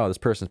like, oh wow, this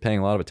person's paying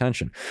a lot of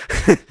attention.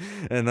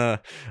 And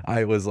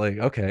I was like,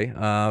 okay.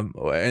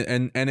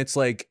 And it's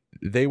like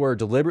they were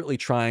deliberately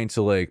trying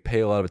to pay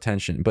a lot of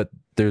attention, but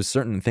there's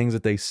certain things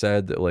that they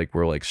said that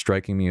were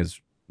striking me as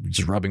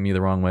just rubbing me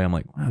the wrong way. I'm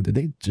like, wow, did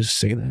they just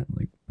say that?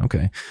 Like,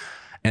 okay.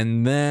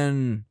 And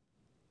then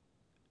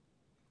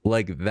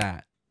like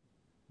that,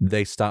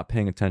 they stopped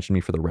paying attention to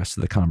me for the rest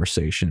of the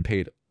conversation,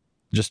 paid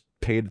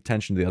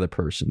attention to the other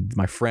person,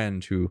 my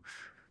friend who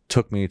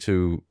took me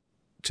to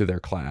their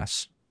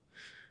class.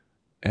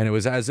 And it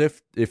was as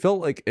if it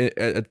felt like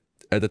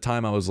at the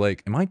time I was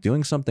like, am I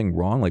doing something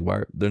wrong? Like,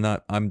 why they're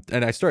not, and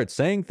I started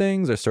saying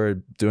things. I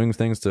started doing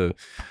things to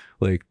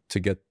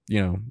get,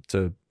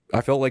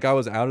 I felt like I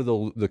was out of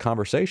the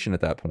conversation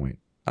at that point.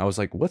 I was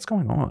like, what's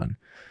going on?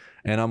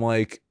 And I'm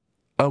like,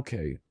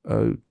 okay,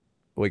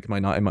 like,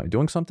 am I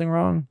doing something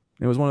wrong?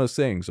 It was one of those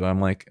things. So I'm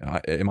like,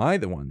 am I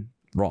the one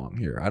wrong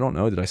here? I don't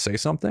know. Did I say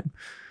something?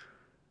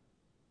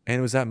 And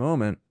it was that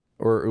moment,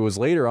 or it was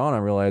later on,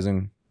 I'm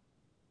realizing,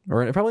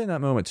 or probably in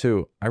that moment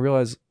too, I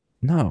realized,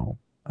 no,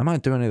 I'm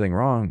not doing anything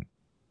wrong.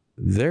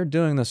 They're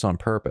doing this on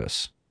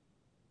purpose.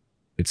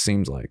 It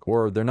seems like,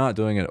 or they're not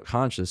doing it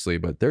consciously,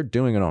 but they're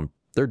doing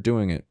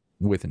it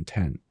with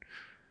intent.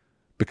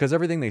 Because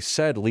everything they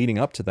said leading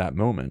up to that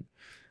moment,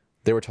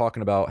 they were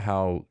talking about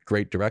how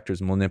great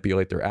directors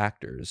manipulate their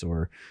actors,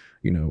 or,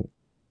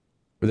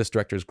 this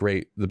director is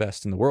great, the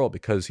best in the world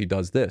because he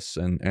does this.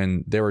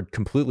 And they were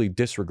completely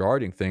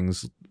disregarding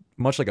things,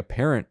 much like a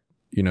parent,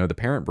 the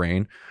parent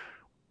brain.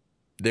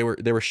 They were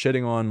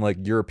shitting on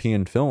like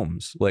European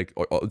films, like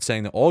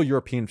saying that all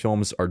European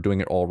films are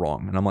doing it all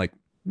wrong. And I'm like,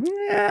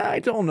 yeah, I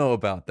don't know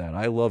about that.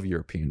 I love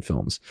European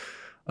films.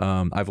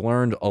 I've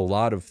learned a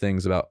lot of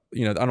things about,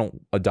 I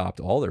don't adopt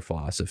all their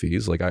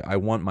philosophies. Like I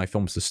want my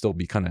films to still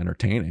be kind of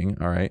entertaining.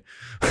 All right.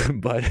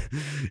 But,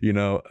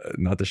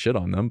 not to shit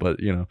on them, but,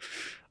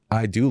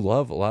 I do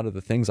love a lot of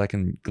the things I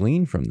can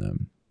glean from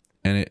them,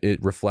 and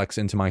it reflects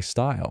into my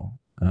style.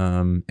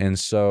 And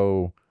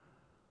so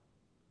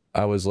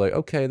I was like,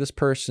 okay, this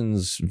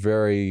person's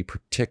very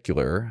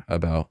particular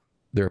about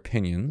their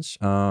opinions.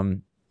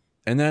 And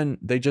then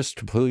they just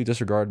completely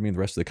disregarded me the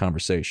rest of the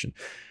conversation.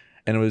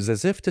 And it was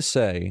as if to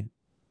say,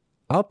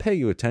 I'll pay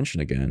you attention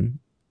again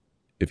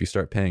if you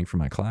start paying for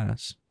my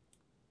class.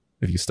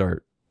 If you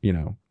start,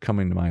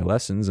 coming to my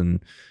lessons, and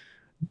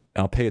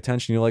I'll pay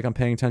attention to you like I'm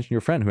paying attention to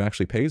your friend who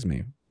actually pays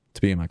me to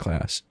be in my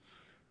class.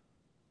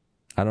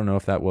 I don't know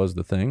if that was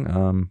the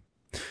thing.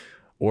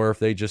 Or if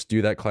they just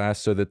do that class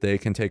so that they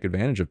can take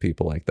advantage of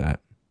people like that.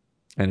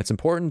 And it's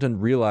important to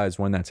realize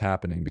when that's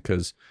happening,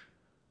 because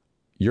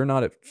you're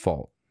not at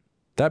fault.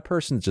 That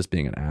person's just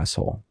being an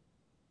asshole.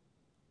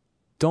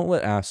 Don't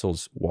let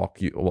assholes walk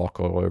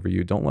all over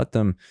you. Don't let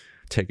them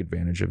take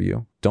advantage of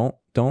you. Don't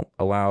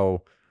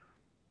allow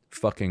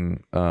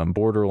fucking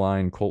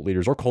borderline cult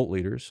leaders or cult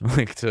leaders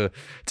like to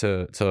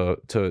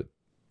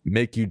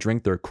make you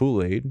drink their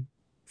Kool-Aid.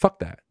 Fuck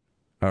that.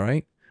 All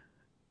right?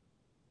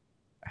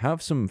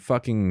 Have some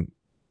fucking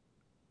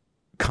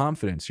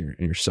confidence in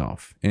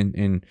yourself,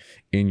 in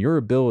your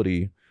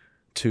ability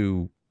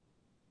to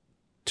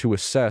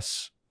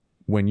assess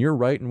when you're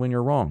right and when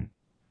you're wrong.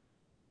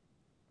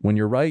 When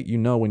you're right,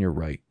 when you're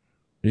right.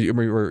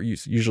 Or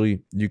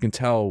usually you can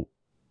tell,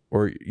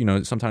 or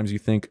sometimes you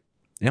think,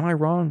 am I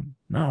wrong?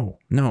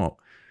 No.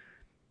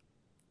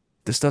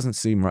 This doesn't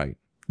seem right.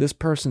 This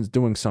person's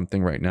doing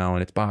something right now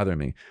and it's bothering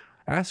me.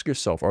 Ask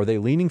yourself, are they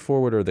leaning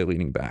forward or are they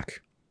leaning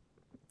back?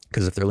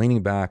 Because if they're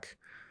leaning back,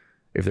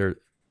 if they're,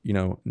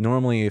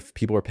 normally if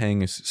people are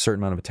paying a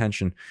certain amount of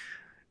attention,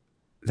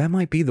 that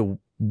might be the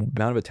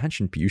amount of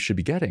attention you should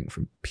be getting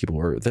from people,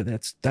 or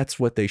that's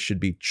what they should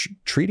be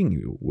treating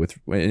you with.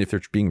 And if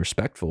they're being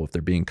respectful, if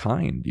they're being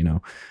kind,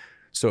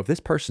 So if this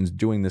person's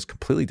doing this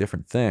completely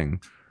different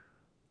thing,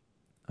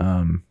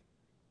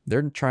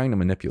 they're trying to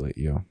manipulate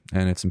you.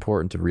 And it's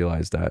important to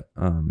realize that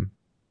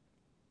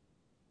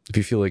if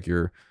you feel like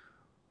you're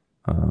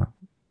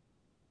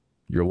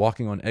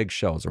walking on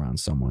eggshells around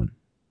someone,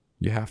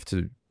 you have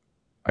to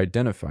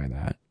identify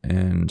that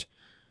and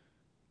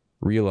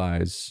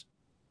realize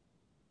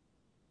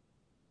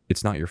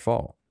it's not your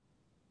fault.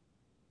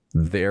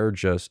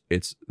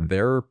 It's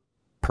their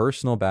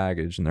personal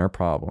baggage and their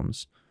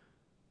problems,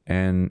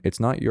 and it's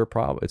not your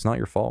problem. It's not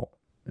your fault.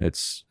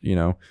 It's,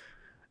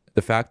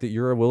 the fact that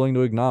you're willing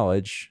to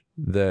acknowledge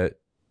that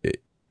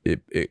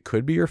it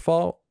could be your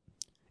fault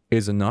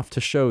is enough to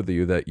show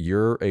you that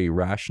you're a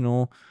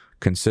rational,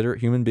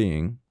 considerate human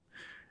being,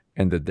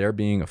 and that they're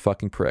being a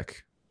fucking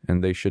prick,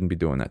 and they shouldn't be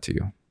doing that to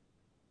you.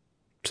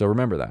 So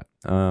remember that.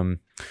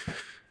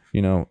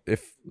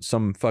 If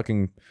some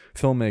fucking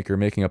filmmaker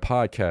making a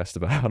podcast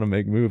about how to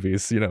make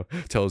movies,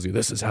 tells you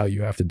this is how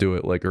you have to do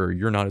it, like, or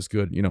you're not as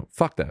good,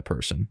 fuck that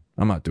person.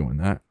 I'm not doing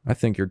that. I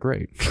think you're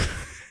great.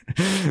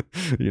 I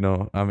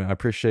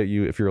appreciate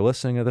you. If you're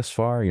listening to this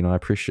far, I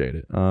appreciate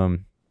it.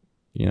 And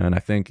I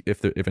think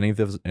if any of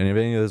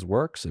this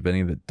works, if any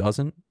of it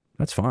doesn't,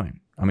 that's fine.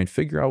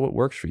 Figure out what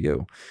works for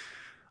you.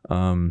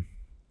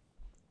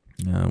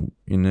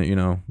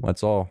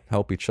 Let's all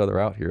help each other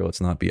out here.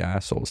 Let's not be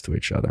assholes to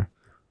each other.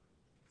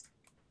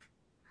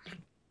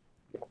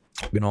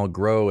 We can all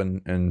grow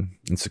and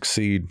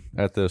succeed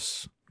at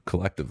this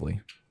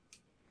collectively,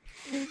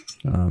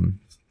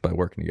 by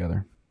working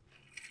together.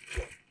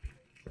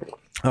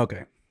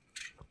 Okay.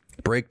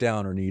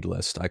 Breakdown or need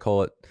list.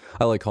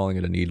 I like calling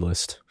it a need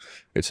list.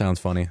 It sounds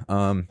funny.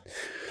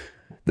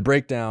 The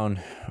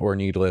breakdown or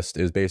need list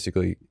is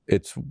basically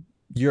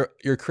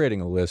you're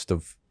creating a list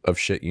of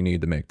shit you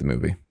need to make the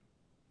movie.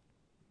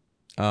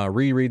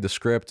 Reread the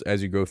script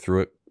as you go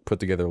through it, put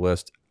together a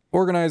list,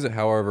 organize it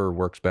however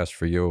works best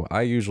for you.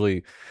 I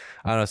don't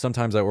know,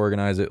 sometimes I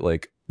organize it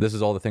like this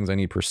is all the things I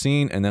need per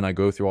scene, and then I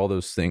go through all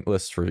those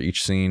lists for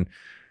each scene,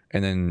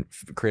 and then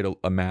create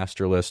a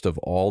master list of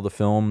all the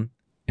film,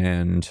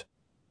 and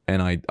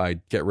I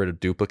get rid of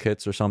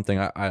duplicates or something.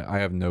 I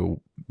have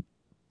no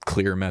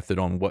clear method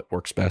on what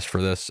works best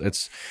for this.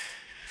 It's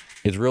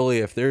really,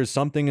 if there's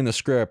something in the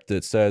script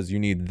that says you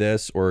need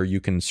this, or you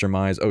can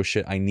surmise, oh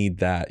shit, I need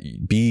that.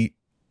 Be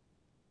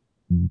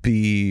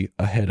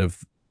ahead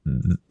of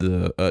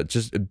the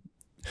just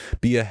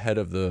be ahead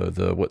of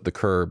the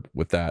curb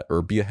with that,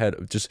 or be ahead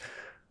of just,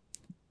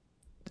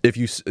 if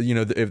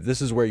if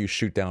this is where you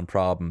shoot down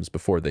problems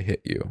before they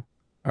hit you.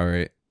 All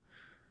right.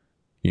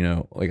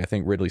 Like I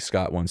think Ridley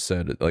Scott once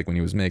said, like when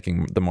he was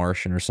making The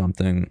Martian or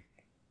something,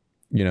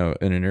 in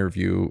an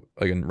interview,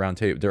 like in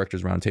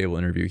director's roundtable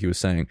interview, he was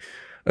saying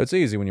it's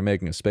easy when you're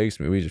making a space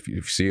movie. If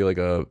you see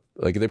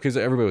because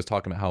everybody was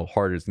talking about how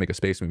hard it is to make a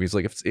space movie. It's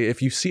like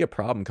if you see a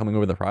problem coming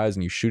over the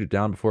horizon, you shoot it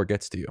down before it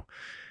gets to you.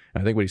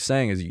 And I think what he's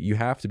saying is you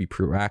have to be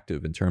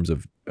proactive in terms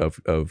of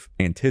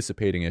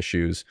anticipating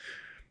issues.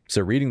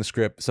 So reading the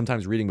script,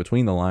 sometimes reading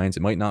between the lines,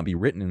 it might not be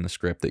written in the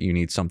script that you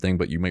need something,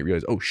 but you might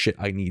realize, oh shit,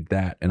 I need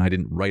that. And I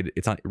didn't write it.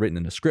 It's not written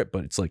in the script,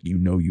 but it's like, you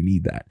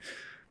need that.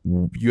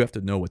 You have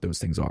to know what those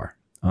things are.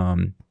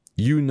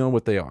 You know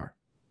what they are.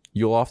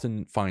 You'll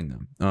often find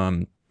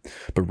them.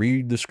 But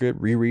read the script,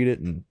 reread it,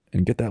 and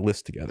get that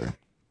list together,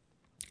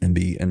 and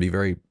be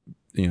very,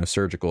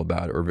 surgical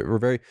about it, or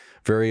very,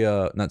 very,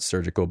 not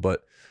surgical,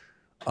 but,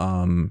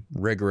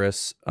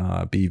 rigorous,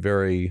 be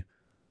very,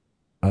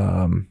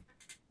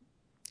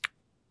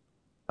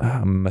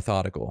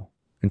 methodical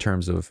in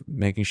terms of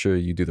making sure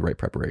you do the right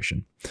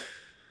preparation.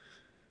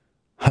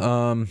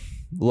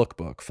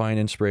 Lookbook. Find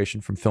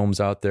inspiration from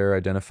films out there.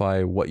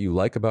 Identify what you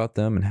like about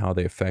them and how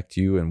they affect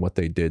you and what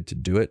they did to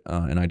do it,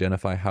 and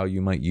identify how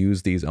you might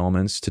use these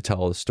elements to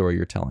tell the story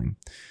you're telling.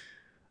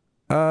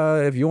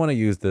 If you want to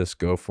use this,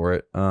 go for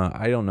it.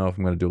 I don't know if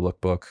I'm going to do a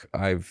lookbook.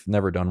 I've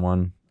never done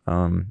one.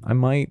 I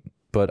might,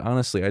 but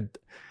honestly,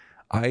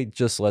 I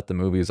just let the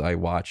movies I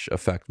watch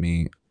affect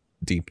me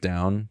deep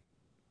down.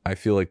 I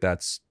feel like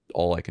that's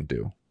all I can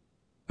do.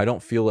 I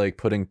don't feel like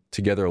putting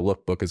together a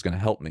lookbook is going to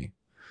help me.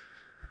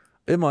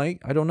 It might.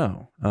 I don't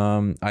know.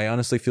 I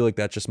honestly feel like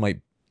that just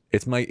might.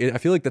 I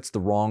feel like that's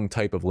the wrong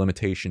type of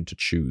limitation to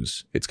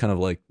choose. It's kind of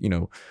like,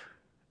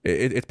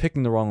 it's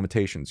picking the wrong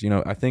limitations.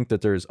 I think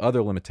that there's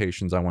other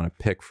limitations I want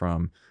to pick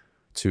from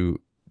to,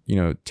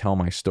 tell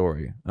my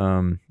story.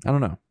 I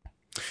don't know.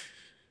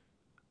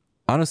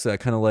 Honestly, I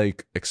kind of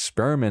like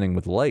experimenting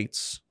with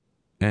lights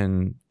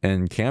and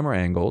camera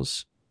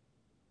angles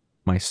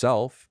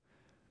myself,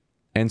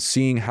 and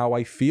seeing how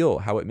I feel,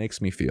 how it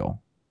makes me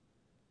feel.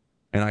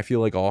 And I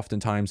feel like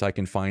oftentimes I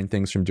can find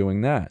things from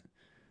doing that.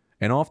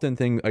 And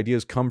often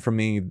ideas come from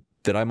me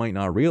that I might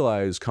not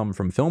realize come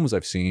from films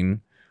I've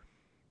seen,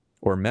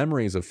 or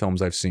memories of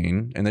films I've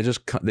seen. And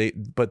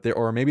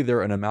maybe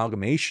they're an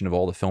amalgamation of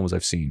all the films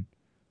I've seen,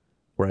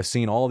 where I've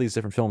seen all these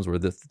different films where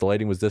the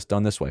lighting was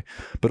done this way.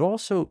 But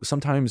also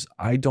sometimes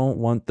I don't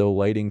want the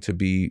lighting to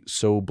be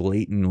so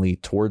blatantly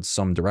towards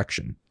some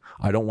direction.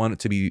 I don't want it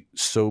to be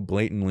so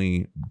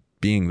blatantly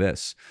being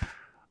this.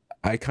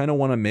 I kind of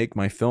want to make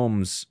my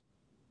films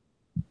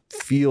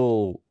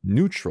feel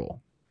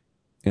neutral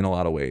in a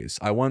lot of ways.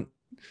 I want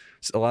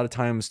a lot of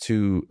times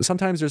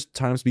sometimes there's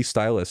times to be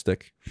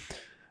stylistic,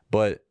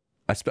 but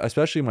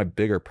especially my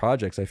bigger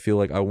projects, I feel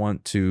like I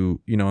want to,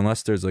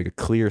 unless there's like a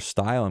clear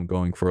style I'm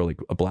going for, like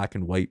a black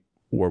and white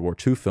World War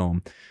II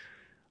film,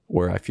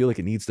 where I feel like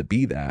it needs to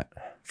be that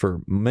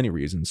for many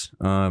reasons.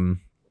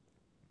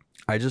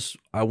 I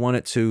don't want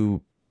it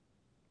to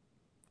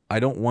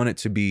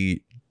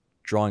be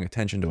drawing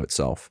attention to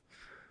itself.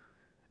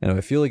 And if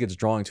I feel like it's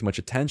drawing too much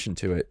attention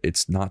to it,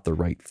 it's not the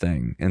right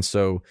thing. And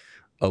so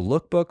a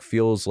lookbook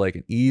feels like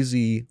an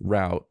easy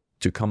route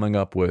to coming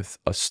up with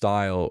a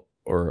style,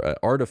 or an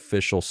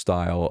artificial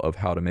style of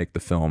how to make the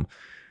film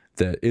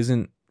that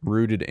isn't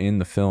rooted in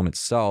the film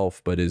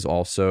itself, but is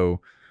also,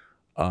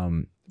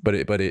 but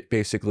it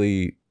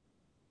basically,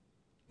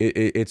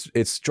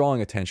 it's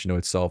drawing attention to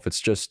itself. It's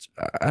just,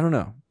 I don't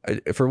know.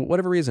 For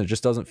whatever reason, it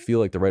just doesn't feel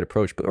like the right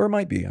approach, or it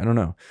might be, I don't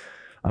know.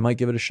 I might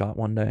give it a shot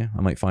one day.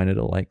 I might find I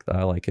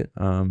like it.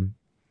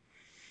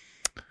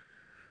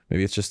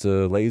 Maybe it's just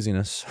a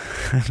laziness.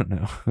 I don't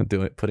know.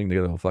 Putting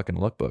together a fucking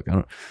lookbook.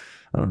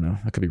 I don't know.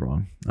 I could be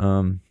wrong.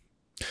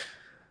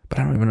 But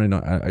I don't even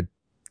know.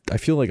 I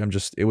feel like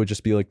it would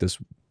just be like this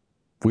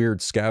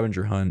weird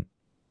scavenger hunt.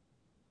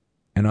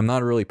 And I'm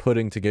not really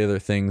putting together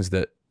things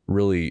that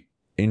really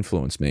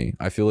influence me.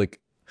 I feel like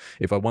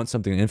if I want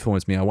something to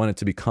influence me, I want it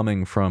to be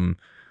coming from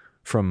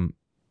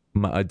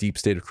a deep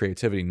state of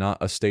creativity, not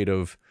a state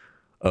of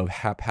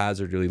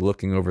haphazardly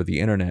looking over the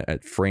internet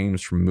at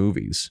frames from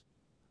movies.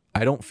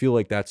 I don't feel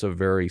like that's a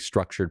very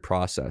structured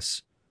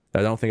process.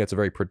 I don't think that's a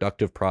very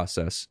productive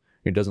process.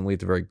 It doesn't lead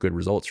to very good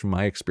results from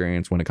my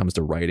experience when it comes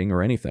to writing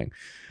or anything.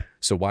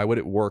 So why would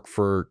it work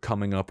for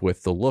coming up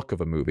with the look of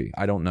a movie?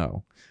 I don't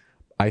know.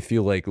 I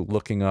feel like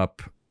looking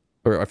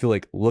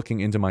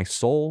into my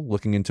soul,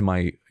 looking into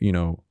my,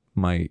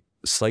 my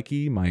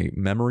psyche, my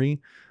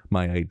memory,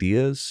 my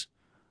ideas,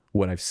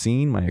 what I've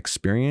seen, my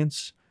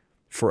experience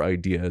for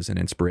ideas and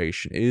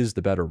inspiration is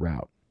the better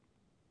route.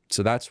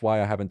 So that's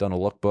why I haven't done a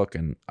lookbook,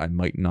 and I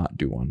might not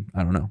do one.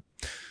 I don't know.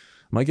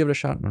 Might give it a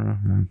shot. I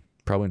don't know.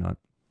 Probably not.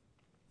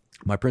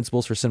 My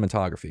principles for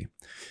cinematography.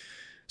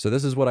 So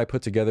this is what I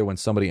put together when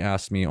somebody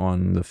asked me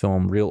on the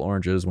film Real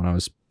Oranges, when I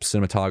was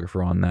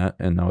cinematographer on that.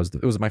 And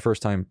it was my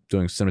first time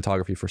doing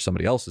cinematography for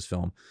somebody else's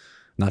film,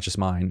 not just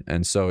mine.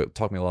 And so it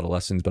taught me a lot of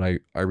lessons, but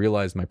I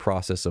realized my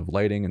process of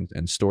lighting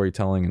and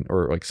storytelling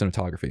or like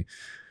cinematography.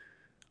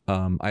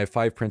 I have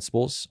 5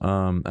 principles,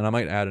 and I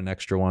might add an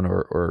extra one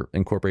or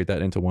incorporate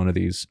that into one of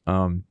these.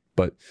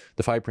 But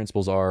the 5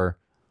 principles are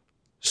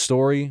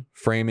story,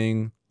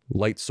 framing,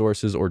 light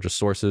sources or just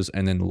sources,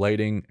 and then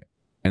lighting,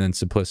 and then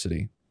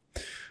simplicity.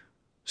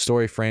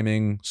 Story,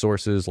 framing,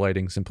 sources,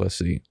 lighting,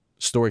 simplicity.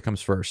 Story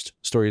comes first.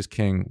 Story is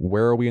king.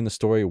 Where are we in the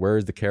story? Where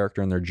is the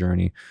character in their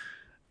journey?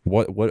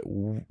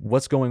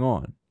 What's going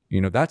on?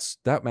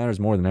 That matters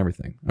more than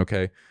everything.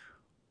 Okay.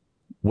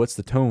 What's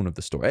the tone of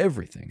the story?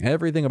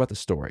 Everything about the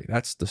story.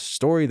 That's the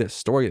story.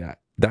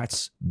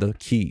 That's the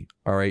key.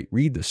 All right.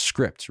 Read the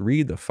script.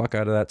 Read the fuck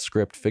out of that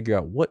script. Figure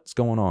out what's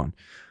going on.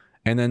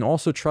 And then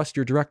also trust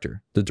your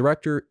director. The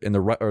director and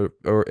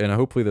and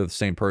hopefully they're the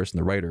same person,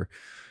 the writer.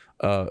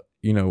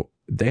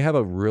 They have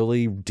a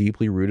really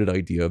deeply rooted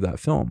idea of that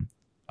film.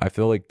 I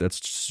feel like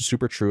that's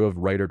super true of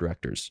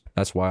writer-directors.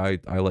 That's why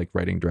I like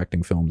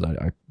directing films.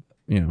 I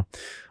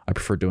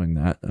prefer doing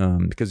that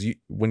because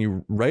when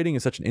you're writing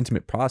is such an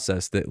intimate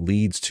process that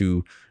leads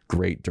to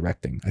great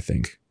directing. I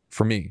think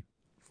for me,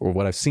 for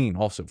what I've seen,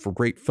 also for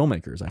great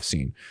filmmakers, I've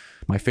seen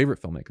my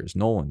favorite filmmakers: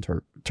 Nolan,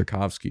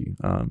 Tarkovsky,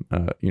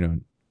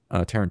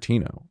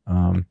 Tarantino,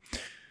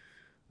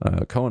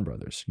 Coen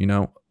brothers.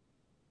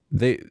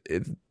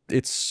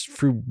 It's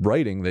through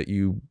writing that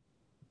you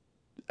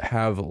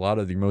have a lot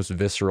of the most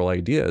visceral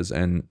ideas,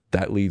 and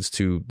that leads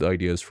to the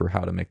ideas for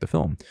how to make the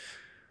film.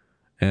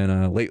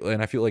 And lately,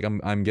 I feel like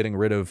I'm getting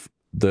rid of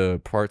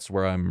the parts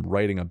where I'm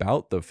writing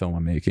about the film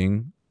I'm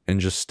making and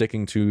just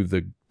sticking to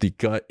the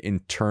gut,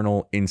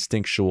 internal,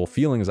 instinctual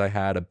feelings I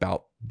had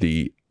about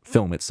the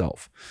film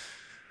itself,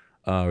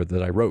 or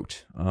that I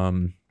wrote.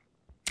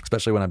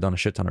 Especially when I've done a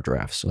shit ton of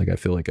drafts. Like I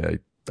feel like I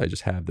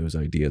just have those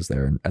ideas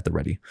there at the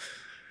ready.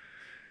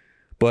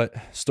 But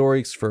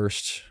stories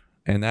first,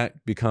 and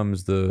that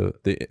becomes the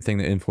thing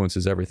that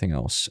influences everything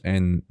else.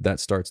 And that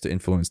starts to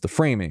influence the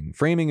framing.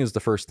 Framing is the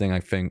first thing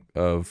I think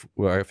of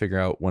where I figure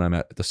out when I'm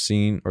at the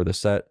scene or the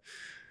set,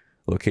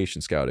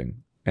 location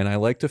scouting. And I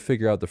like to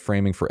figure out the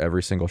framing for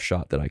every single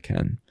shot that I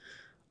can.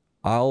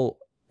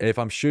 If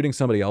I'm shooting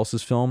somebody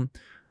else's film,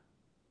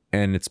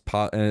 and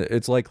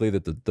it's likely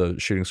that the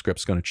shooting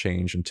script's going to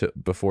change up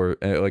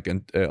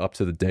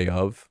to the day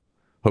of,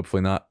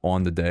 hopefully not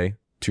on the day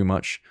too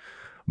much.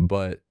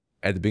 But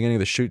at the beginning of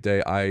the shoot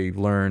day, I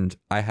learned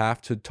I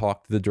have to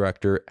talk to the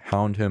director,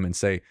 hound him and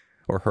say,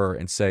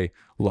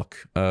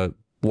 look,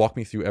 walk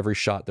me through every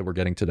shot that we're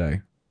getting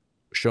today.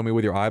 Show me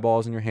with your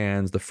eyeballs and your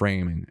hands the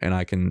framing, and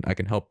I can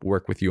help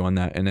work with you on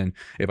that. And then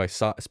if I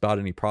spot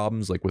any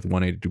problems, like with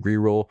 180-degree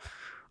rule,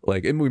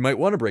 and we might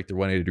want to break the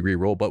 180-degree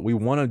rule, but we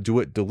want to do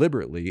it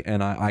deliberately.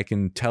 And I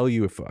can tell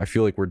you if I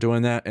feel like we're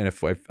doing that, and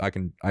if I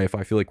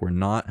feel like we're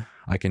not,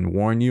 I can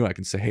warn you. I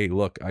can say, hey,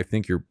 look, I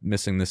think you're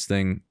missing this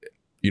thing.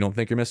 You don't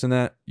think you're missing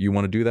that? You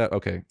want to do that?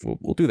 Okay,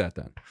 we'll do that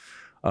then.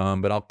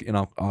 But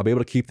I'll be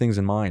able to keep things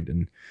in mind,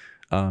 and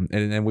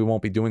then we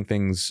won't be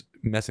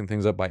messing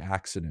things up by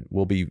accident.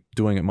 We'll be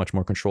doing it much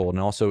more controlled,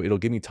 and also it'll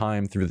give me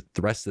time through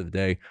the rest of the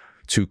day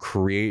to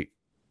create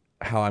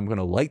how I'm going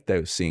to light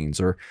those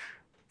scenes, or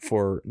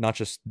for not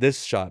just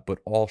this shot but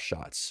all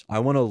shots. I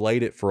want to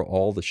light it for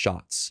all the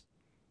shots.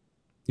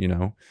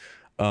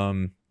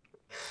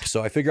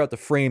 So I figure out the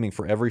framing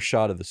for every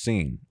shot of the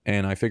scene,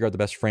 and I figure out the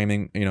best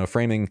framing.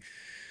 Framing.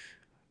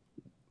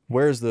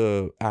 Where's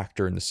the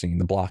actor in the scene,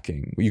 the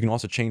blocking? You can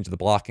also change the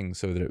blocking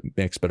so that it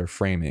makes better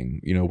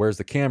framing. Where's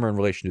the camera in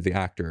relation to the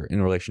actor,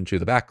 in relation to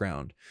the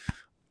background?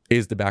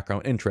 Is the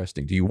background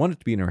interesting? Do you want it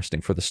to be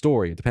interesting for the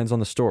story? It depends on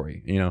the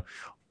story.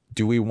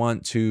 Do we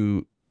want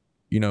to,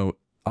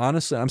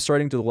 honestly, I'm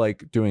starting to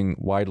like doing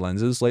wide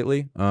lenses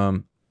lately.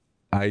 I've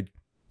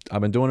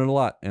been doing it a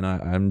lot, and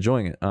I'm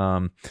enjoying it.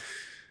 I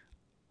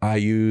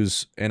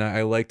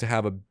like to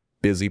have a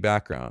busy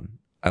background.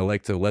 I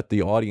like to let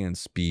the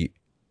audience be,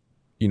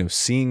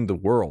 seeing the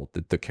world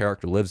that the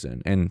character lives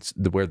in and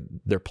where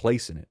their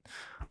place in it.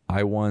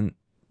 I want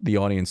the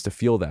audience to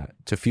feel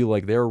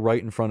like they're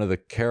right in front of the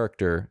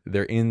character.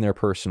 They're in their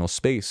personal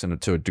space,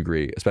 and to a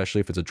degree,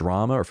 especially if it's a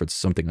drama or if it's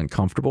something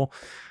uncomfortable.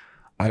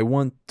 I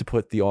want to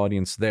put the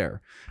audience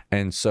there.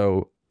 And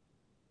so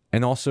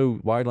And also,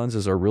 wide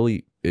lenses are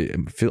really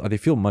they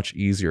feel much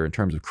easier in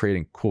terms of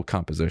creating cool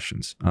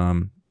compositions.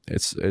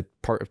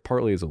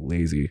 Partly is a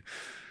lazy.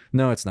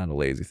 No, it's not a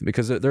lazy thing,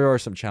 because there are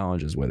some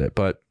challenges with it,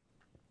 but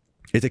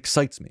it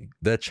excites me.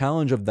 The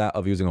challenge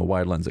of using a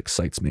wide lens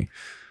excites me.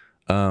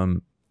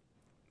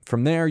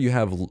 From there, you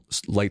have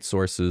light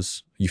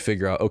sources. You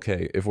figure out,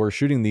 okay, if we're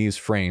shooting these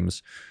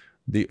frames,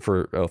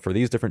 for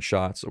these different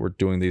shots, we're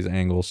doing these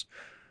angles,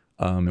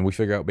 and we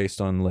figure out based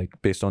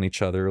on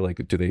each other,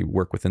 like, do they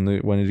work within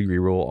the 180 degree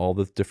rule, all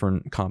the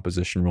different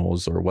composition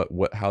rules, or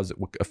what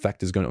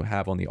effect is going to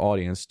have on the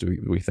audience, do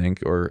we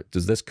think, or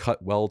does this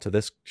cut well to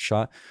this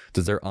shot?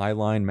 Does their eye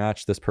line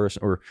match this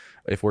person? Or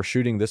if we're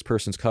shooting this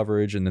person's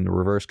coverage and then the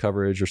reverse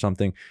coverage or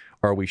something,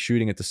 are we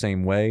shooting it the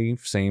same way,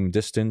 same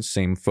distance,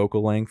 same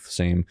focal length,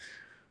 same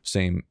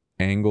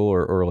angle,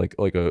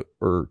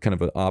 or kind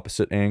of an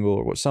opposite angle,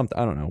 or something?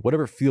 I don't know,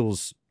 whatever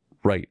feels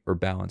right or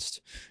balanced.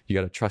 You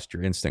got to trust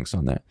your instincts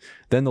on that.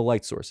 Then the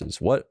light sources.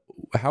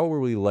 How are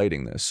we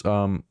lighting this?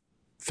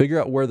 Figure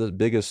out where the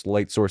biggest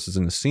light sources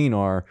in the scene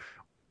are,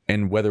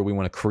 and whether we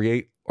want to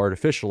create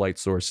artificial light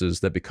sources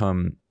that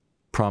become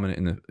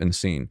prominent in the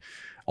scene.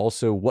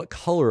 Also, what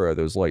color are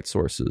those light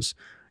sources?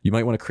 You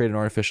might want to create an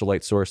artificial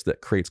light source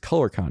that creates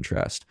color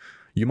contrast.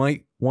 You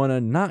might want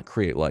to not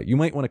create light. You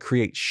might want to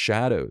create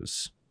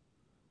shadows.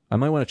 I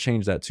might want to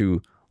change that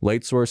to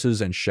light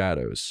sources and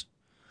shadows.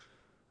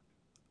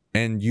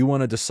 And you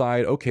want to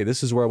decide, okay,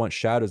 this is where I want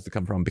shadows to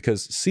come from.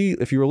 Because see,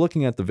 if you were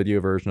looking at the video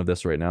version of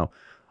this right now,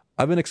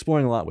 I've been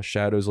exploring a lot with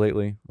shadows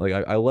lately. Like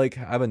I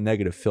have a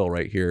negative fill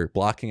right here,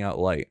 blocking out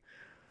light.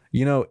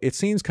 You know, it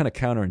seems kind of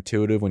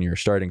counterintuitive when you're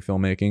starting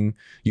filmmaking.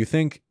 You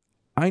think,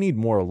 I need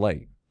more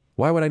light.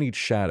 Why would I need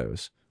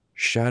shadows?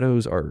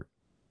 Shadows are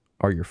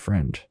your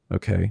friend,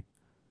 okay?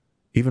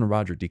 Even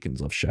Roger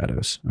Deakins loves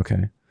shadows,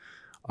 okay?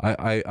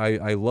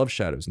 I love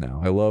shadows now.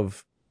 I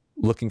love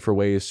looking for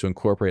ways to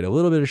incorporate a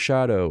little bit of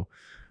shadow,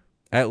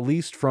 at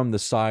least from the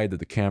side that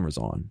the camera's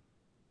on,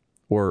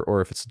 or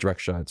if it's a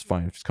direct shot, it's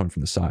fine if it's coming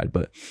from the side.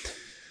 But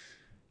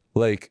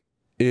like,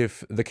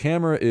 if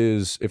we're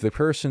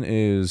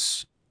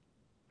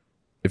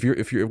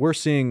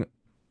seeing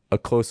a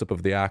close-up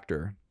of the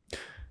actor,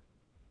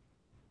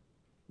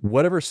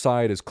 whatever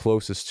side is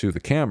closest to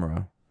the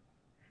camera,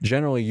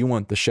 generally you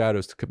want the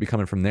shadows to be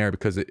coming from there,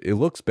 because it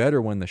looks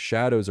better when the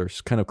shadows are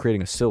kind of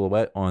creating a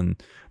silhouette on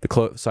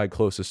the side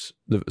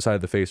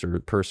of the face or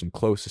person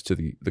closest to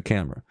the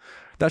camera.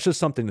 That's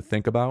just something to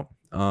think about.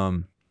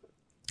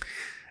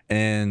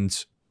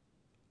 And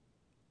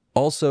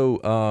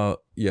also,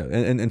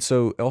 and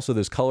so also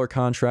there's color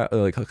contrast,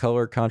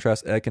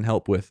 that can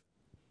help with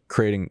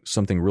creating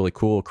something really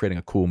cool, creating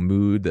a cool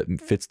mood that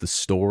fits the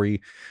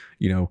story,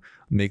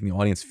 making the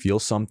audience feel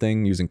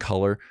something using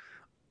color.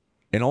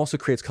 And also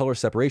creates color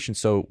separation.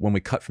 So when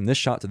we cut from this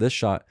shot to this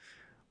shot,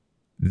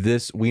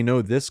 we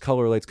know this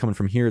color light's coming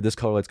from here, this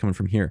color light's coming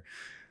from here.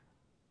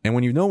 And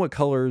when you know what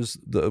color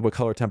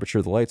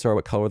temperature the lights are,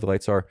 what color the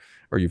lights are,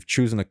 or you've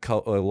chosen a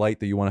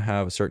light that you want to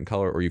have a certain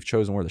color, or you've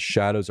chosen where the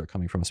shadows are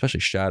coming from, especially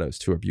shadows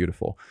too are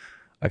beautiful.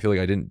 I feel like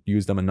I didn't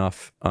use them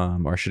enough,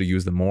 or I should have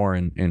used them more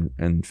in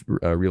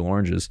Real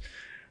Oranges.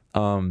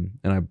 And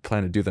I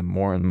plan to do them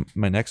more in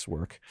my next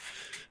work,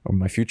 or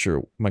my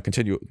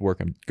continued work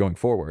I'm going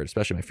forward,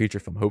 especially my feature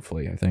film,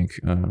 hopefully, I think.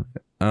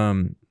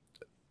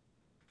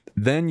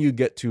 Then you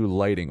get to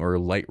lighting, or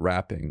light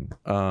wrapping,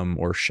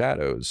 or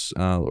shadows,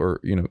 or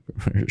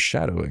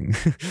shadowing.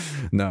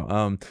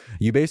 No,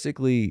 you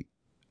basically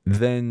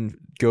then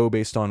go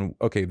based on,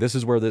 okay, this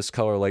is where this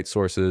color light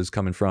source is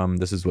coming from,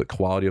 this is what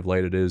quality of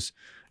light it is.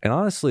 And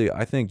honestly,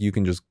 I think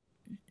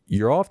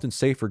you're often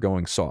safer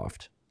going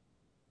soft.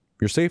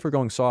 You're safer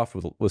going soft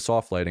with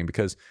soft lighting,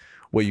 because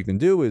what you can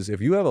do is,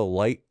 if you have a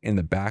light in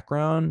the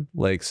background,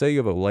 like say you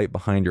have a light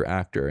behind your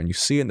actor and you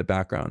see it in the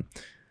background,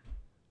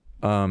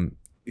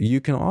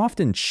 you can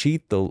often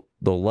cheat the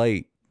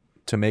light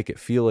to make it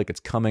feel like it's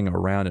coming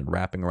around and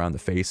wrapping around the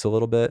face a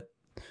little bit.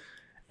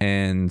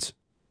 And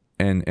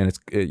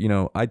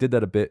I did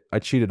that a bit. I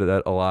cheated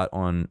that a lot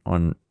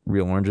on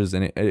Real Oranges,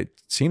 and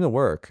it seemed to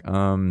work.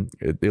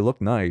 It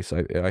looked nice.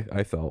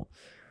 I felt.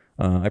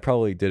 I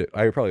probably did it.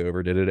 I probably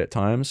overdid it at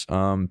times.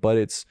 But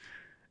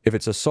if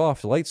it's a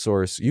soft light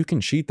source, you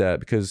can cheat that,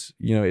 because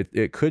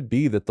it could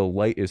be that the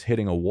light is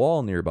hitting a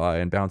wall nearby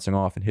and bouncing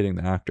off and hitting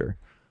the actor,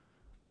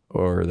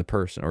 or the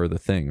person, or the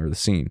thing, or the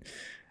scene.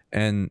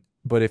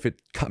 But if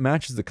it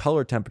matches the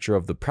color temperature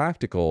of the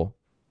practical,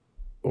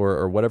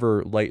 or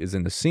whatever light is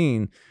in the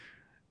scene,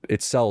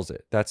 it sells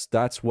it.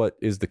 That's what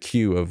is the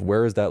cue of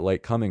where is that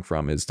light coming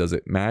from, does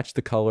it match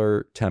the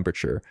color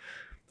temperature?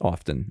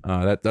 Often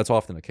that's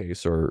often the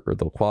case, or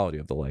the quality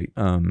of the light.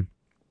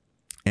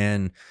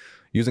 And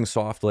using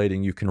soft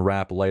lighting, you can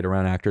wrap light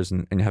around actors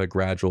and have a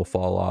gradual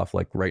fall off.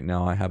 Like right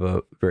now, I'm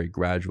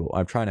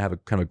trying to have a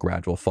kind of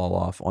gradual fall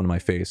off on my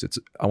face.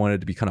 I want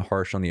it to be kind of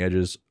harsh on the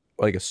edges,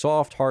 like a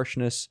soft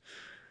harshness,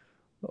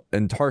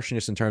 and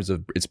harshness in terms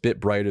of it's a bit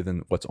brighter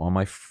than what's on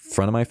my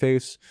front of my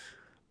face.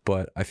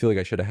 But I feel like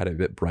I should have had it a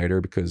bit brighter,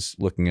 because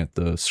looking at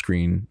the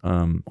screen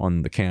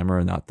on the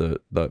camera, not the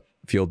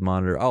field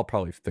monitor. I'll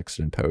probably fix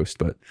it in post,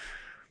 but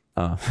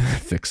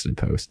fix it in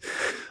post.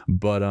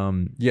 But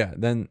yeah,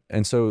 then,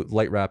 and so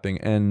light wrapping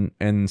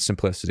and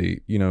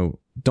simplicity, you know,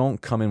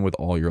 don't come in with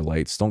all your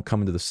lights. Don't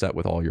come into the set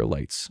with all your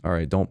lights. All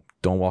right. Don't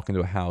walk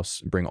into a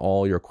house, bring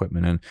all your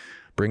equipment in,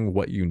 bring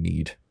what you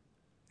need,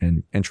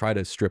 and try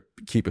to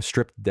keep a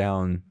stripped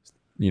down,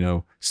 you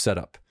know,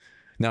 setup.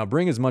 Now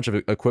bring as much of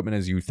equipment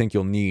as you think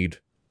you'll need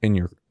in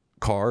your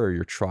car or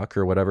your truck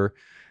or whatever,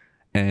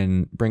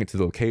 and bring it to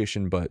the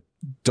location, but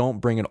don't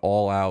bring it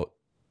all out.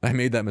 I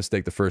made that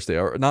mistake the first day,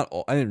 or not.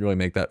 I didn't really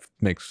make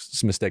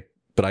mistake,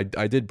 but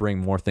I did bring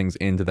more things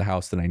into the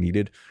house than I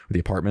needed, or the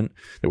apartment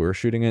that we were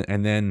shooting in.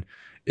 And then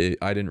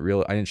I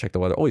didn't check the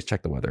weather. Always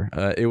check the weather.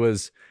 It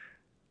was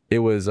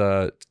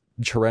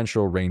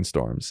torrential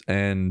rainstorms,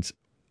 and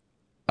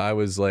I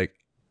was like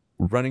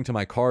running to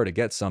my car to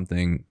get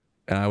something,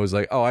 and I was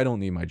like, oh, I don't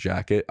need my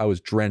jacket. I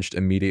was drenched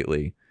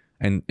immediately.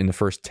 And in the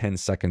first 10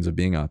 seconds of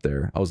being out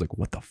there, I was like,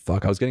 what the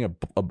fuck? I was getting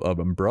a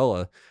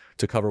umbrella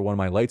to cover one of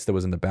my lights that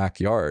was in the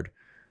backyard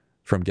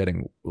from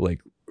getting like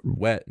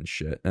wet and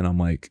shit. And I'm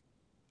like,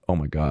 oh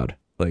my God,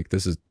 like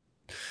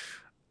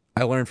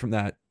I learned from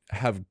that,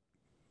 have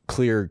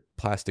clear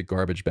plastic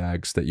garbage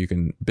bags that you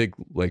can, big,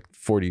 like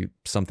 40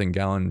 something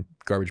gallon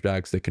garbage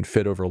bags that can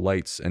fit over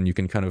lights, and you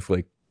can kind of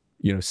like,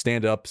 you know,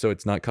 stand up so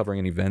it's not covering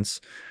any vents.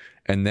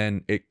 And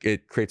then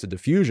it creates a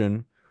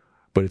diffusion,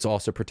 but it's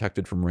also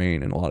protected from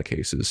rain in a lot of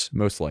cases,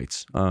 most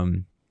lights.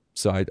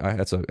 So I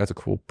that's a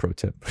cool pro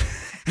tip.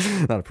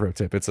 Not a pro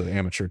tip, it's an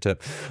amateur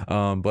tip.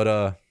 But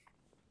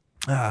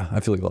I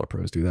feel like a lot of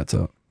pros do that,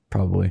 so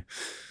probably.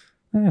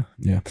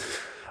 Yeah.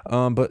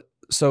 But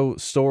so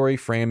story,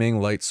 framing,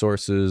 light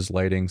sources,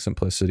 lighting,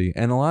 simplicity.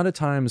 And a lot of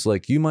times,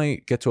 like, you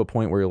might get to a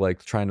point where you're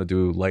like trying to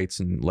do lights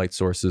and light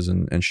sources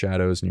and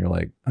shadows, and you're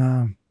like,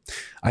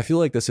 I feel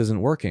like this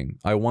isn't working.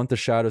 I want the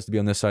shadows to be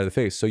on this side of the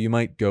face. So you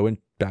might go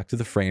back to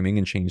the framing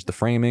and change the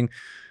framing.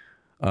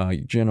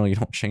 Generally, you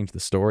don't change the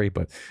story,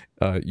 but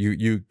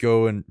you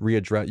go and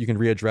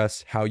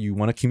readdress how you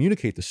want to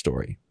communicate the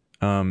story.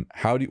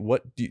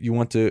 What do you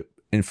want to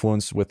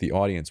influence with the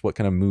audience? What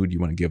kind of mood you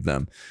want to give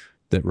them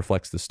that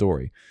reflects the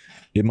story?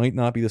 It might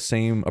not be the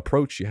same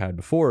approach you had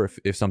before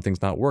if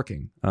something's not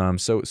working.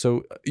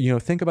 So you know,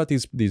 think about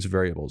these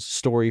variables: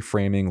 story,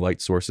 framing,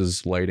 light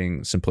sources,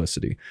 lighting,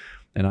 simplicity.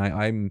 And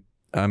I'm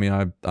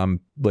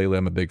lately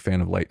I'm a big fan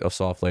of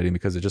soft lighting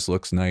because it just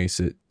looks nice.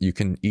 You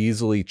can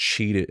easily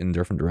cheat it in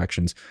different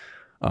directions.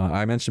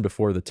 I mentioned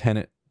before the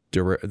Tenet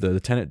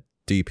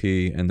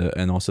DP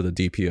and also the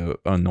DP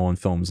on Nolan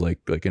films like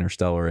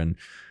Interstellar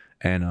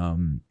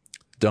and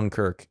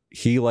Dunkirk.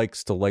 He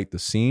likes to light the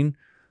scene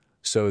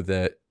so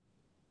that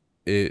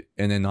and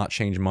then not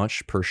change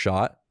much per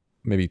shot,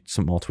 maybe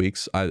some small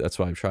tweaks. That's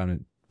what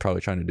I'm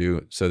probably trying to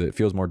do, so that it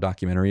feels more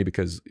documentary,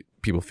 because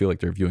people feel like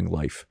they're viewing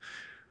life.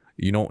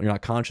 You're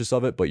not conscious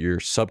of it, but you're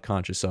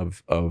subconscious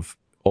of,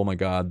 oh my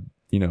God,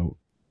 you know,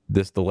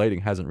 the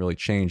lighting hasn't really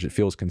changed. It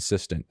feels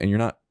consistent. And you're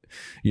not,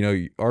 you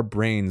know, our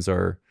brains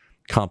are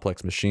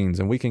complex machines,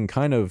 and we can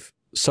kind of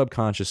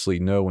subconsciously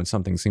know when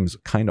something seems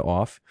kind of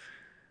off.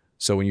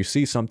 So when you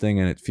see something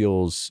and it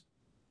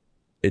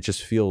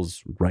just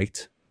feels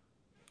right,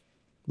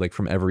 like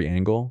from every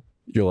angle,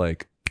 you're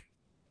like,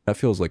 that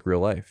feels like real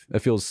life.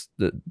 That feels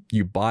that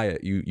you buy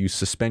it. You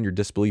suspend your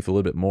disbelief a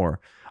little bit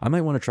more. I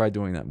might want to try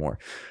doing that more.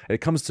 It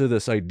comes to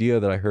this idea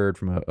that I heard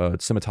from a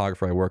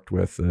cinematographer I worked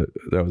with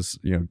that was,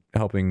 you know,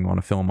 helping on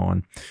a film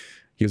on.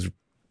 He's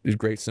a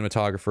great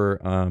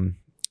cinematographer.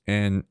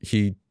 And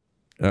he,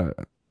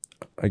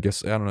 I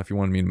guess, I don't know if you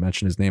wanted me to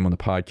mention his name on the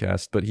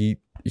podcast, but he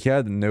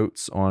had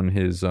notes on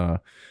his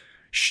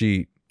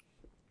sheet,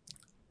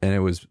 and it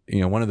was, you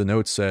know, one of the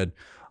notes said,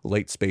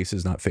 light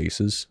spaces, not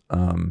faces.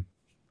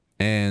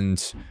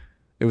 And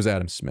it was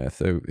Adam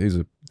Smith. He's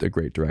a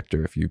great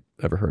director, if you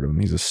ever heard of him.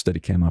 He's a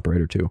Steadicam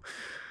operator too.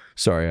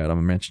 Sorry, Adam,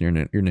 I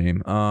mentioned your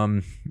name.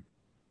 I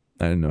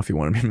didn't know if you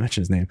wanted me to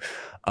mention his name.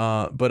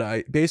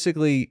 But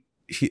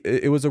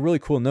it was a really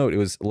cool note. It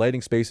was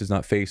lighting spaces,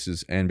 not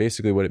faces. And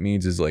basically what it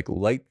means is like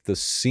light the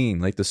scene,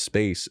 light the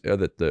space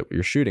that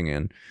you're shooting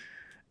in,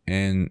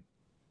 and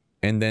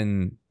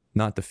then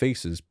not the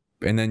faces.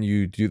 And then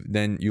you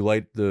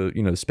light the,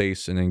 you know, the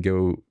space, and then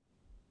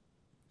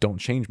don't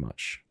change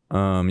much.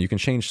 You can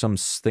change some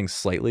things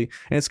slightly,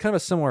 and it's kind of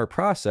a similar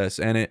process,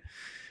 and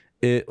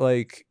it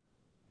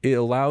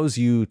allows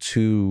you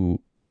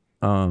to,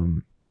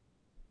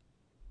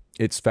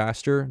 it's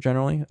faster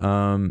generally.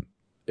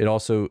 It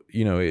also,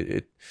 you know,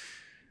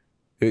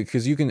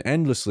 because you can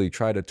endlessly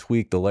try to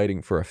tweak the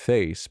lighting for a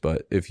face,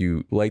 but if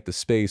you light the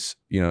space,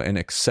 you know, and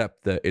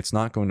accept that it's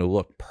not going to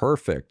look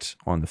perfect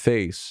on the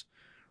face,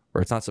 or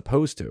it's not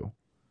supposed to,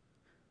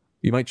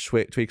 you might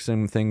tweak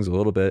some things a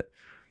little bit.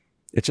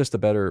 It's just a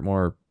better,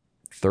 more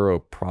thorough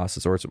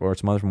process, or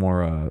it's much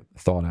more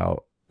thought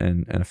out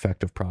and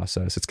effective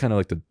process. It's kind of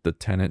like the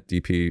Tenet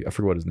DP. I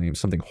forget what his name is.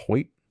 Something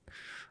Hoyt.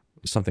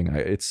 something.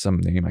 It's some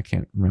name. I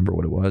can't remember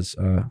what it was.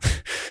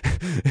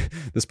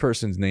 This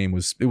person's name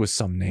was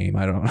some name.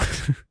 I don't know.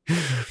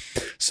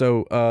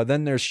 So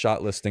then there's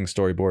shot listing,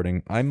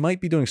 storyboarding. I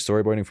might be doing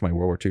storyboarding for my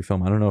World War II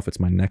film. I don't know if it's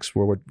my next I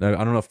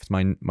don't know if it's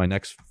my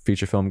next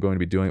feature film I'm going to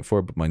be doing it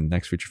for, but my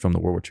next feature film, the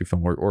World War II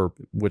film, or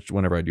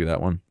whenever I do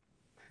that one,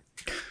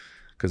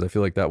 because I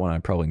feel like that one I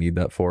probably need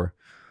that for.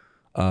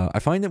 I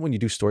find that when you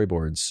do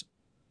storyboards,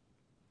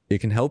 it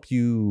can help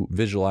you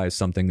visualize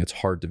something that's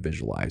hard to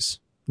visualize.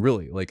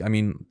 Really, like, I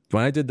mean,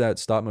 when I did that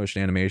stop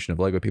motion animation of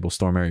Lego People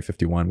Storm Area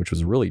 51, which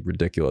was really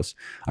ridiculous,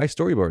 I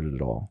storyboarded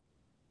it all.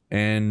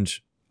 And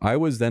I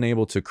was then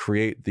able to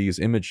create these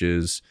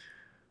images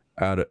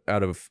out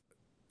of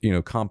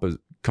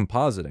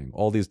compositing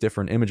all these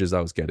different images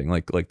I was getting,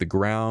 like the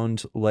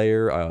ground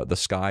layer, the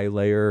sky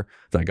layer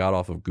that I got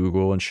off of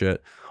Google and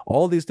shit,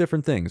 all these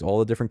different things, all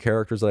the different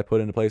characters that I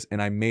put into place,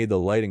 and I made the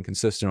lighting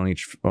consistent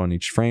on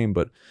each frame.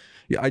 But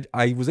yeah,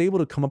 I was able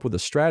to come up with a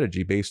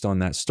strategy based on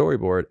that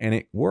storyboard, and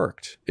it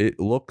worked. It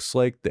looks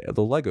like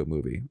the Lego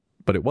movie,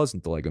 but it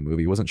wasn't the Lego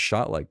movie. It wasn't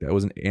shot like that. It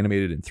wasn't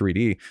animated in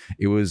 3D.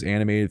 It was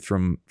animated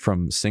from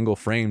single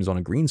frames on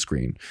a green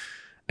screen.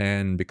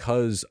 And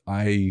because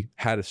I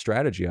had a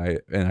strategy,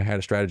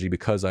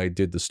 because I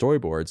did the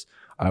storyboards,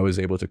 I was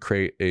able to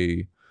create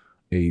visuals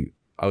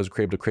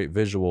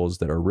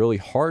that are really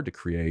hard to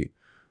create,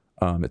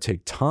 that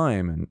take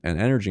time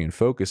and energy and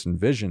focus and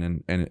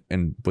vision,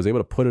 and was able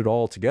to put it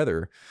all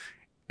together.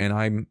 And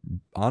I'm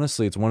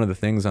honestly, it's one of the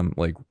things I'm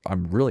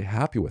really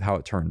happy with how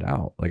it turned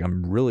out. Like,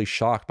 I'm really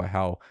shocked by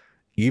how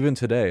even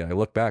today I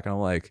look back and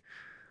I'm like,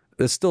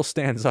 this still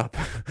stands up.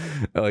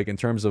 Like, in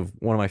terms of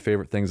one of my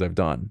favorite things I've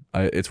done.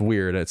 It's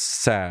weird, it's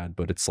sad,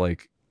 but it's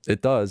like,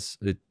 it does.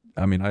 It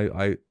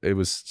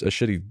was a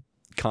shitty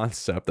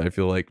concept, I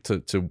feel like,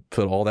 to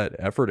put all that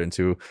effort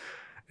into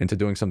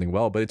doing something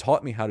well, but it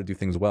taught me how to do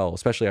things well,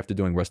 especially after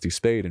doing Rusty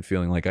Spade and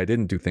feeling like I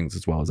didn't do things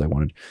as well as I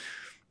wanted.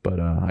 But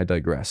I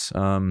digress.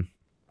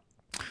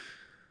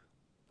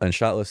 And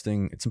shot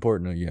listing, it's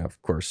important to,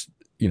 of course,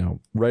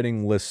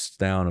 writing lists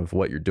down of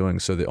what you're doing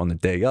so that on the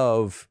day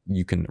of,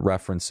 you can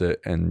reference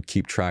it and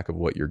keep track of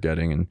what you're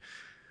getting. And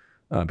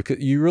because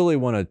you really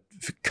want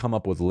to come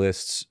up with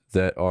lists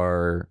that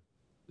are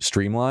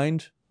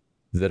streamlined,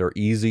 that are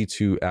easy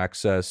to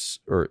access,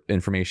 or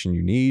information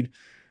you need,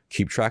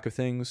 keep track of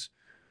things,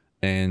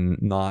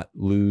 and not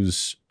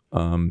lose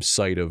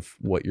sight of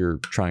what you're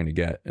trying to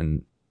get.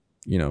 And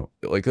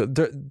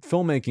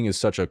filmmaking is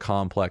such a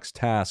complex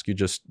task. You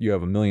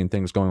have a million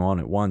things going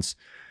on at once.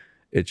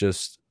 It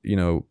just,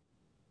 you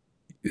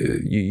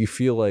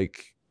feel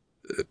like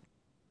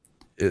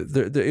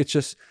it's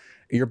just,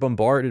 you're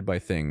bombarded by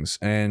things.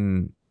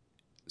 And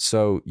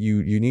so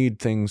you need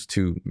things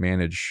to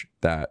manage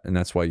that. And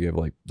that's why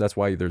that's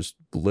why there's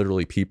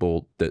literally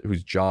people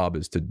whose job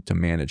is to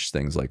manage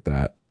things like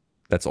that.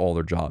 That's all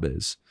their job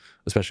is,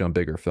 especially on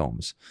bigger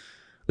films.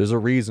 There's a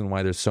reason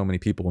why there's so many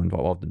people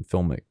involved in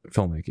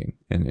filmmaking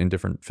and in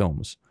different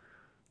films.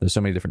 There's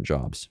so many different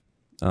jobs.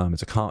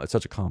 It's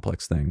such a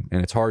complex thing,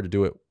 and it's hard to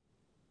do it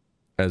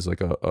as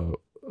like a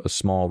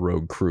small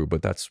rogue crew.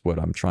 But that's what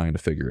I'm trying to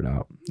figure it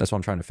out. That's what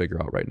I'm trying to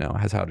figure out right now,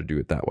 is how to do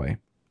it that way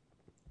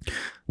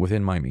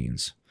within my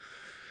means.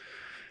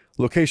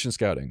 Location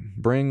scouting.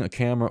 Bring a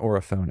camera or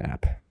a phone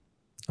app.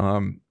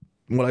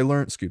 What I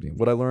learned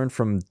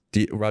from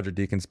Roger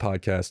Deakins'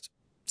 podcast,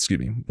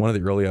 one of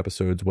the early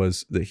episodes,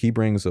 was that he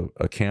brings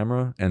a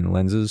camera and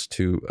lenses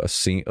to a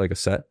scene, like a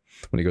set,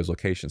 when he goes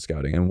location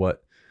scouting. And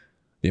what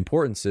the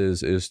importance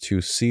is to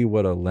see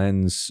what a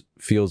lens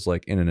feels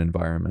like in an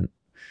environment.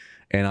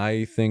 And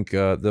I think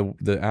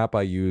the app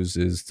I use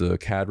is the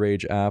CAD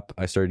Rage app.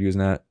 I started using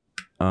that.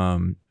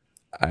 I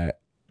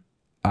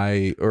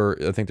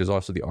think there's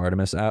also the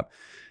Artemis app.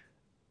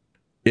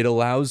 It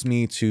allows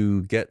me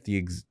to get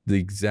the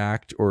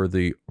exact, or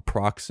the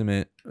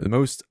approximate, the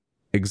most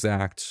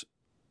exact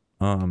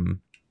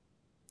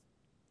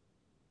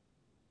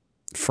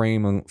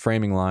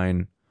framing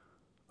line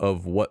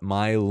of what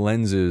my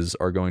lenses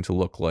are going to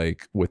look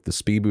like with the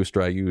speed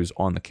booster I use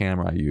on the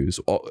camera I use,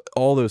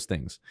 all those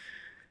things.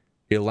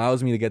 It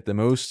allows me to get the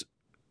most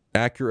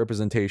accurate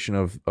representation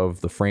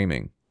of the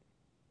framing.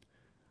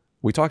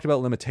 We talked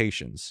about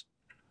limitations.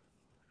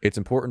 It's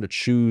important to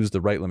choose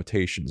the right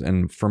limitations.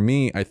 And for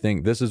me, I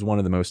think this is one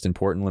of the most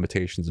important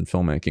limitations in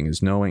filmmaking,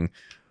 is knowing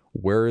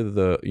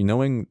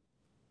knowing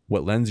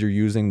what lens you're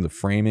using, the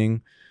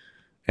framing,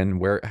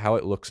 and how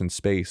it looks in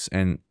space.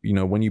 And,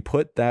 when you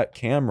put that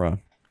camera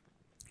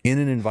in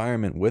an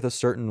environment with a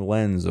certain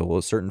lens or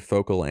a certain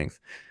focal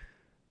length,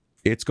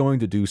 it's going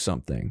to do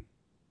something.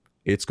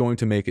 It's going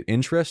to make it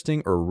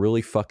interesting or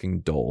really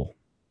fucking dull.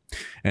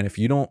 And if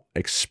you don't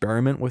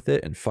experiment with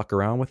it and fuck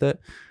around with it,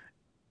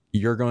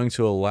 you're going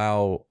to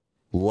allow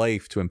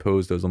life to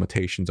impose those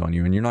limitations on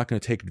you, and you're not going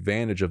to take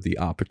advantage of the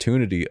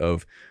opportunity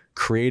of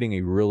creating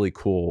a really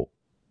cool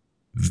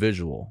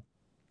visual.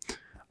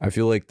 I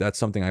feel like that's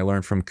something I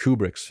learned from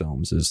Kubrick's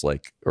films,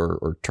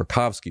 or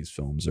Tarkovsky's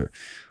films, or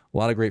a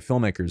lot of great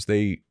filmmakers.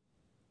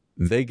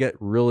 They get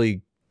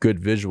really good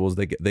visuals.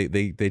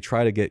 They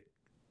try to get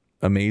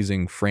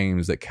amazing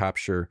frames that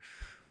capture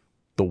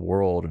the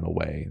world in a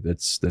way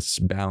that's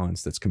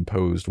balanced, that's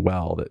composed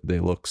well,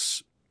 that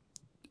looks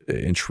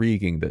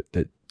intriguing,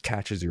 that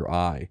catches your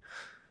eye,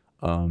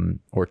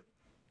 or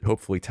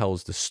hopefully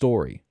tells the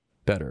story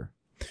better.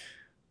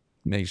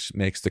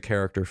 Makes the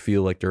character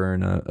feel like they're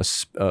in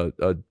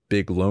a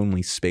big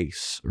lonely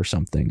space or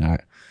something.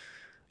 That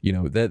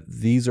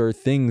these are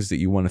things that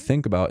you want to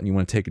think about, and you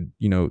want to take,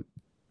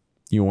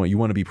 you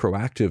want to be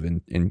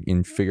proactive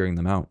in figuring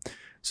them out.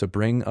 So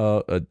bring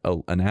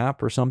an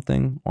app or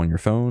something on your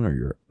phone, or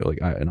your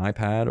an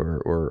iPad,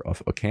 or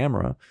a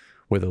camera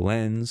with a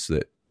lens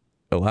that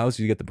allows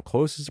you to get the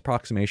closest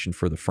approximation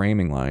for the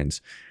framing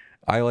lines.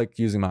 I like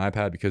using my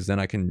iPad because then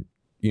I can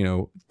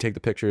take the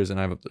pictures,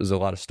 and there's a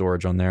lot of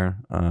storage on there.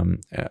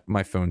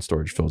 My phone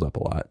storage fills up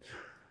a lot.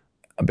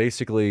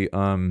 Basically,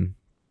 I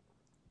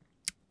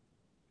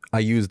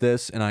use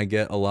this and I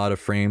get a lot of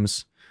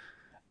frames,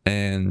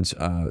 and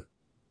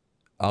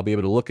I'll be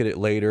able to look at it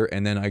later,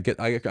 and then I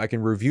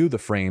can review the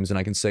frames, and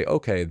I can say,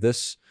 okay,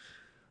 this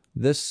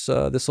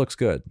looks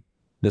good.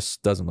 This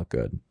doesn't look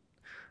good.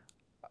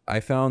 I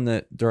found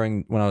that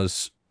when I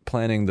was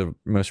planning the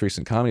most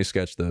recent comedy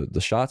sketch, the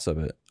shots of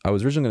it, I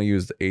was originally going to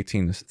use the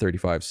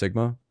 18-35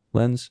 Sigma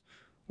lens,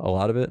 a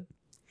lot of it.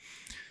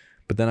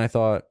 But then I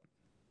thought,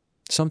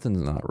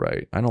 something's not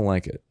right. I don't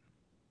like it.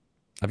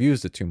 I've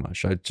used it too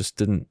much. I just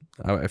didn't,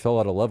 I fell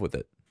out of love with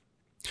it.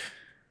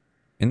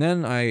 And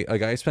then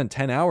I spent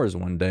 10 hours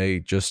one day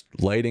just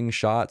lighting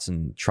shots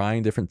and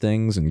trying different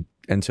things, and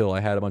until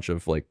I had a bunch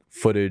of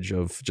footage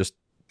of just,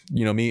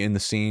 me in the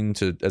scene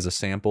as a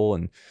sample,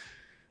 and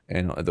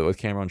the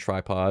camera on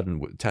tripod,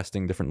 and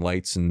testing different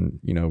lights,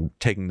 and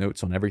taking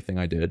notes on everything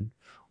I did,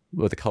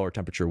 what the color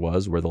temperature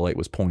was, where the light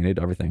was pointed,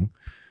 everything.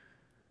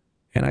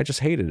 And I just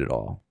hated it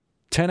all.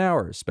 10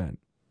 hours spent.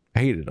 I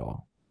hated it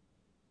all.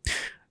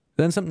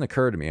 Then something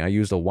occurred to me. I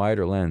used a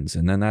wider lens,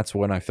 and then that's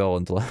when I fell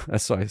into.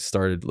 That's why I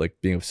started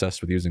being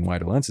obsessed with using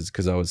wider lenses,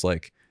 because I was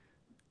like,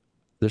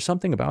 "There's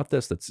something about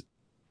this that's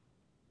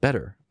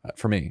better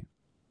for me.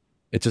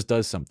 It just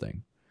does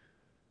something,"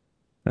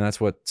 and that's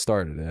what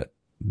started it.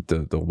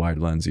 The wide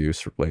lens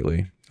use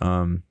lately.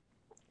 I've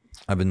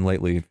been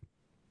lately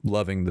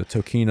loving the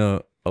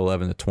Tokina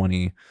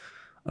 11-20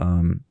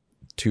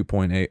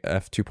 2.8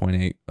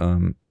 f2.8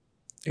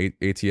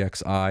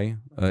 ATX-I.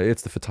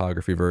 It's the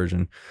photography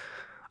version.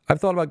 I've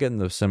thought about getting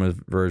the cinema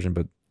version,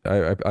 but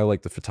I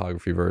like the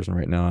photography version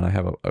right now, and I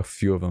have a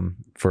few of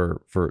them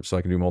for so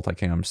I can do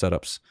multicam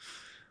setups,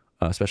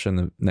 especially in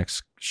the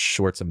next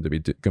shorts I'm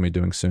going to be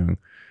doing soon.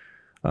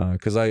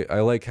 Because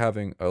I like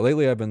having,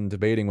 lately I've been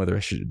debating whether I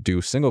should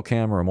do single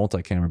camera or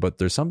multi-camera, but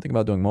there's something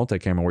about doing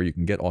multi-camera where you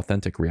can get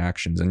authentic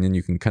reactions, and then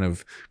you can kind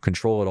of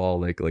control it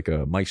all like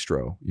a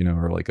maestro,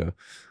 or like a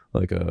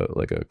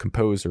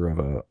composer of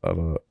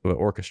an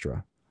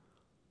orchestra.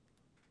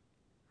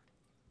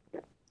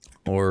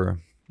 Or,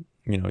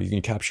 you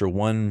can capture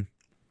one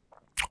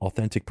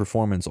authentic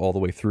performance all the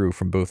way through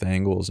from both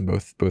angles and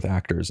both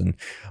actors,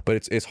 but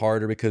it's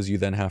harder because you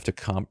then have to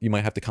you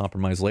might have to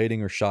compromise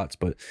lighting or shots,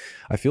 but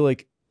I feel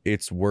like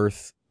it's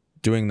worth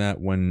doing that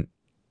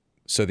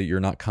so that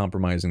you're not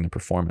compromising the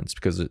performance,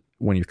 because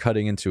when you're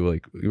cutting into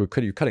you're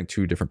cutting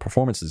two different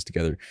performances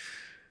together,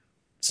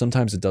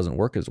 sometimes it doesn't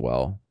work as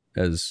well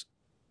as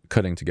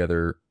cutting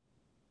together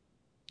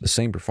the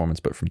same performance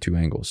but from two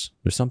angles.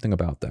 There's something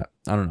about that.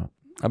 I don't know.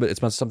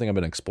 It's been something I've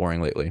been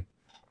exploring lately.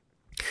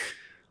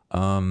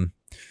 But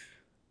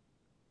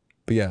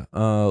yeah,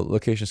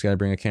 location scan,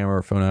 bring a camera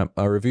or phone app,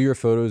 review your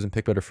photos and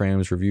pick better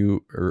frames,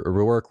 review or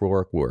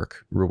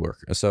rework.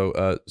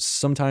 So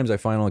sometimes I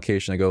find on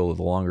location I go with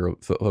the longer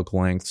focal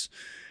lengths.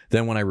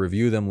 Then when I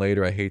review them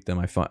later, I hate them.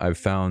 I've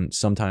found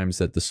sometimes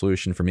that the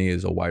solution for me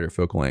is a wider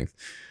focal length.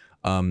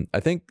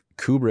 I think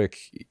Kubrick,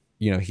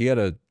 he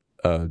had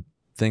a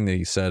thing that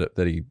he said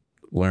that he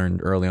learned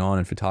early on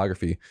in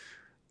photography.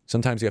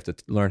 Sometimes you have to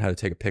learn how to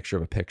take a picture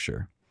of a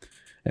picture.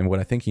 And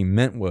what I think he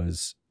meant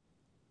was,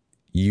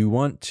 you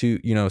want to,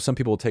 some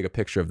people will take a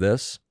picture of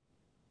this,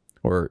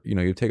 or,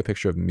 you take a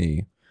picture of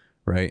me,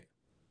 right?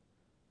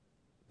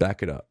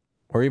 Back it up.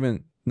 Or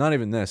even, not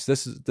even this.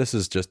 This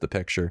is just the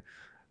picture.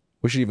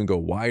 We should even go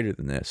wider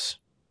than this,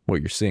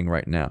 what you're seeing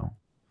right now.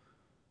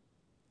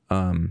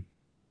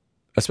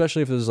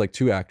 Especially if there's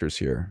two actors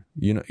here,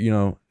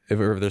 if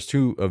there's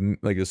two of,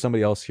 there's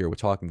somebody else here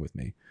talking with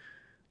me,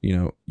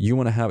 you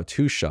want to have a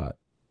 2-shot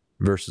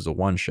versus a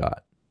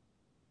 1-shot.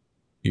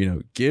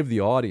 Give the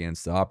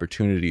audience the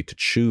opportunity to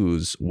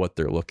choose what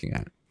they're looking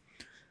at.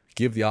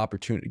 Give the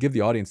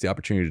audience the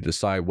opportunity to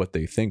decide what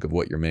they think of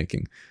what you're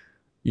making.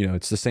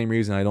 It's the same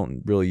reason I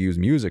don't really use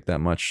music that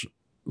much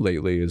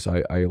lately, is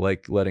I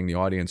like letting the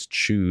audience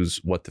choose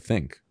what to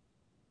think.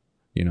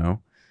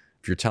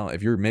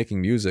 If you're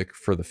making music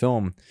for the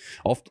film,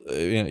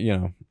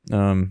 and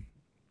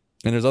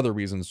there's other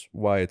reasons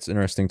why it's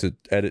interesting to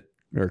edit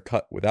or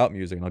cut without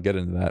music, and I'll get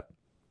into that.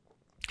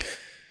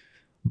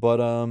 But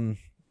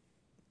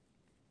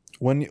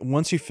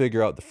once you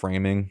figure out the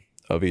framing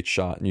of each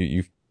shot, and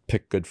you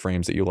pick good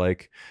frames that you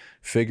like,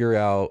 figure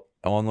out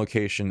on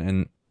location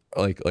and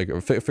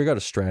figure out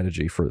a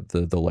strategy for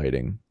the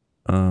lighting,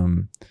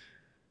 and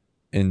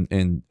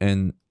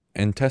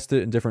test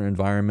it in different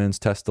environments.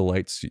 Test the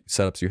lights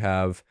setups you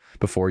have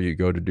before you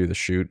go to do the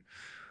shoot.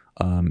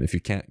 If you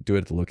can't do it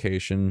at the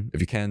location,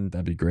 if you can,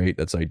 that'd be great.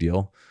 That's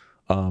ideal.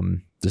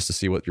 Just to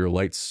see what your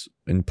lights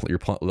and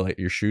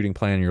your shooting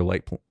plan, your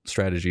light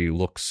strategy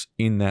looks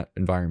in that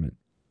environment.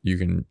 You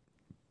can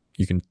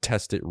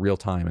test it real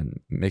time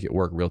and make it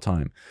work real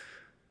time.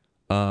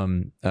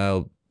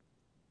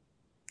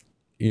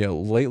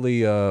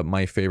 Lately,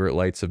 my favorite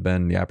lights have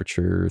been the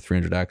Aputure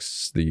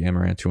 300X, the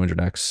Amaran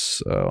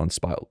 200X on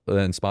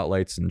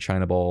spotlights and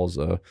China balls.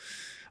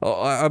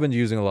 I've been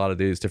using a lot of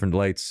these different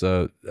lights.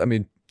 I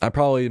mean, I'm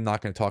probably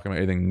not going to talk about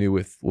anything new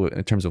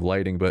in terms of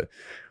lighting, but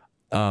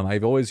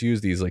I've always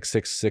used these like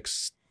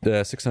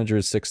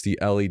 660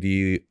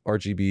 LED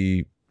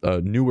RGB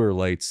newer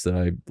light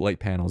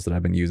panels that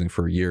I've been using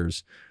for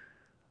years.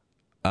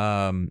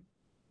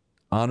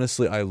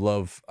 Honestly, I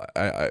love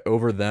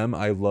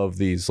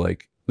these.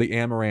 Like the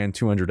Amaran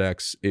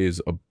 200X is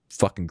a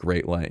fucking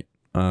great light.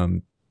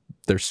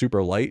 They're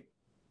super light,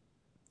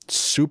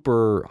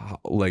 super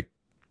like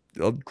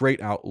a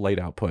great light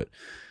output.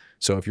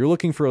 So if you're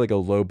looking for like a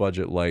low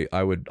budget light,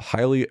 I would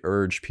highly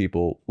urge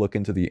people look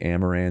into the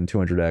Amaran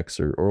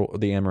 200X or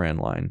the Amaran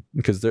line,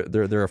 because they're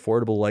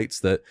affordable lights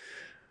that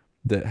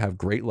have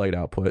great light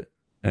output,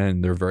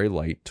 and they're very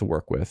light to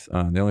work with.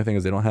 The only thing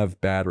is they don't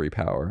have battery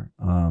power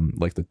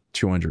like the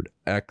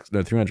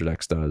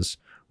 300X does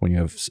when you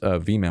have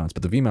V mounts,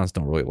 but the V mounts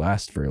don't really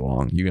last very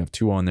long. You can have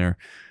two on there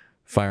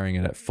firing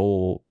it at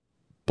full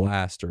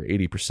blast or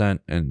 80%,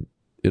 and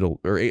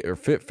it'll or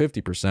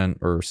 50%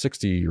 or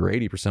 60 or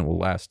 80% will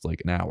last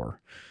like an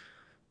hour.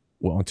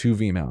 Well, on two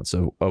V mounts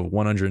of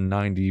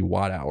 190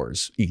 watt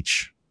hours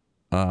each,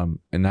 and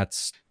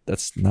that's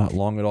not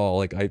long at all.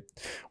 Like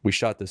we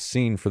shot this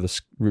scene for the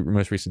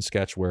most recent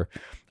sketch where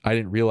I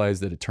didn't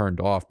realize that it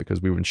turned off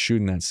because we've been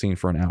shooting that scene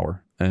for an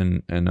hour,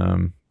 and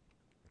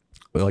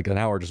like an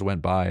hour just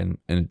went by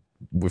and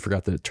we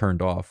forgot that it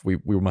turned off. We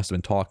must have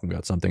been talking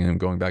about something and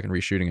going back and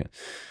reshooting it.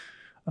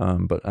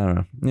 But I don't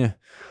know. Yeah,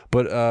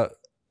 but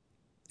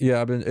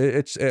yeah, I'm not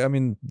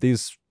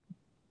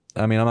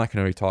going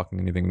to be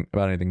talking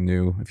about anything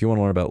new. If you want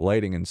to learn about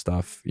lighting and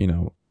stuff,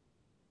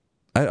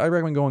 I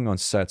recommend going on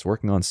sets,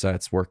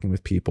 working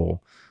with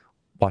people,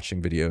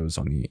 watching videos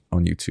on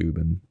YouTube,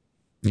 and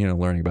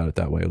learning about it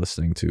that way,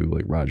 listening to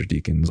like Roger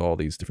Deakins, all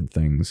these different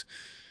things,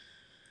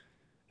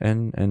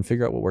 and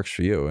figure out what works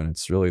for you. And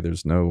it's really,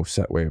 there's no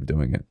set way of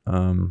doing it.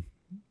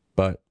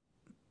 But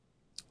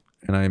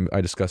I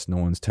discussed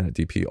Nolan's Tenet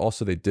DP.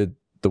 Also, the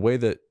way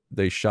that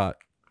they shot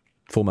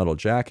Full Metal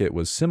Jacket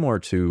was similar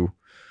to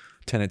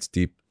Tenet's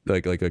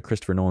like a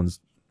Christopher Nolan's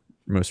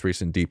most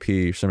recent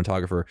DP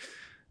cinematographer,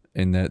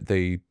 in that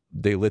they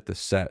lit the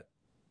set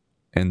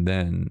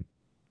and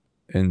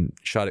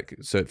shot it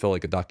so it felt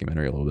like a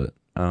documentary a little bit.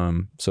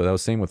 So that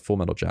was same with Full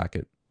Metal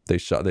Jacket. They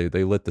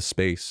lit the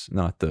space,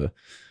 not the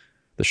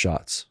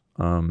shots.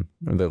 Or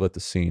they lit the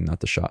scene,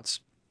 not the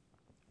shots.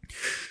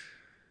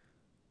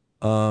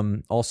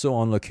 Also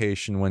on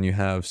location, when you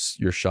have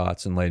your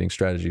shots and lighting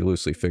strategy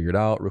loosely figured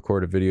out,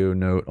 record a video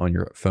note on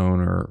your phone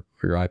or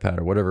your iPad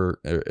or whatever,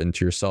 and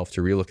to yourself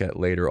to relook at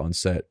later on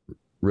set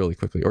really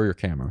quickly, or your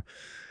camera.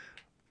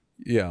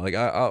 Yeah, like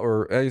I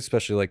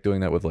especially like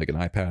doing that with like an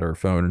iPad or a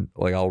phone.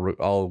 Like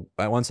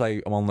once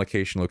I'm on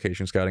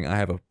location scouting, I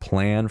have a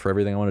plan for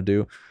everything I want to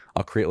do.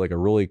 I'll create like a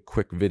really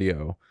quick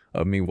video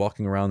of me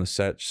walking around the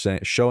set,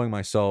 showing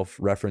myself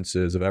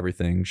references of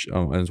everything,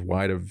 as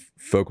wide of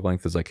focal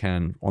length as I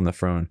can on the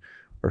phone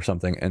or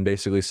something, and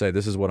basically say,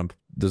 this is what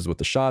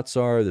the shots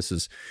are. This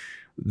is,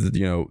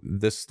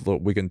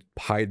 we can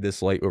hide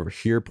this light over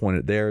here, point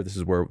it there. This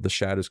is where the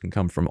shadows can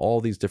come from.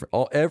 All these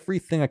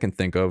everything I can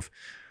think of,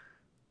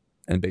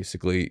 and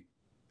basically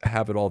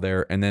have it all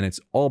there, and then it's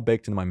all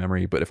baked into my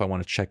memory. But if I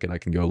want to check it, I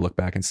can go look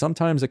back, and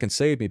sometimes it can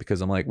save me,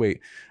 because I'm like, wait,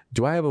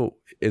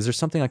 is there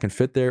something I can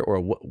fit there, or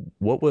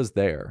what was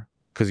there?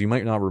 Because you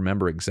might not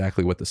remember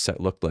exactly what the set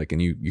looked like, and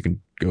you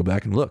can go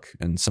back and look,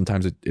 and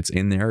sometimes it's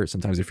in there.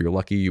 Sometimes if you're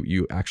lucky,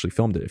 you actually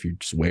filmed it, if you're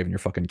just waving your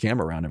fucking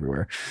camera around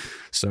everywhere.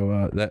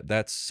 So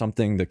that's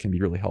something that can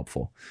be really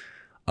helpful.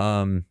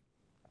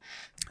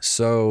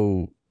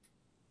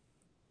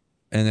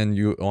 And then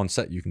you on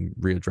set, you can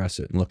readdress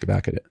it and look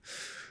back at it.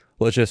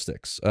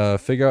 Logistics.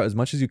 Figure out as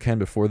much as you can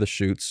before the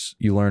shoots.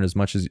 You learn as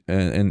much as,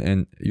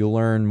 and you'll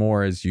learn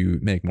more as you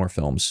make more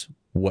films.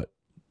 What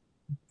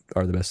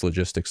are the best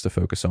logistics to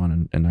focus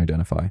on and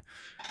identify?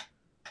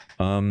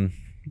 How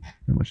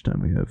much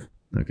time we have?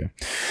 Okay.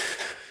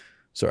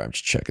 Sorry, I'm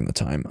just checking the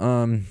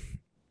time.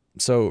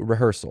 So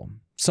rehearsal.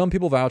 Some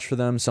people vouch for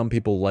them. Some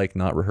people like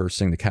not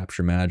rehearsing to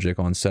capture magic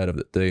on set of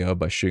the day of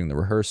by shooting the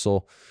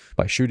rehearsal,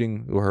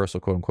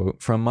 quote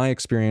unquote. From my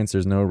experience,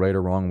 there's no right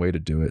or wrong way to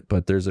do it,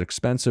 but there's an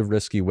expensive,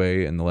 risky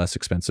way and the less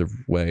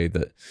expensive way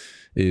that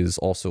is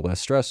also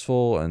less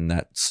stressful. And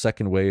that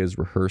second way is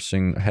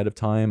rehearsing ahead of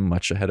time,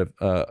 much ahead of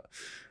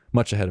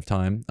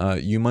time.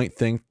 You might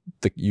think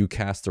that you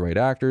cast the right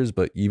actors,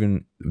 but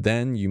even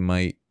then you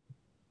might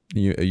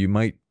You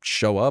might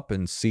show up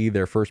and see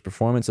their first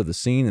performance of the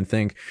scene and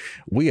think,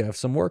 we have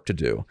some work to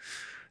do.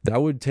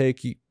 That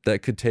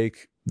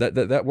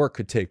work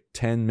could take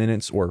 10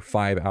 minutes or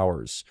 5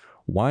 hours.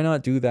 Why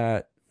not do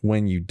that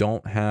when you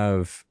don't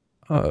have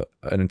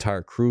an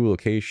entire crew,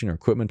 location, or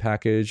equipment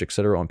package,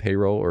 etc., on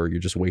payroll, or you're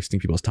just wasting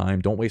people's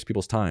time? Don't waste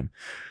people's time.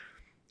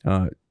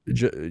 Do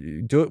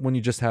it when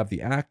you just have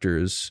the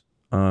actors.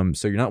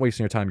 So you're not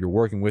wasting your time. You're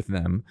working with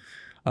them.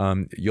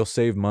 You'll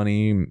save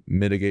money,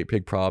 mitigate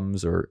big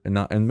problems,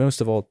 and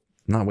most of all,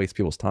 not waste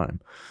people's time.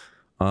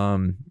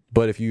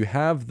 But if you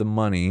have the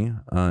money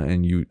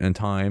and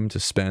time to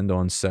spend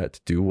on set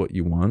to do what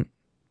you want,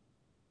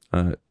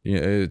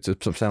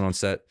 to spend on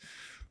set,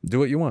 do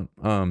what you want.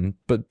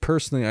 But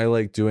personally, I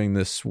like doing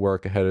this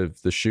work ahead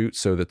of the shoot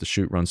so that the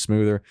shoot runs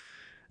smoother.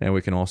 And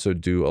we can also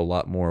do a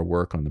lot more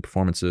work on the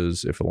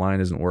performances. If a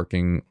line isn't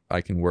working,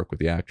 I can work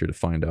with the actor to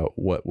find out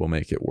what will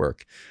make it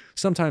work.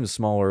 Sometimes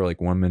smaller, like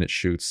 1 minute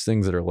shoots,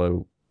 things that are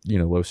low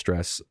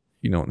stress,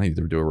 you don't need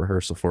to do a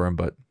rehearsal for them.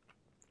 But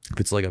if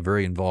it's like a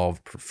very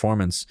involved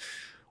performance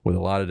with a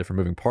lot of different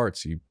moving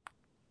parts,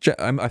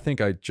 I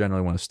think I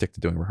generally want to stick to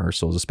doing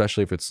rehearsals,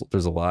 especially if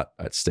there's a lot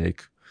at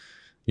stake.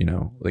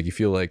 Like you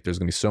feel like there's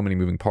going to be so many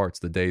moving parts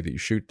the day that you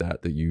shoot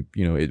that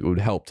it would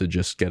help to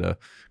just get a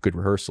good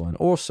rehearsal. And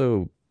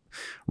also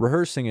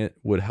rehearsing it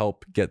would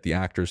help get the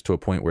actors to a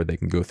point where they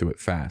can go through it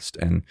fast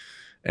and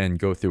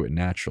go through it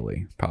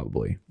naturally,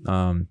 probably.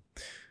 And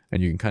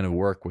you can kind of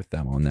work with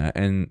them on that.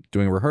 And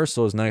doing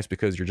rehearsal is nice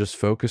because you're just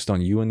focused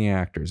on you and the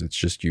actors. It's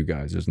just you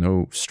guys. There's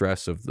no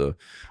stress of the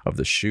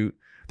shoot.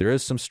 There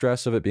is some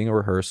stress of it being a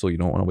rehearsal. You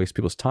don't want to waste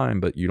people's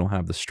time, but you don't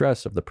have the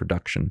stress of the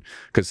production,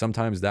 because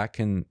sometimes that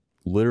can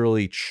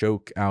literally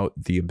choke out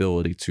the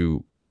ability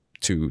to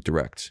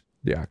direct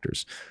the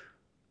actors,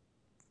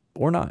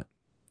 or not.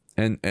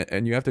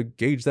 And you have to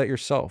gauge that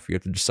yourself. You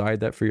have to decide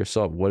that for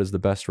yourself. What is the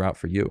best route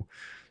for you?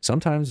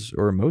 Sometimes,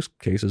 or in most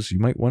cases, you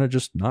might want to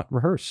just not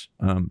rehearse,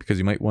 because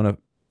you might want to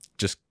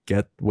just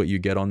get what you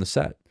get on the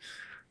set.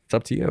 It's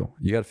up to you.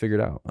 You got to figure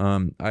it out.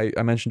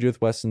 I mentioned Judith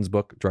Weston's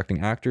book,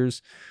 Directing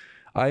Actors.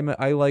 I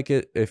like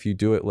it if you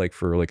do it like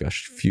for like a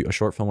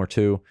short film or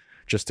two,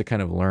 just to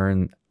kind of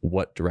learn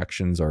what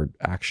directions are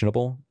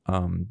actionable.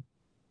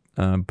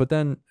 But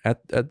then at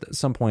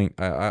some point,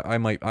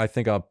 I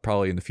think I'll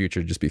probably in the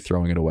future just be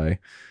throwing it away.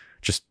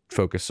 Just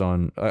focus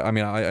on,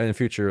 in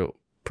future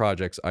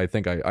projects, I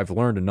think I've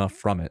learned enough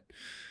from it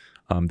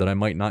that I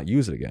might not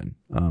use it again.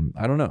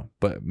 I don't know,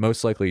 but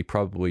most likely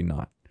probably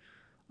not.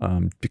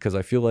 Because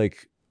I feel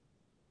like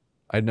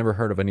I'd never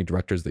heard of any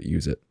directors that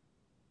use it.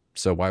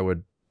 So why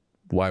would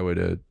I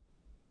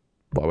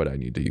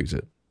need to use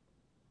it?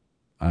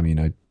 I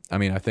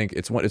think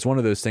it's one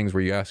of those things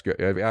where you have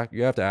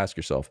to ask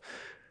yourself,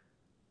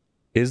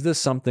 is this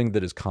something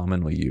that is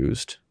commonly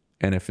used?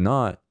 And if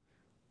not,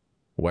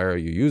 why are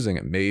you using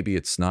it? Maybe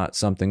it's not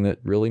something that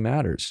really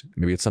matters.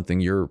 Maybe it's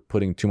something you're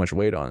putting too much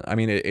weight on.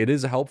 It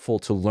is helpful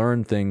to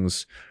learn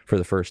things for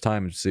the first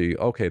time and see,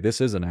 okay, this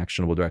is an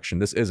actionable direction.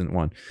 This isn't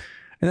one.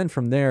 And then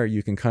from there,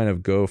 you can kind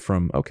of go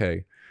from,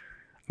 okay,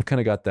 I've kind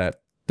of got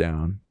that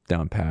down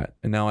pat.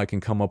 And now I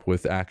can come up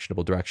with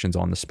actionable directions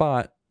on the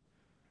spot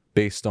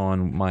based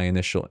on my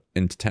initial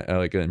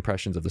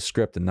impressions of the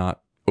script, and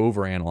not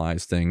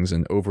overanalyze things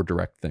and over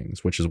direct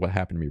things, which is what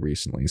happened to me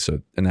recently.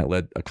 And that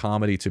led a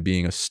comedy to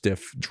being a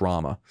stiff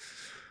drama,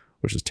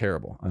 which is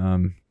terrible.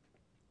 I'll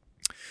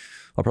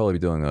probably be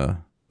doing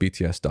a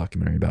BTS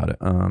documentary about it,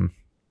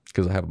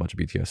 because I have a bunch of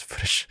BTS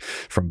footage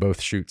from both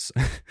shoots.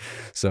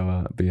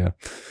 But yeah.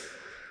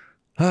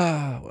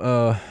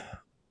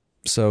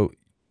 So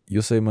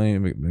you'll save money,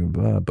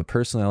 but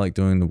personally, I like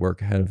doing the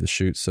work ahead of the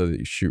shoot so that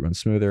your shoot runs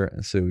smoother,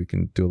 and so we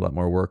can do a lot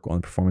more work on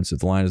the performance.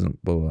 If the line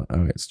isn't blah, blah,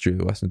 blah. Okay, it's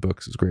Judith Weston's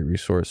books. It's a great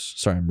resource.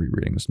 Sorry, I'm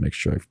rereading this to make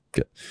sure I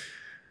get.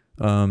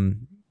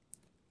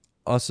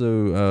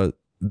 Also,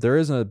 there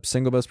isn't a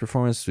single best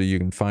performance, so you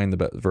can find the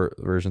best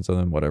versions of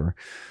them. Whatever.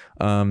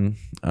 I don't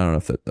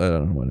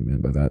know what I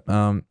mean by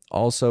that.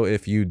 Also,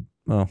 if you,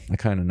 well, I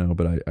kind of know,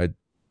 but I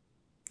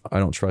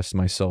don't trust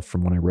myself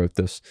from when I wrote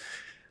this.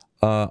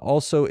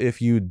 Also, if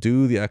you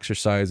do the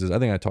exercises, I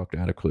think I talked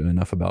adequately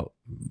enough about,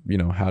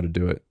 how to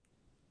do it.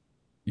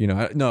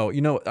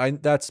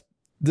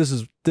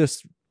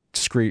 This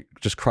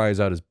just cries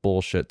out as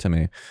bullshit to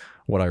me,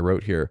 what I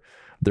wrote here.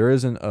 There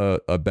isn't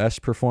a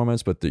best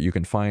performance, but that you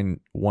can find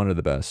one of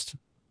the best.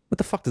 What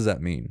the fuck does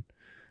that mean?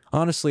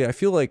 Honestly, I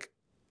feel like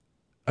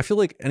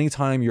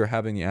anytime you're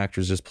having the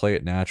actors just play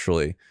it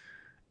naturally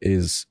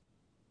is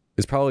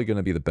probably going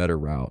to be the better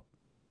route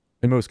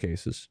in most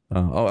cases.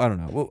 I don't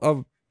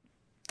know.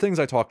 Things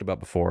I talked about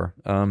before,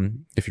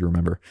 if you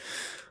remember.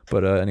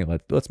 But anyway,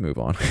 let's move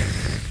on.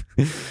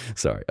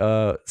 Sorry.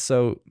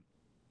 So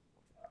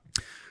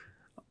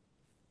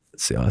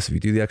let's see. If you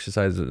do the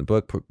exercises in the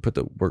book, put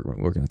the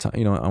work in the time.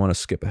 I want to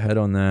skip ahead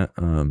on that.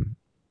 Time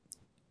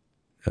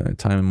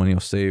and money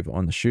you'll save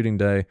on the shooting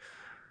day.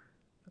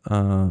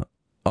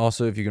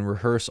 Also, if you can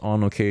rehearse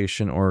on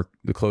location or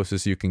the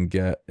closest you can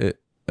get it,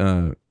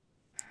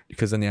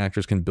 because then the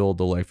actors can build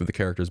the life of the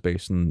characters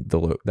based on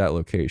that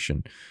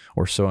location,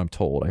 or so I'm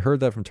told. I heard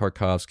that from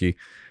Tarkovsky.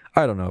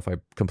 I don't know if I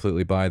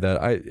completely buy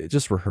that. I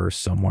just rehearse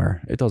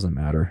somewhere. It doesn't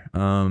matter.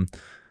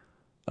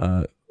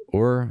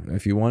 Or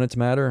if you want it to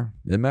matter,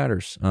 it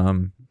matters.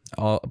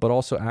 But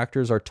also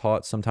actors are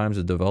taught sometimes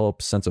to develop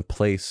a sense of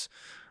place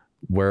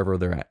wherever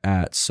they're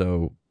at.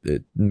 So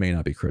it may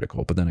not be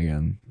critical, but then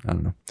again, I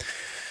don't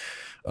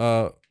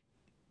know.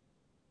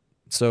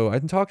 So I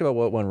talked about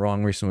what went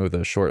wrong recently with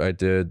a short I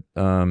did,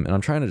 and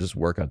I'm trying to just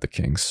work out the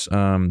kinks.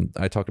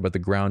 I talked about the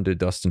grounded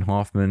Dustin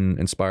Hoffman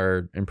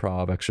inspired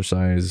improv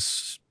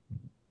exercise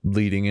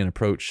leading in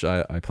approach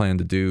I plan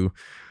to do,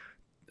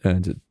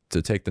 and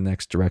to take the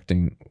next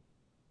directing,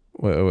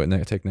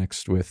 take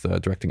next with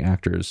directing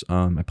actors.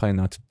 I plan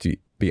not to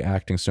be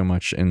acting so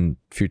much in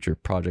future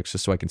projects,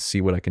 just so I can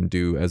see what I can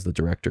do as the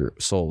director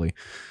solely.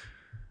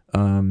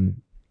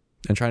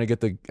 And trying to get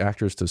the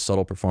actors to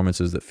subtle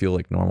performances that feel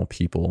like normal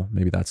people.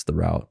 Maybe that's the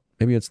route.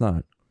 Maybe it's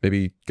not.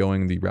 Maybe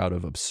going the route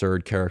of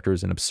absurd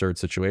characters in absurd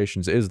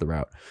situations is the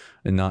route,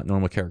 and not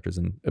normal characters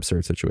in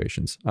absurd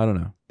situations. I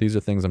don't know. These are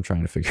things I'm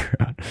trying to figure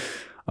out.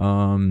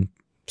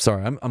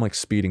 Sorry, I'm like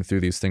speeding through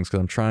these things because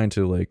I'm trying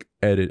to like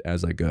edit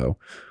as I go.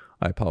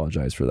 I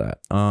apologize for that.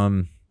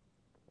 But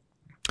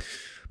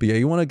yeah,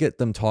 you want to get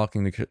them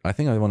talking. I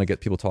think I want to get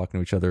people talking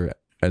to each other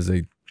as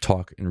they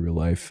talk in real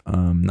life,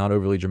 not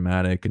overly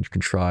dramatic and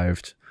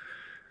contrived,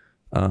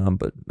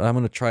 but I'm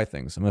going to try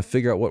things. I'm going to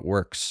figure out what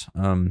works.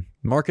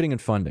 Marketing and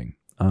funding.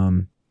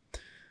 To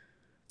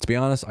be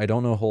honest, I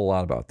don't know a whole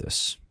lot about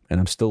this, and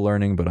I'm still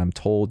learning, but I'm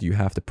told you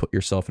have to put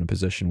yourself in a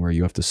position where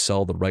you have to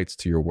sell the rights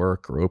to your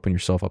work or open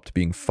yourself up to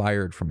being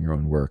fired from your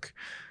own work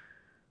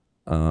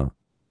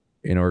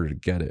in order to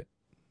get it,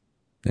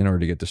 in order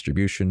to get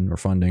distribution or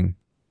funding.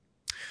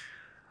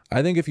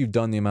 I think if you've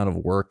done the amount of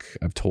work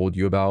I've told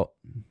you about,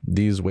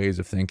 these ways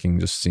of thinking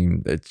just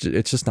seem,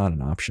 it's just not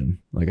an option.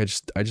 Like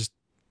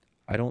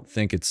I don't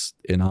think it's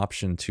an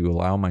option to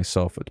allow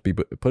myself to be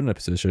put in a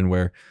position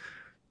where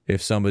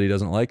if somebody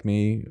doesn't like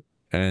me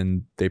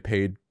and they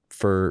paid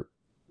for,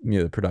 you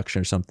know, the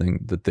production or something,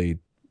 that they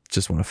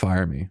just want to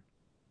fire me.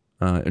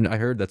 And I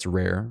heard that's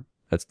rare.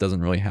 That doesn't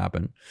really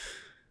happen.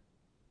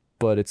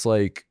 But it's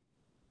like,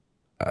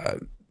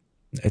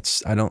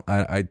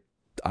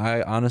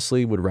 I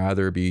honestly would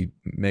rather be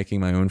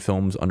making my own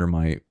films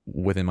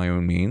within my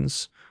own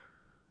means,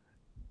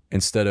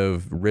 instead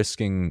of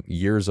risking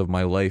years of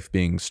my life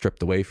being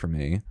stripped away from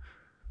me,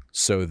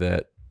 so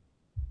that,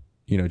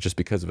 you know, just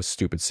because of a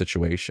stupid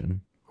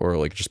situation, or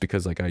like just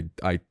because like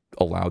I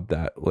allowed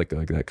that like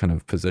that kind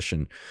of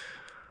position.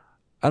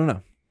 I don't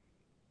know.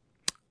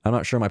 I'm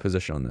not sure my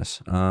position on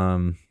this.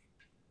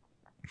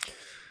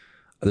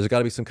 There's got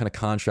to be some kind of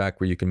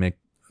contract where you can make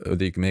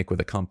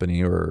with a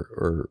company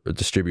or a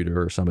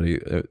distributor or somebody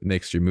that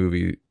makes your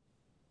movie,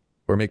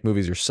 or make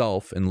movies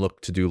yourself and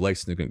look to do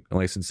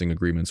licensing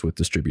agreements with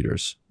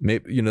distributors.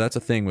 Maybe, you know, that's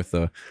a thing with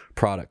the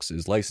products,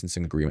 is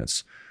licensing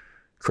agreements,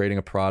 creating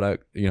a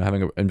product, you know,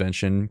 having an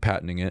invention,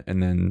 patenting it,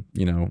 and then,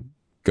 you know,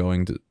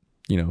 going to,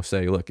 you know,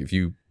 say, look, if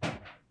you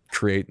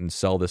create and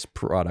sell this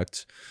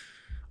product,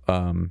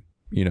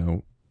 you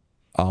know,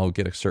 I'll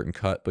get a certain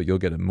cut, but you'll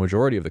get a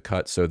majority of the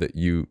cut, so that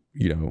you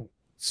know,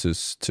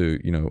 to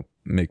you know,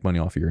 make money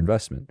off of your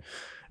investment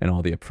and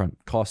all the upfront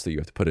costs that you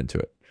have to put into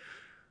it,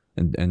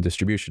 and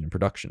distribution and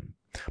production.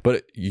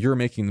 But you're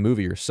making the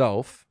movie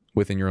yourself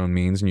within your own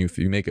means, and if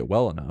you make it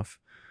well enough,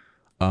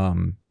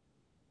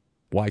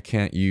 why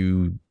can't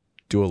you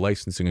do a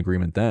licensing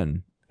agreement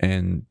then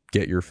and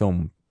get your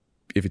film,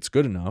 if it's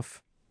good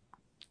enough,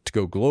 to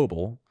go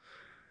global,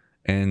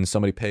 and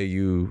somebody pay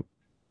you,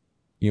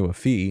 you know, a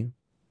fee,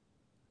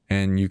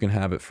 and you can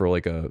have it for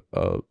like a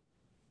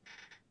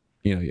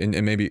you know,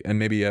 and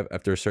maybe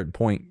after a certain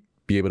point,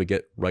 be able to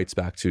get rights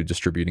back to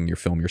distributing your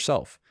film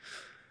yourself,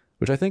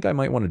 which I think I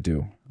might want to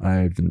do. I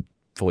haven't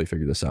fully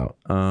figured this out.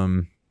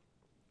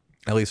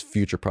 At least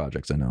future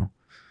projects, I know.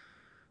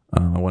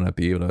 I want to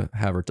be able to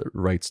have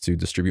rights to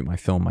distribute my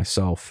film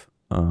myself,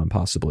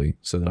 possibly,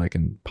 so that I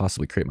can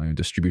possibly create my own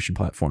distribution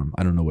platform.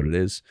 I don't know what it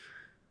is,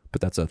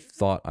 but that's a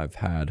thought I've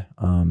had.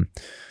 And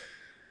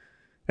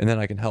then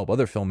I can help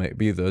other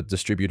be the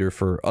distributor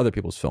for other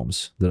people's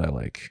films that I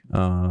like.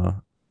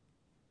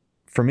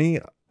 For me,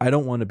 I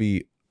don't want to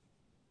be,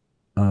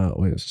 let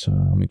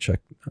me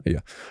check. Yeah.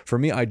 For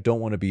me, I don't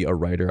want to be a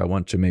writer. I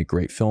want to make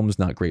great films,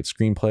 not great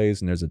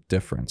screenplays. And there's a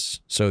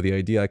difference. So the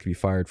idea I could be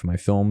fired from my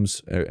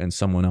films and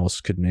someone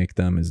else could make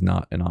them is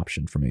not an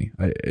option for me.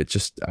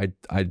 It's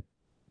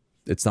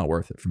not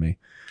worth it for me.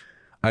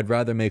 I'd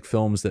rather make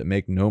films that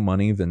make no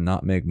money than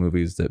not make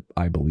movies that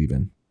I believe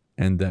in,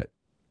 and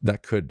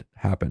that could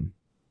happen,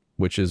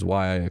 which is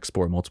why I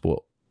explore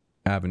multiple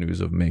avenues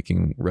of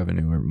making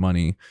revenue or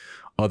money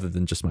other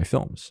than just my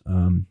films.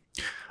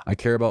 I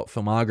care about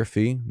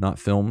filmography, not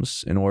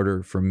films, in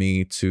order for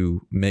me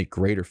to make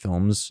greater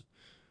films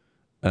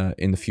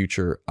in the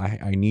future.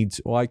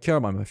 I care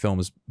about my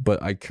films,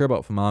 but I care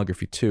about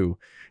filmography too.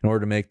 In order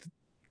to make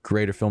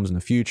greater films in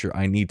the future,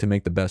 I need to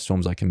make the best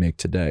films I can make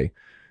today.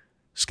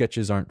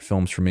 Sketches aren't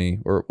films for me,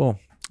 or, well,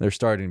 they're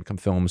starting to become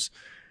films.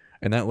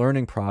 And that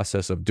learning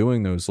process of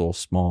doing those little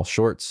small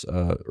shorts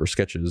or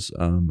sketches,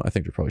 I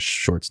think they're probably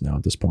shorts now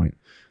at this point,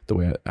 the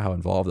way how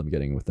involved I'm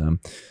getting with them.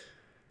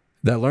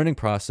 That learning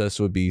process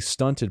would be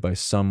stunted by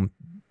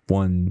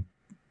someone.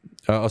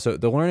 Also,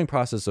 the learning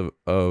process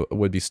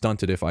would be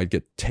stunted if I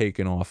get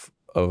taken off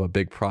of a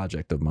big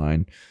project of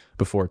mine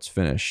before it's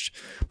finished.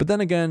 But then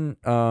again,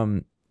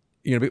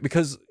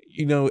 because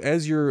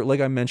as you're,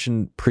 like I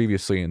mentioned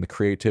previously in the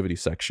creativity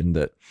section,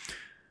 that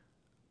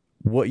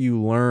what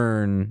you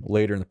learn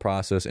later in the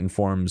process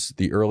informs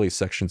the early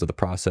sections of the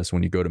process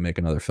when you go to make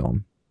another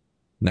film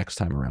next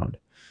time around.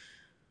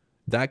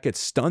 That gets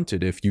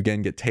stunted if you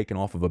again get taken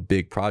off of a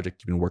big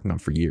project you've been working on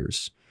for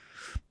years.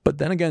 But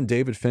then again,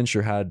 David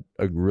Fincher had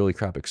a really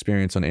crap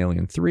experience on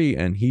Alien 3,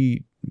 and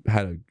he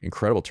had an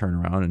incredible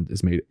turnaround and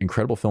has made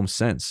incredible films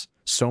since.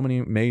 So many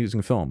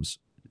amazing films.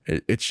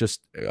 It's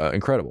just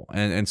incredible.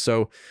 And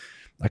so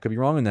I could be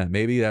wrong in that.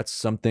 Maybe that's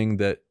something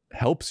that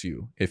helps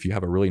you if you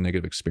have a really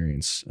negative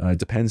experience. It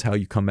depends how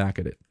you come back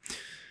at it.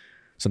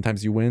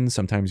 Sometimes you win,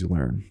 sometimes you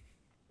learn.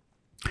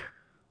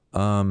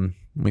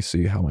 Let me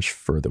see how much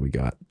further we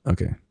got.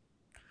 Okay.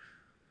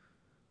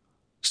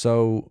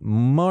 So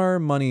more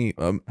money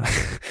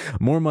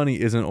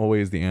isn't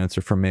always the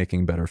answer for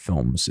making better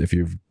films. If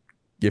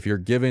you're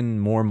given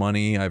more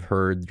money, I've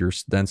heard you're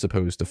then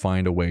supposed to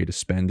find a way to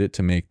spend it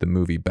to make the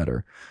movie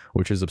better,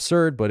 which is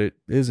absurd, but it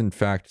is in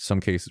fact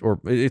some cases, or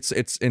it's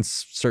in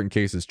certain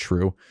cases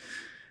true.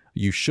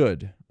 You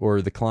should,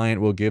 or the client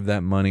will give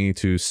that money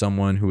to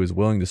someone who is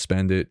willing to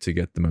spend it to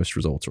get the most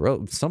results.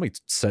 Or somebody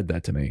said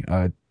that to me.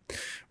 I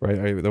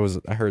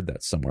heard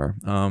that somewhere.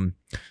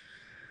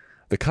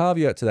 The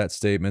caveat to that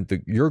statement,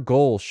 your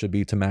goal should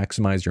be to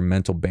maximize your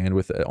mental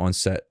bandwidth on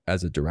set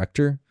as a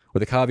director,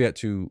 with a caveat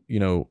to,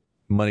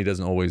 money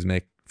doesn't always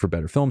make for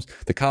better films.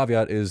 The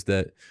caveat is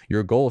that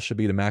your goal should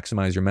be to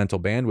maximize your mental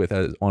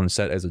bandwidth on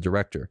set as a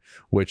director,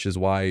 which is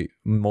why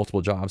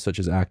multiple jobs such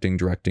as acting,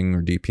 directing,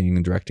 or DPing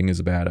and directing is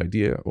a bad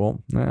idea.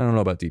 Well, I don't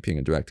know about DPing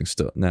and directing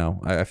still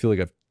now. I feel like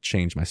I've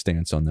changed my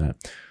stance on that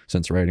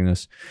since writing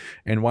this,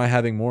 and why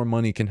having more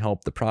money can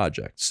help the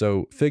project.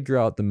 So figure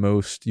out the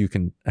most you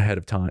can ahead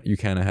of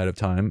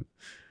time.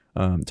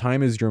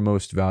 Time is your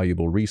most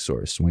valuable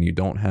resource when you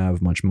don't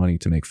have much money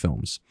to make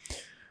films.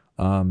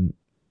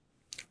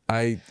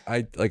 I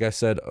like I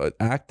said,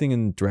 acting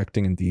and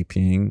directing and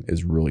DPing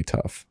is really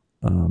tough,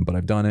 but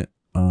I've done it.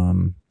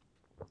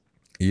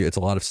 It's a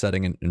lot of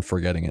setting and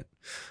forgetting it.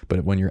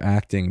 But when you're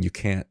acting, you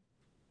can't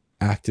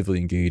actively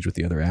engage with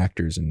the other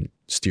actors and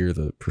steer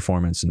the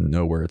performance and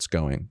know where it's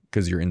going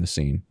because you're in the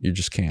scene. You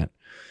just can't.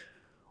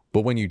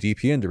 But when you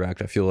DP and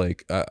direct, I feel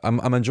like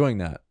I'm enjoying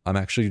that. I'm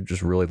actually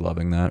just really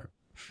loving that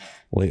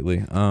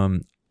lately.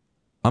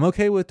 I'm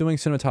okay with doing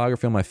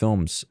cinematography on my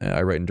films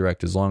I write and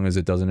direct, as long as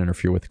it doesn't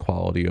interfere with the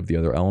quality of the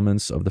other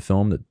elements of the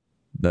film that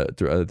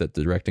the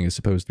directing is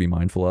supposed to be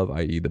mindful of,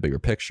 i.e. the bigger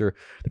picture,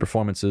 the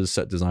performances,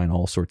 set design,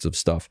 all sorts of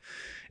stuff.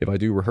 If I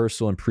do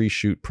rehearsal and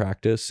pre-shoot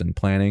practice and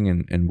planning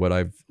and what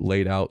I've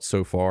laid out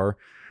so far,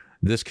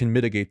 this can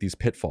mitigate these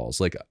pitfalls,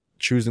 like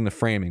choosing the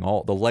framing,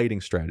 all the lighting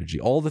strategy,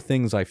 all the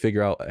things I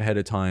figure out ahead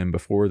of time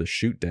before the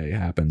shoot day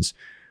happens,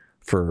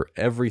 for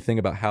everything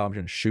about how I'm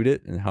going to shoot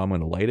it and how I'm going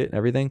to light it and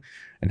everything,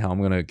 and how I'm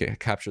going to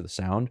capture the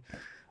sound.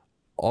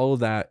 All of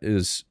that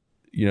is,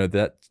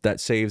 that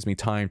saves me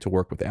time to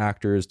work with the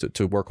actors,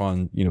 to work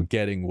on,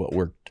 getting what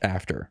we're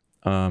after.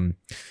 And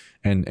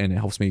it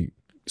helps me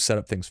set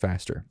up things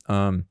faster.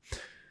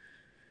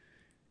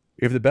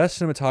 If the best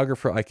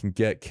cinematographer I can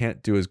get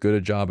can't do as good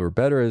a job or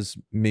better as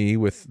me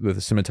with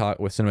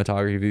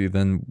cinematography,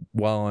 then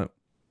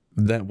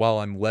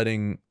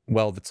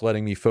that's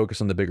letting me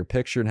focus on the bigger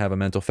picture and have a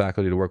mental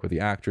faculty to work with the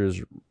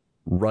actors,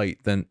 right,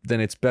 then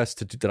it's best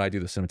that I do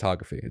the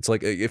cinematography. It's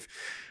like if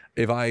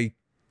I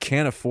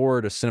can't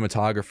afford a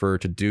cinematographer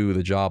to do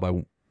the job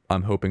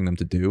I'm hoping them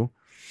to do,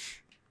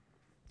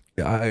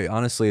 I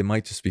honestly, it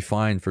might just be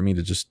fine for me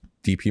to just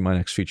DP my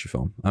next feature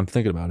film. I'm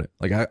thinking about it.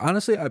 Like,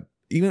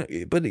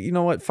 but you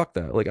know what? Fuck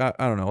that. Like, I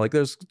don't know. Like,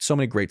 there's so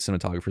many great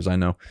cinematographers I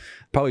know,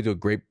 probably do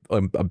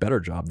a better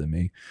job than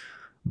me.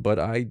 But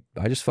I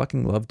just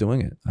fucking love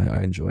doing it.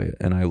 I enjoy it,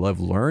 and I love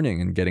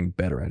learning and getting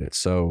better at it.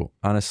 So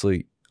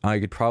honestly, I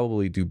could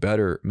probably do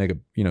better, make a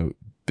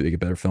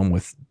better film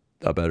with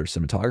a better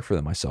cinematographer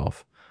than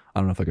myself. I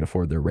don't know if I could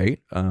afford their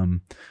rate.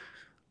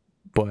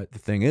 But the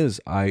thing is,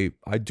 I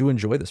do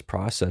enjoy this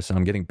process, and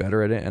I'm getting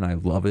better at it, and I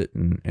love it.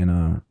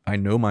 And I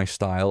know my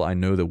style. I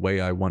know the way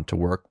I want to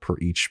work per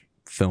each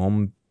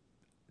film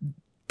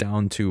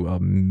down to a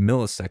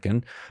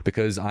millisecond,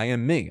 because I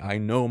am me. I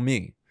know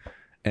me.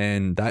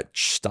 And that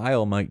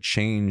style might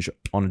change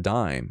on a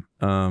dime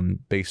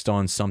based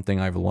on something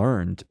I've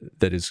learned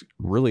that is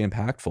really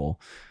impactful.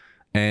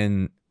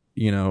 And,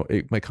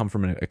 it might come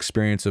from an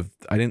experience of,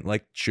 I didn't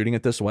like shooting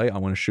it this way, I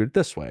want to shoot it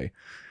this way.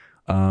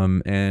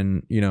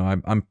 And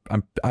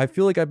I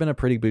feel like I've been a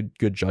pretty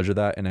good judge of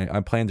that. And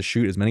I plan to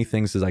shoot as many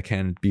things as I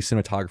can, be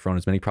cinematographer on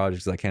as many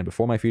projects as I can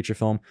before my feature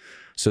film,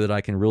 so that I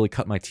can really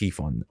cut my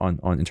teeth on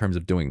in terms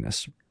of doing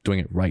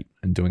it right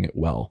and doing it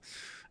well.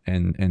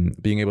 and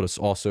being able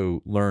to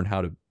also learn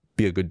how to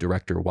be a good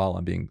director while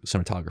I'm being a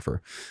cinematographer.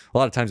 A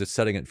lot of times it's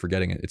setting it and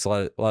forgetting it. It's a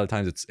lot of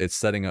times it's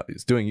setting up,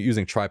 it's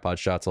using tripod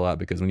shots a lot,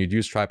 because when you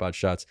use tripod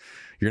shots,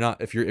 you're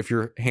not, if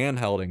you're hand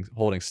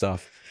holding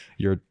stuff,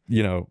 you're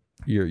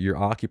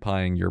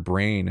occupying your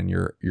brain and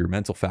your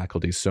mental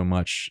faculties so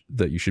much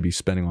that you should be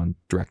spending on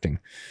directing.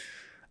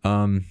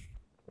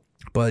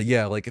 But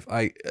yeah, like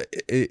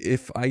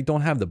if I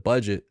don't have the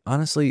budget,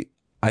 honestly,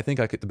 I think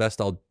the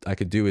best I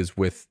could do is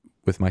with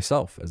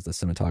myself as the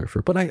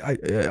cinematographer. But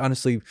I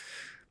honestly,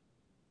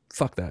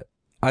 fuck that.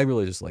 I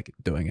really just like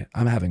doing it.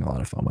 I'm having a lot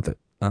of fun with it.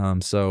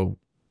 So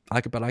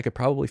I could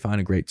probably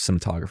find a great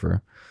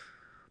cinematographer,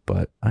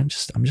 but I'm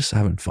just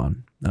having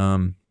fun.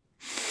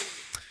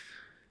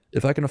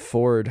 If I can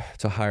afford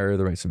to hire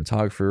the right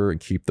cinematographer and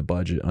keep the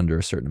budget under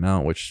a certain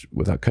amount, which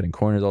without cutting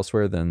corners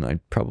elsewhere, then I'd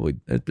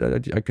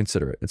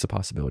consider it. It's a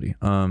possibility.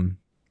 But I'm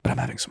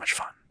having so much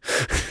fun.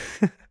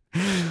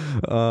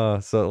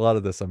 So a lot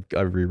of this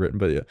I've rewritten,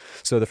 but yeah.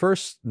 So the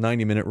first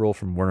 90-minute rule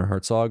from Werner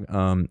Herzog,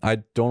 I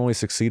don't always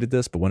succeed at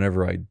this, but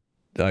whenever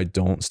I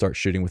don't start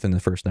shooting within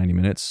the first 90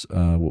 minutes,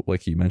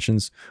 like he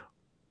mentions,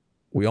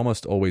 we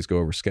almost always go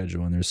over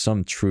schedule, and there's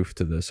some truth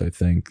to this. I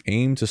think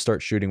aim to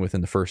start shooting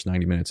within the first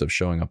 90 minutes of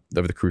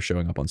the crew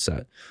showing up on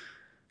set,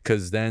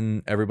 because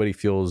then everybody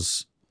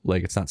feels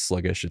like it's not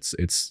sluggish. It's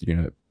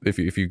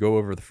if you go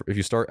over if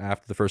you start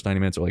after the first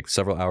 90 minutes or like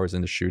several hours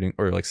into shooting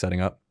or like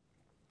setting up,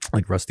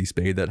 like Rusty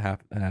Spade, that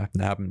happened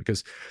to happen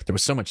because there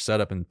was so much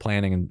setup and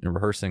planning and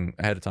rehearsing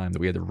ahead of time that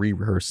we had to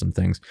re-rehearse some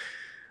things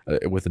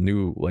with a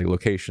new like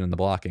location and the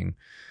blocking.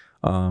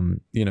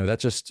 That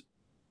just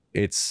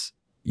it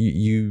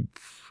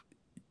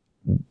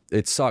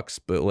sucks,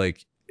 but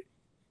like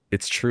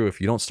it's true.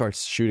 If you don't start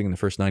shooting in the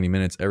first 90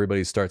 minutes,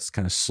 everybody starts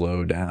kind of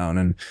slow down,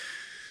 and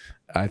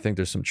I think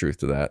there's some truth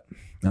to that.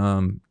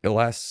 The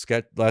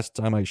last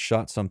time I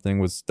shot something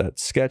was that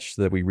sketch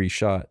that we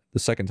reshot the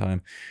second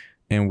time,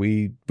 and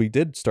we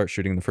did start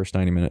shooting in the first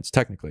 90 minutes.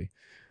 Technically,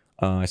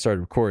 I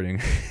started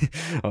recording.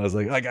 I was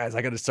like, "All right, guys,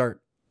 I got to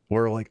start."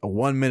 We're like a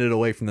 1 minute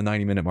away from the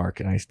 90-minute mark,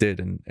 and I did,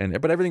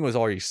 but everything was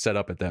already set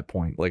up at that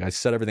point. Like I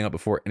set everything up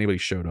before anybody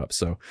showed up.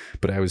 So,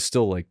 but I was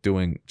still like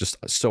just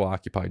so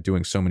occupied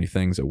doing so many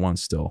things at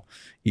once still,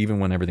 even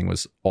when everything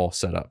was all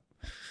set up.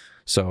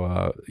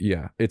 So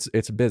yeah, it's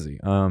busy.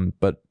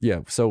 But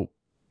yeah,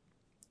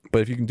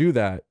 but if you can do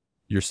that,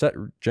 your set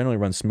generally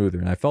runs smoother.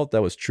 And I felt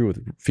that was true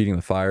with Feeding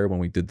the Fire when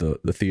we did the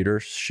theater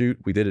shoot.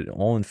 We did it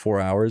all in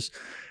 4 hours,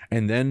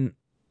 and then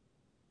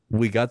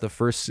we got the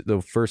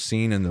first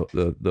scene in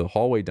the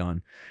hallway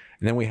done,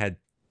 and then we had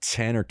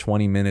 10 or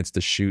 20 minutes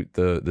to shoot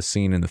the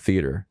scene in the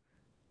theater,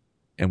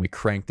 and we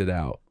cranked it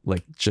out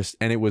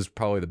and it was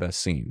probably the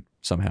best scene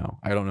somehow.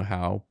 I don't know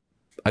how.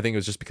 I think it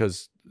was just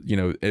because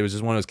it was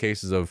just one of those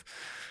cases of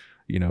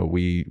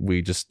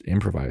we just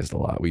improvised a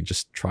lot. We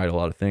just tried a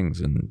lot of things,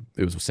 and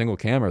it was a single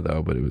camera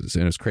though, but it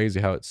was crazy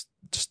how it's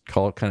just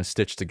kind of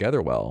stitched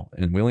together well.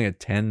 And we only had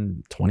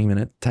 10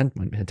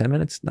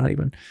 minutes, not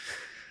even.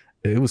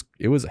 It was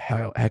a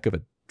heck of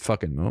a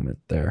fucking moment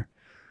there.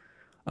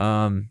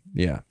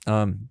 Yeah.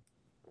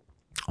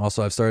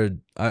 Also, I've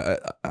started.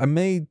 I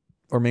may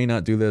or may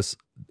not do this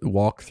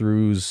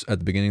walkthroughs at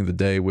the beginning of the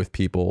day with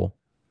people,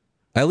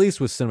 at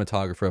least with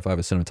cinematographer. If I have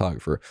a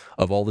cinematographer,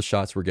 of all the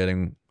shots we're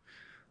getting,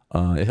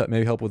 it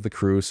may help with the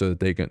crew so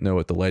that they can know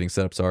what the lighting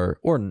setups are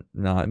or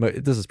not.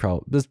 But this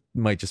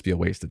might just be a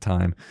waste of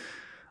time.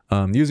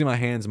 Using my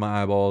hands and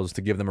my eyeballs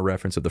to give them a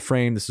reference of the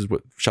frame. This is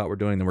what shot we're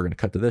doing. Then we're going to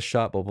cut to this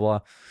shot, blah,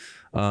 blah,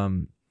 blah.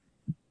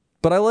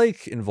 But I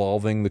like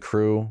involving the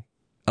crew.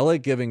 I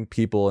like giving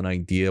people an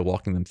idea,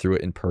 walking them through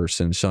it in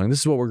person, showing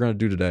this is what we're going to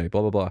do today,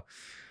 blah, blah, blah.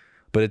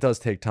 But it does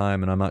take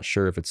time, and I'm not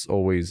sure if it's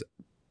always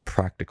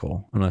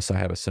practical unless I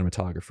have a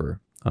cinematographer.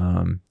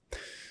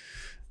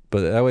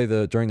 But that way,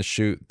 during the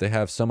shoot, they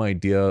have some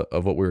idea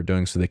of what we were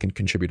doing so they can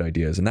contribute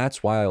ideas. And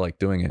that's why I like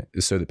doing it,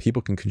 is so that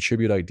people can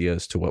contribute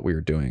ideas to what we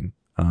were doing.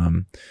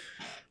 I'm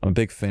a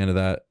big fan of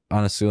that.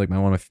 Honestly, like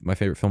one of my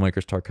favorite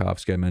filmmakers,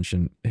 Tarkovsky, I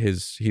mentioned,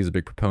 he's a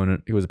big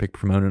proponent. He was a big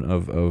proponent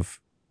of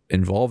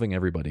involving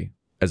everybody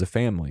as a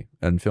family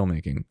in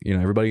filmmaking.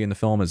 Everybody in the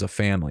film is a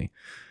family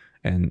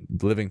and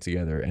living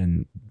together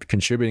and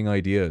contributing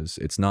ideas.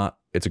 It's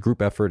a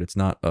group effort. It's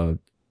not the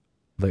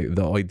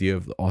idea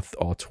of the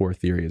auteur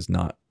theory is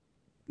not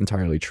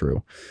entirely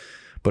true.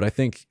 But I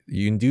think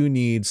you do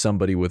need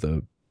somebody with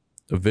a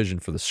vision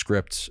for the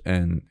script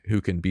and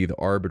who can be the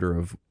arbiter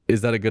of,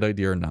 is that a good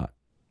idea or not?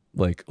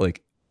 Like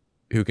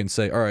who can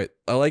say, all right,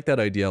 I like that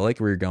idea. I like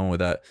where you're going with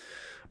that.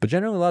 But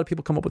generally, a lot of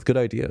people come up with good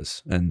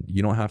ideas, and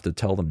you don't have to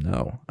tell them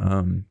no.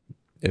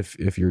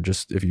 If you're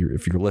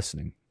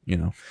listening,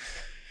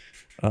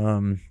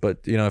 But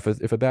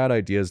if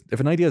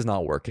an idea is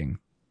not working,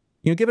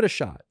 give it a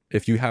shot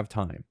if you have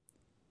time.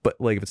 But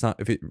like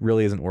if it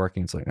really isn't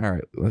working, it's like, all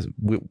right,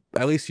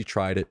 at least you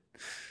tried it.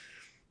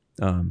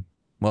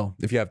 Well,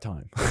 if you have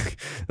time,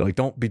 like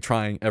don't be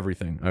trying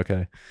everything.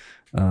 Okay.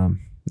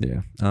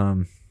 Yeah.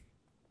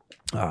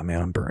 Oh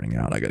man, I'm burning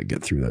out. I got to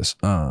get through this.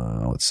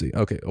 Let's see.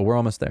 Okay. Oh, we're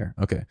almost there.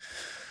 Okay.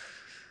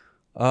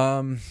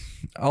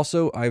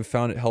 Also, I've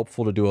found it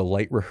helpful to do a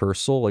light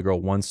rehearsal, like a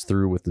once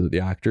through with the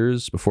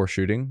actors before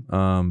shooting.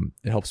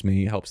 It helps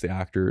me, helps the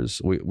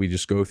actors. We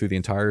just go through the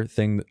entire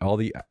thing, all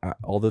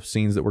the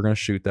scenes that we're going to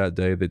shoot that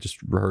day. They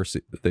just rehearse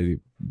it. They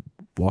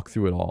walk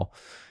through it all.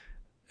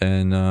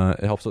 And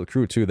it helps the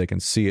crew too. They can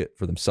see it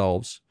for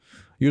themselves,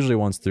 usually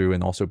once through,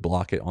 and also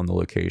block it on the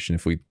location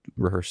if we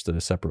rehearsed at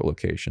a separate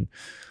location.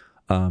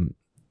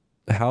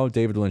 How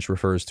David Lynch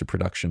refers to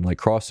production, like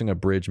crossing a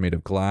bridge made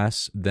of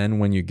glass. Then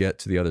when you get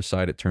to the other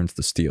side, it turns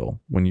to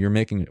steel. When you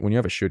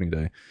have a shooting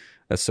day,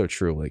 that's so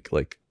true.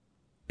 Like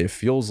it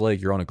feels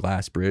like you're on a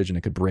glass bridge and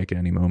it could break at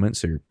any moment.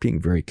 So you're being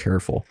very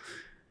careful.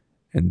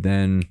 And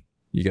then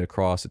you get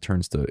across, it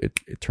turns to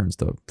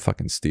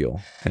fucking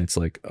steel. And it's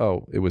like,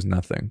 oh, it was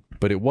nothing,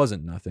 but it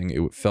wasn't nothing.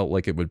 It felt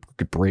like it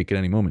could break at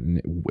any moment,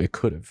 and it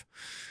could have.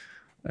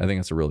 I think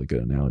that's a really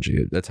good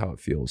analogy. That's how it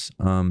feels.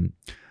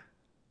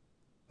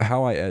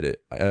 How I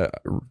edit.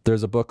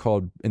 There's a book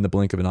called In the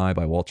Blink of an Eye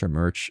by Walter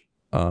Murch.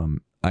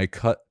 I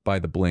cut by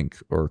the blink,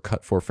 or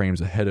cut 4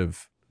 frames ahead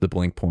of the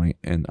blink point,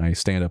 and I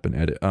stand up and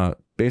edit.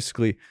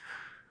 Basically,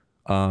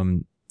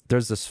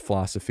 there's this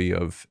philosophy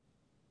of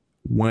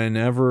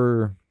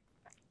whenever,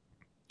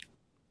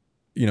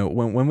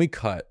 when we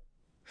cut,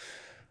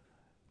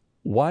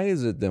 why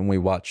is it that when we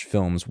watch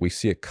films, we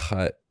see a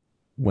cut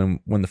when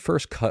the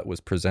first cut was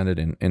presented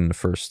in the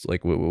first,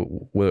 like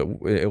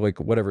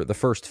whatever, the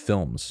first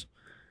films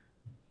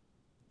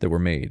that were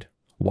made?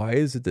 Why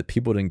is it that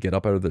people didn't get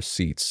up out of their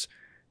seats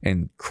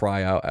and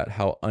cry out at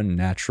how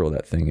unnatural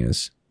that thing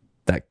is?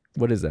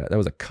 What is that? That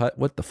was a cut?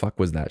 What the fuck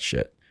was that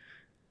shit?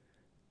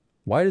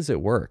 Why does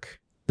it work?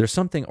 There's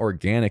something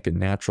organic and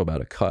natural about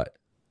a cut.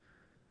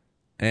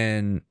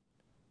 And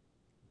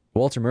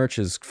Walter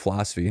Murch's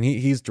philosophy, and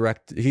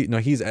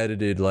he's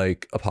edited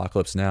like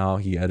Apocalypse Now,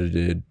 he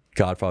edited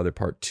Godfather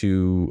Part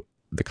 2,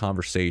 The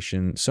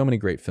Conversation, so many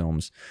great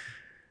films.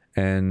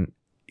 And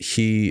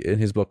he, in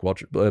his book,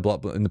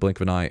 In the Blink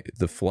of an Eye,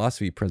 the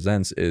philosophy he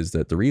presents is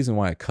that the reason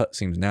why a cut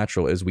seems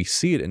natural is we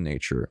see it in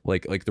nature.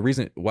 Like the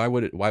reason, why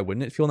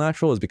wouldn't it feel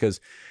natural, is because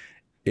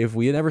if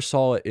we never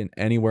saw it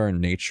anywhere in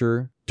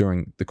nature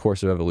during the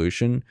course of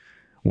evolution,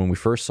 when we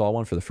first saw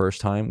one for the first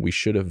time, we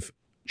should have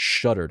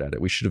shuddered at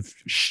it. We should have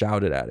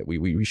shouted at it.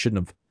 We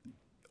shouldn't have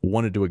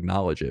wanted to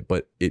acknowledge it,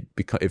 but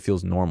it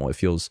feels normal. It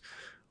feels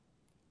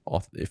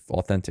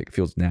authentic. It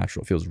feels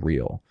natural. It feels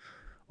real,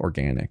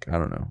 organic. I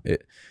don't know.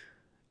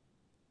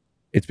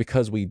 It's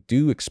because we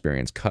do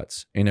experience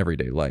cuts in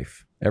everyday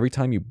life. Every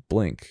time you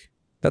blink,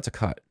 that's a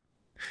cut.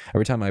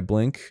 Every time I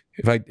blink,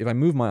 if I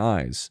move my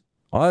eyes,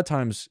 a lot of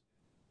times,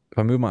 if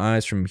I move my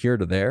eyes from here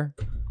to there,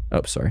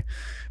 if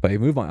I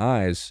move my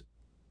eyes,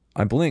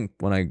 I blink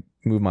when I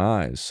move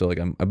my eyes. So like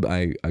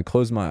I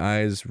close my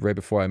eyes right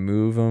before I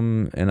move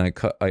them, and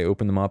I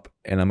open them up,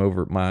 and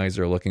my eyes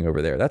are looking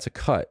over there. That's a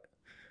cut.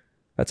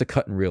 That's a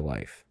cut in real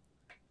life.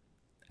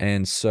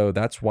 And so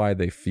that's why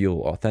they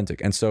feel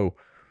authentic. And so,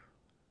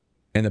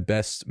 and the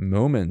best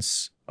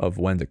moments of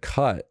when to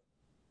cut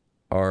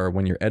are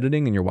when you're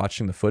editing and you're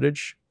watching the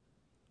footage,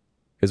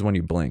 is when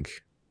you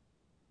blink.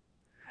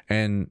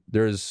 And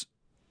there's,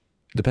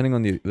 depending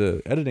on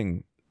the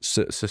editing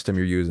system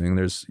you're using,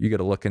 you got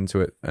to look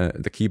into it,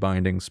 the key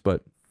bindings,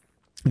 but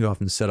you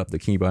often set up the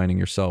key binding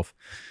yourself.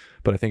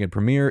 But I think in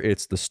Premiere,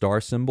 it's the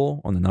star symbol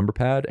on the number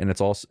pad, and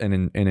it's also, and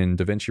in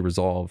DaVinci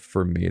Resolve,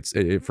 for me, it's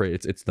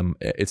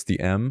the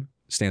M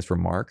stands for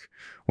mark.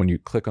 When you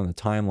click on the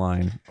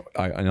timeline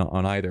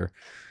on either,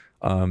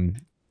 and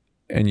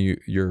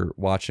you're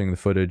watching the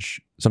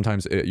footage,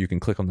 sometimes you can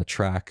click on the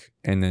track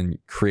and then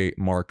create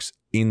marks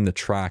in the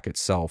track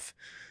itself.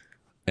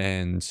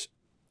 And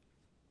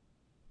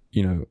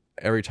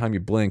every time you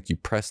blink, you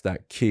press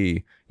that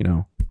key.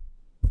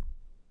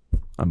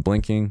 I'm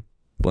blinking,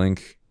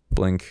 blink,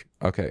 blink.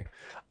 Okay,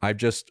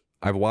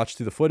 I've watched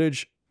through the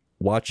footage,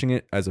 watching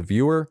it as a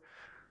viewer.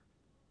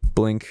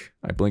 Blink,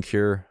 I blink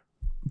here,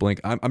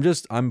 blink.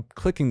 I'm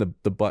clicking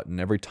the button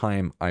every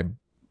time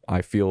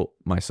I feel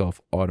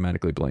myself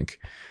automatically blink.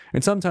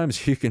 And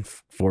sometimes you can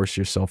force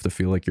yourself to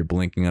feel like you're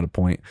blinking at a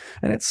point,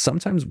 and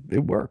sometimes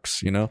it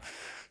works,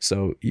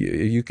 So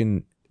you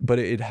can, but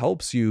it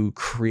helps you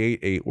create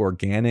a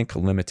organic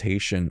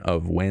limitation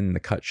of when the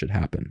cut should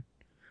happen.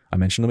 I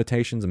mentioned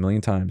limitations a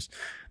million times.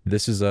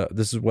 This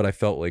is what I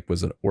felt like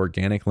was an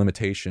organic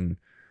limitation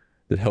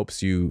that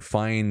helps you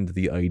find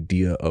the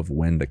idea of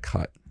when to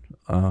cut.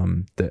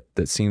 That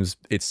seems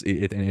and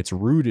it's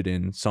rooted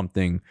in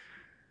something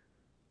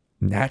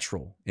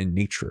natural in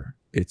nature.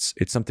 It's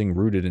something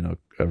rooted in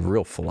a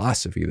real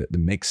philosophy that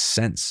makes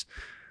sense.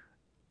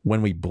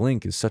 When we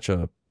blink is such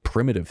a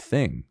primitive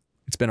thing.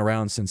 It's been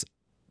around since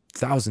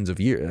thousands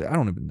of years. I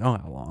don't even know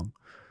how long.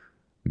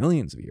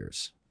 Millions of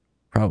years,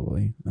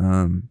 probably.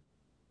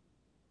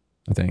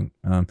 I think.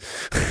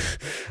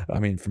 I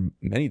mean, from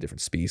many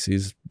different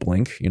species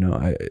blink.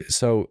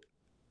 So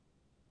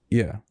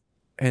yeah,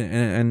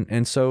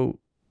 and so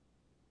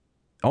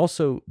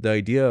also the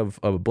idea of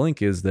a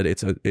blink is that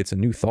it's a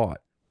new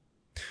thought.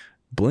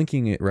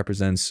 Blinking, it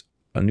represents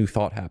a new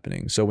thought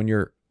happening. So when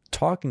you're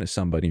talking to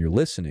somebody, you're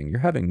listening, you're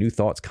having new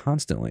thoughts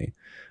constantly.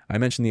 I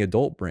mentioned the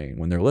adult brain.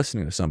 When they're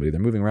listening to somebody, they're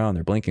moving around,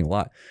 they're blinking a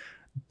lot.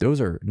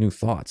 Those are new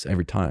thoughts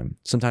every time.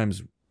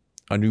 Sometimes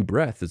a new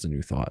breath is a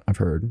new thought, I've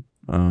heard.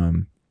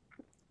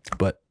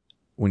 But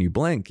when you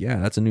blink, yeah,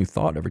 that's a new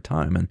thought every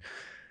time.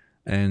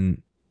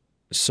 And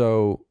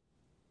so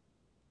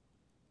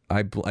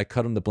I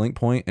cut him the blink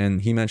point,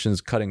 and he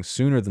mentions cutting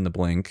sooner than the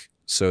blink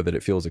so that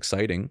it feels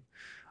exciting.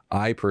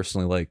 I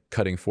personally like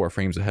cutting 4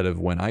 frames ahead of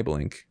when I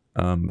blink.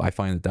 I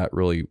find that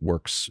really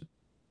works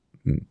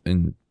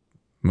in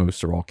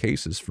most or all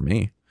cases for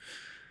me.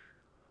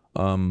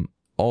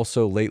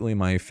 Also, lately,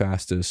 my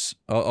fastest...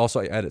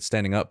 Also, I edit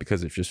standing up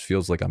because it just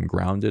feels like I'm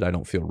grounded. I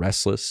don't feel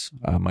restless.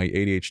 My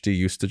ADHD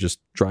used to just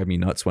drive me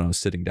nuts when I was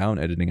sitting down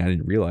editing. I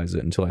didn't realize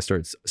it until I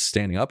started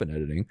standing up and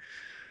editing.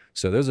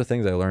 So those are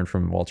things I learned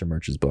from Walter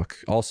Murch's book.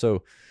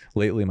 Also,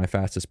 lately, my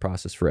fastest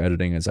process for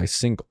editing is I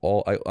sync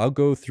all... I'll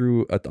go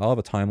through... I'll have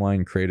a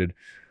timeline created,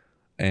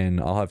 and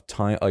I'll have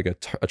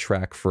a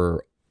track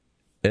for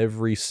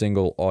every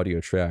single audio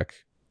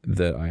track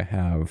that I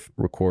have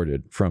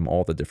recorded from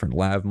all the different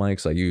lav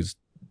mics. I use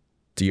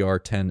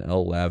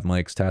DR10L lav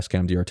mics,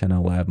 Tascam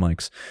DR10L lav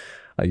mics.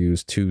 I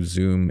use 2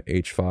 Zoom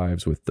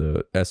H5s with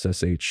the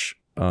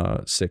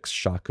SSH6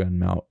 shotgun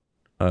mount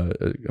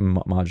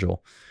module.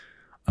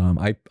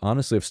 I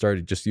honestly have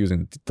started just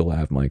using the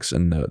lav mics,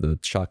 and the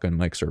shotgun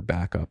mics are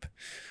backup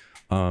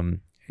in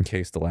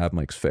case the lav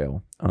mics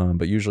fail.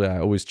 But usually I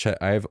always check.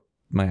 I have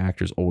my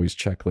actors always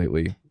check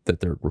lately that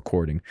they're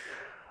recording.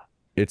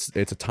 It's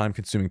a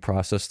time-consuming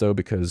process, though,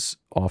 because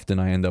often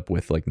I end up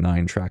with like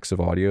 9 tracks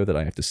of audio that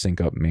I have to sync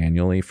up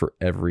manually for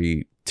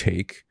every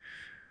take,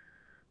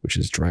 which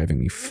is driving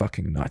me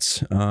fucking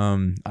nuts.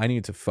 I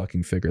need to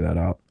fucking figure that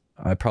out.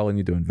 I probably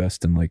need to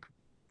invest in like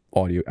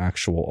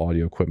actual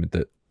audio equipment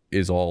that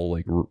is all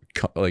like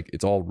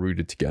it's all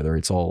rooted together.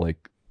 It's all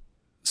like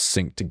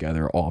synced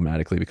together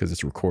automatically because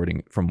it's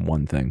recording from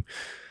one thing.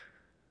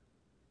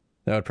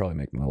 That would probably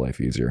make my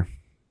life easier.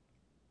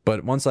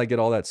 But once I get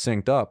all that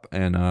synced up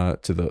and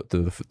to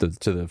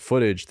the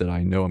footage that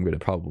I know I'm going to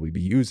probably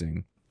be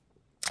using,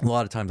 a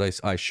lot of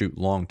times I shoot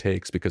long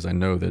takes because I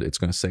know that it's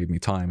going to save me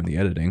time in the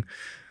editing.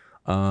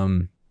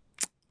 So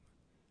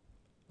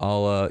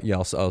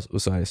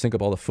I sync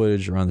up all the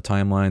footage around the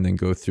timeline, then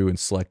go through and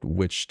select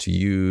which to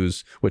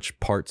use, which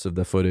parts of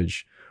the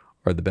footage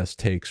are the best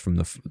takes from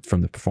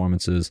the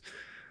performances.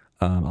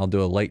 I'll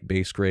do a light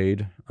bass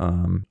grade.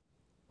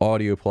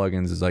 Audio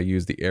plugins is I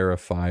use the Era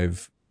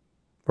 5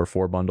 or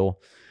 4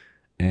 bundle,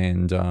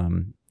 and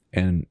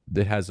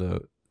it has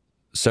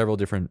several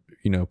different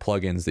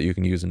plugins that you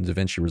can use in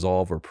DaVinci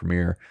Resolve or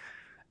Premiere.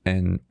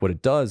 And what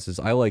it does is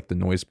I like the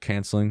noise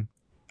canceling.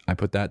 I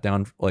put that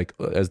down like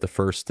as the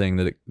first thing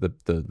that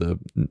the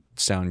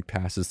sound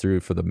passes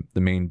through for the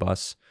main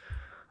bus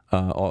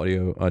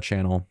audio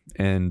channel,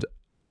 and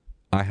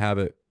I have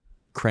it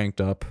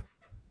cranked up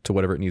to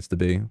whatever it needs to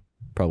be,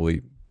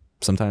 probably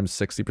sometimes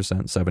 60%,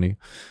 70%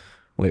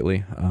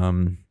 lately.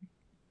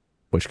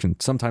 Which can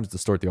sometimes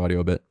distort the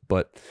audio a bit,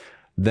 but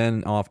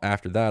then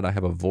after that, I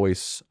have a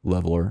voice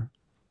leveler.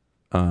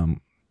 I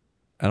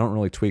don't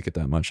really tweak it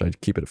that much. I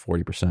keep it at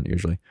 40%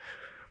 usually.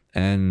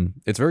 And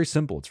it's very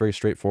simple. It's very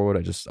straightforward.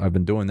 I've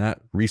been doing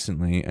that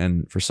recently.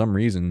 And for some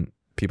reason,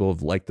 people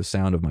have liked the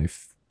sound of my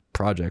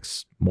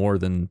projects more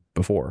than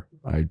before.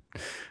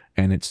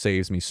 And it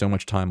saves me so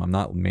much time. I'm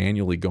not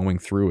manually going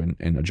through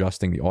and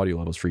adjusting the audio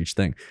levels for each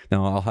thing.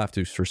 Now I'll have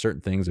to for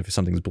certain things if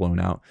something's blown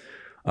out.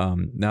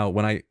 Now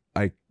when I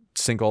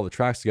sync all the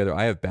tracks together,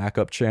 I have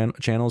backup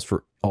channels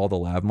for all the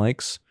lav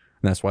mics,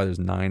 and that's why there's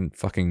 9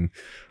 fucking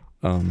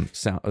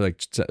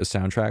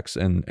soundtracks,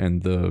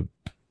 and the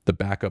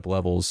backup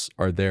levels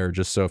are there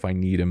just so if I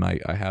need them, I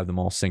have them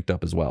all synced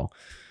up as well.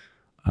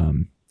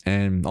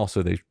 And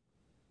also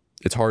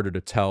it's harder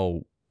to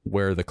tell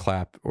where the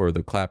clap or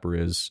the clapper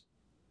is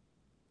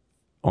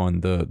on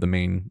the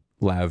main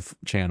lav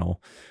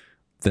channel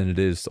than it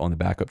is on the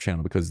backup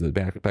channel, because the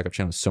backup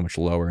channel is so much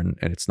lower, and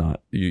it's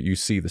not, you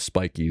see the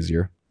spike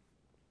easier.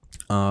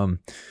 I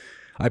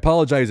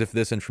apologize if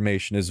this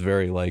information is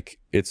very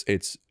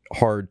it's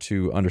hard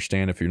to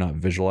understand if you're not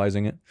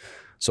visualizing it,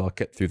 so I'll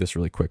get through this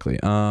really quickly.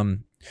 Light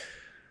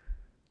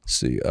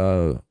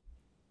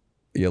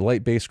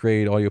bass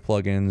grade, audio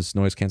plugins,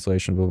 noise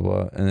cancellation, blah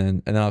blah blah,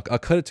 and then I'll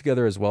cut it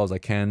together as well as I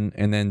can,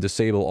 and then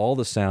disable all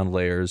the sound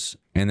layers,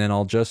 and then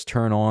I'll just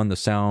turn on the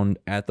sound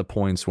at the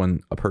points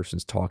when a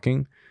person's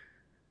talking,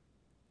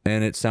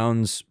 and it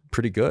sounds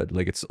pretty good.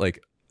 Like it's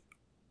like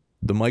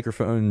the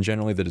microphone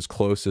generally that is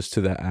closest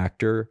to the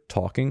actor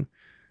talking,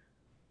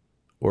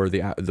 or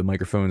the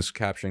microphone's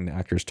capturing the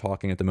actors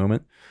talking at the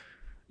moment,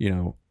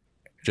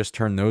 just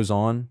turn those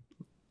on.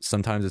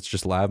 Sometimes it's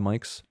just lav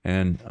mics,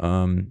 and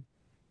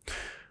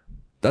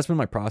that's been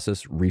my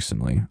process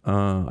recently.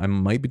 I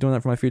might be doing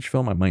that for my feature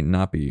film. I might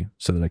not be,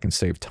 so that I can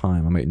save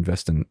time. I might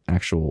invest in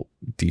actual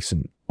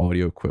decent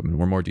audio equipment,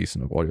 or more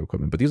decent audio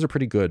equipment, but these are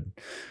pretty good.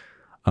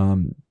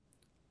 But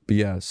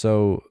yeah,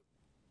 so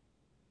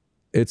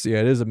it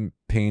is a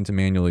pain to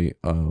manually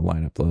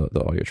line up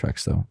the audio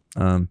tracks though.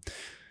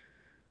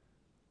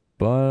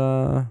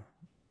 Yeah.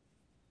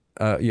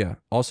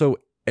 Also,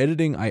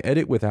 editing, I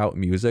edit without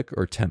music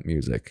or temp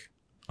music,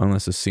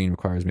 unless a scene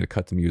requires me to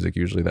cut the music.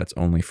 Usually that's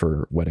only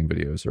for wedding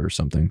videos or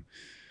something.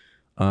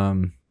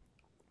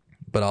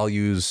 But I'll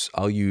use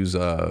what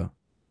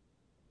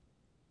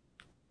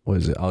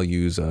is it? I'll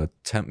use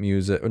temp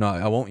music. No,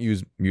 I won't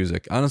use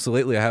music. Honestly,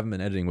 lately I haven't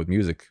been editing with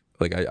music.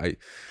 Like I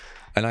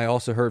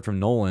also heard from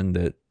Nolan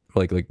that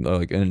like in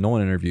a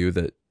Nolan interview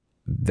that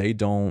they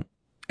don't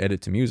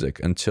edit to music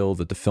until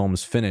that the film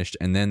is finished,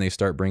 and then they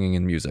start bringing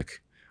in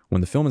music. When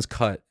the film is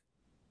cut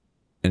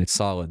and it's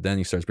solid, then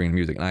he starts bringing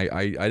music. And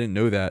I didn't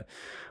know that,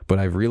 but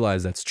I've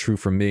realized that's true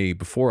for me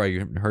before I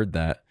heard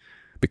that,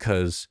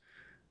 because,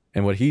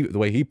 and the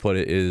way he put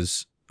it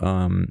is,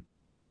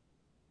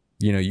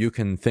 you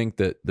can think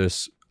that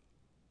this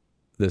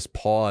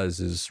pause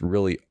is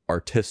really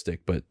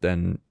artistic, but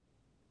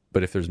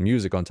if there's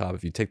music on top,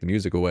 if you take the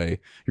music away,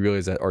 you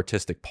realize that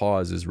artistic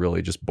pause is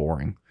really just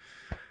boring.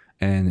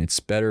 And it's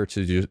better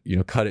to just,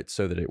 cut it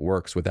so that it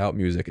works without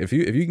music. If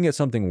you can get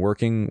something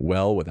working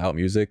well without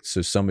music,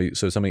 so somebody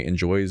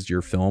enjoys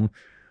your film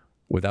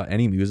without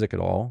any music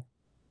at all,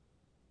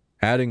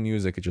 adding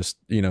music, it just,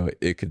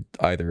 it could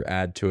either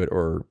add to it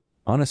or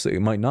honestly,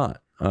 it might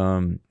not.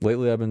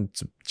 Lately I've been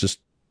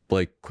just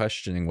like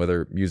questioning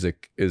whether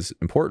music is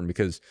important,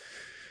 because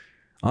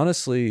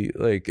honestly,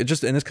 like it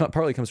just, and this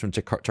partly comes from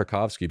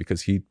Tarkovsky,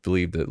 because he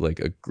believed that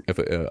like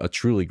a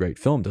truly great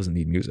film doesn't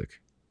need music.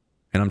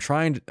 And I'm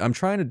trying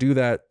to do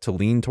that, to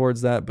lean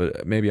towards that,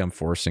 but maybe I'm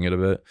forcing it a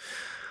bit.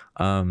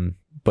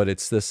 But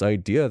it's this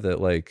idea that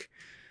like,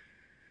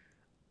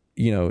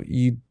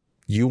 you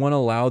want to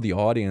allow the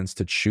audience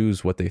to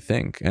choose what they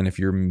think. And if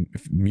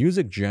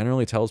music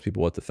generally tells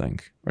people what to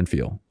think and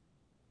feel,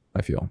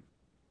 I feel.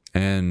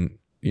 And,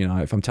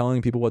 if I'm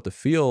telling people what to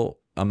feel,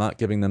 I'm not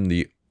giving them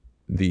the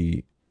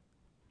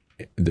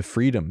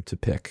freedom to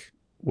pick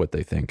what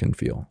they think and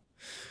feel.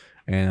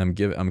 And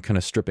I'm kind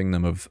of stripping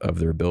them of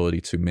their ability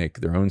to make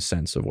their own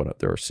sense of what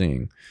they're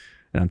seeing,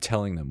 and I'm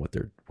telling them what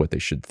they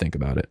should think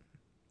about it.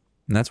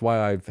 And that's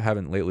why I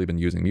haven't lately been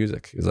using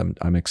music, because I'm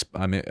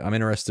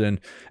interested in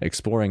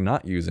exploring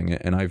not using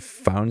it, and I've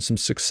found some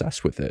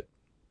success with it.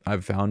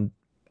 I've found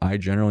I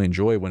generally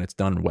enjoy when it's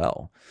done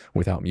well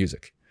without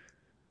music.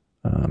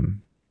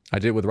 I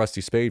did it with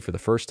Rusty Spade for the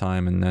first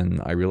time, and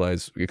then I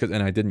realized,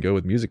 and I didn't go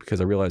with music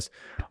because I realized,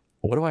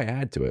 what do I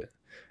add to it?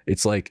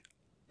 It's like,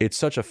 it's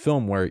such a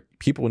film where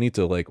people need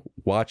to like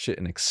watch it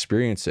and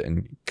experience it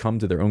and come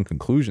to their own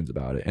conclusions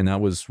about it. And that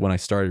was when I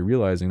started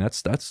realizing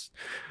that's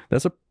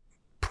a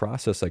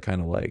process I kind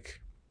of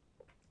like.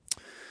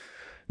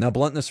 Now,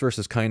 bluntness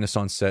versus kindness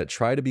on set.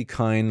 Try to be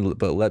kind,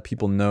 but let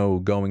people know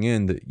going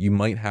in that you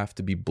might have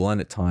to be blunt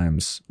at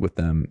times with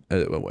them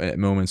at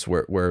moments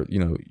where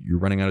you're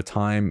running out of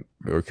time,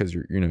 or because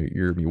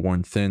you're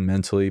worn thin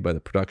mentally by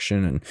the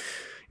production, and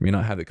you may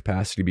not have the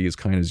capacity to be as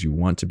kind as you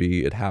want to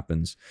be. It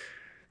happens.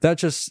 That's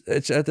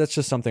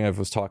just something I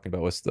was talking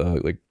about with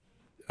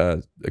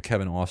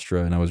Kevin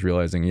Ostra, and I was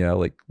realizing,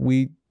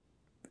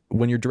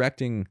 when you're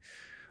directing,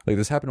 like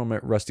this happened on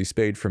Rusty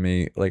Spade for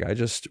me. Like I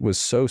just was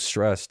so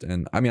stressed,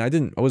 and I mean, I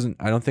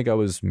don't think I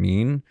was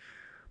mean,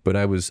 but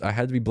I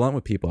had to be blunt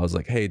with people. I was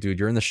like, hey dude,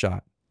 you're in the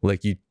shot.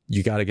 Like you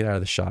got to get out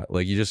of the shot.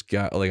 Like you just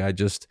got, like,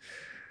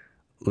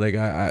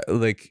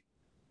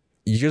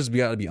 you just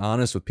got to be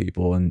honest with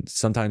people. And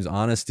sometimes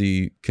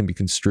honesty can be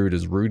construed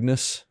as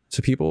rudeness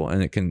to people,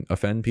 and it can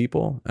offend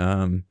people.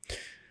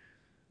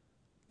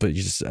 But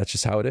that's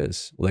just how it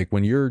is. Like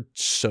when you're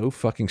so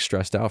fucking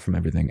stressed out from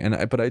everything,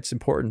 but it's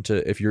important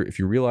to, if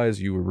you realize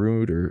you were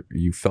rude or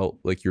you felt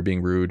like you're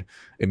being rude,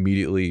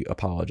 immediately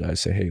apologize.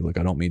 Say, hey, look,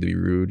 I don't mean to be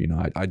rude.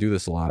 I do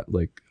this a lot.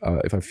 Like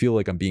if I feel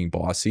like I'm being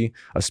bossy,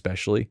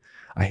 especially,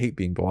 I hate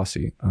being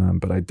bossy.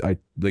 But I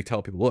like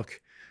tell people,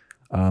 look,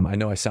 I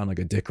know I sound like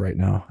a dick right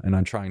now, and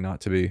I'm trying not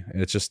to be.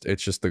 It's just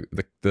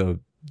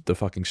the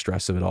fucking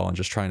stress of it all, and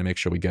just trying to make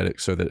sure we get it,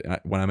 so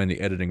that when I'm in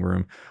the editing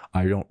room,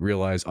 I don't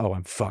realize, oh,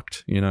 I'm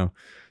fucked,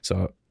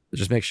 So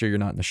just make sure you're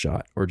not in the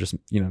shot, or just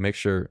make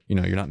sure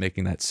you're not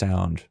making that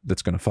sound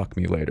that's gonna fuck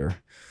me later.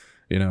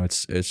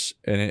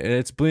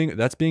 That's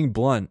being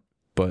blunt,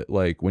 but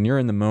like when you're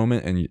in the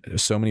moment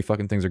and so many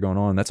fucking things are going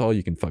on, that's all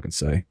you can fucking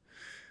say.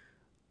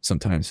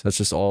 Sometimes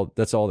that's all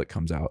that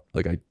comes out.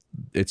 Like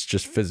it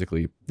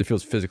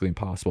feels physically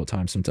impossible at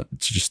times sometimes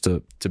just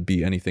to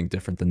be anything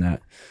different than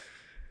that.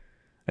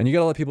 And you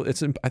gotta let people,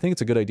 I think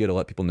it's a good idea to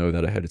let people know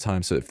that ahead of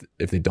time, so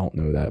if they don't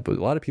know that. But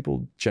a lot of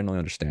people generally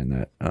understand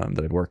that,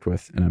 that I've worked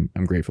with, and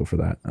I'm grateful for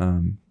that.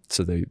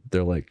 So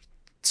they're like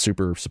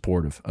super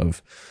supportive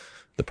of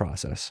the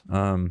process.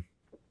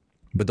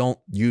 But don't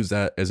use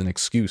that as an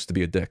excuse to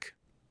be a dick.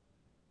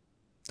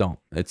 Don't.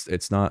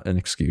 It's not an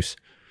excuse.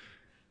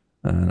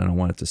 And I don't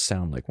want it to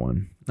sound like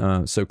one.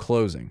 So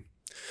closing.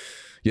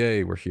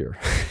 Yay, we're here.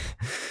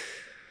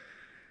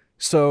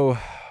 So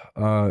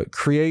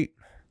create,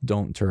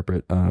 don't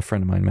interpret. A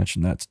friend of mine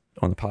mentioned that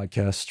on the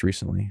podcast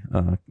recently.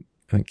 I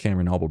think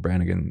Cameron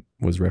Brannigan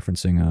was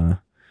referencing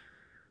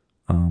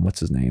what's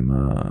his name?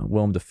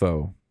 Willem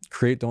Dafoe.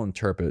 Create, don't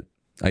interpret.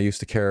 I used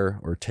to care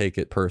or take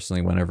it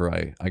personally whenever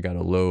I got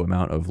a low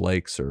amount of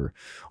likes or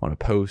on a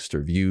post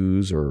or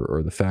views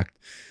or the fact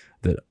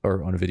that,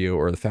 or on a video,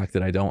 or the fact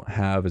that I don't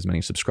have as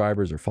many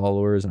subscribers or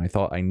followers. And I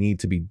thought I need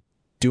to be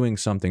doing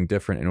something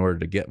different in order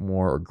to get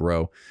more or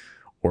grow,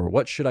 or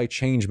what should I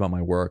change about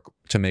my work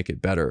to make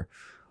it better?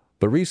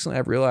 But recently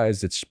I've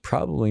realized it's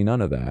probably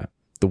none of that.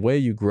 The way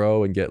you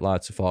grow and get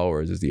lots of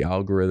followers is the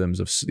algorithms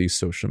of these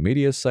social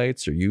media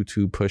sites or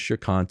YouTube push your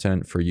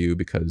content for you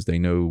because they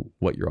know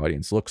what your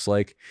audience looks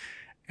like.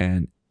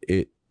 And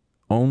it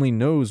only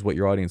knows what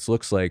your audience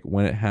looks like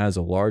when it has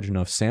a large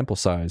enough sample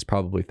size,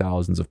 probably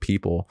thousands of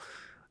people.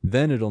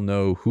 Then it'll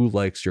know who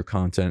likes your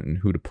content and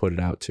who to put it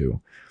out to.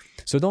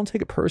 So don't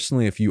take it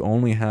personally if you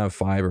only have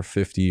 5 or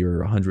 50 or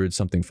 100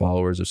 something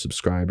followers or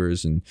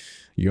subscribers and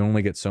you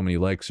only get so many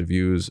likes or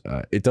views.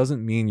 It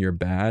doesn't mean you're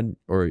bad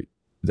or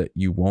that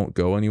you won't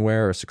go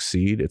anywhere or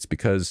succeed. It's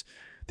because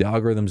the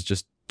algorithms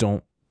just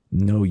don't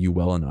know you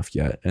well enough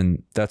yet.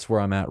 And that's where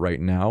I'm at right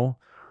now,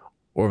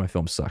 or my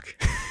films suck.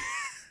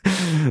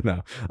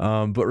 No.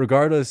 But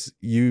regardless,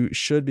 you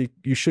should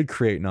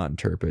create, not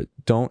interpret.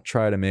 Don't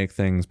try to make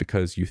things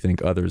because you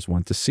think others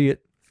want to see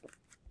it.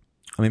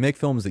 I mean, make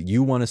films that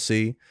you want to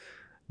see,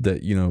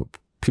 that, you know,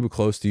 people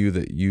close to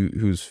you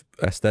whose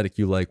aesthetic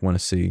you like want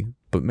to see,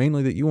 but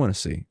mainly that you want to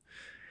see.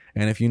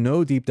 And if you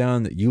know deep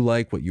down that you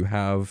like what you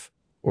have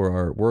or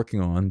are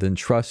working on, then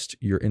trust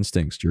your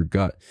instincts, your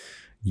gut.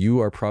 You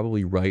are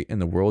probably right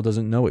and the world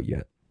doesn't know it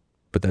yet.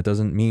 But that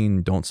doesn't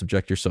mean don't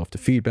subject yourself to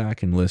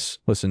feedback and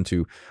listen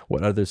to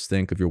what others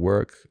think of your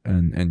work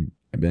and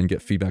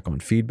get feedback on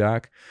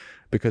feedback,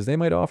 because they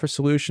might offer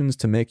solutions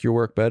to make your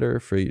work better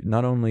for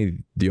not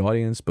only the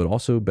audience, but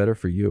also better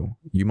for you.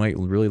 You might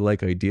really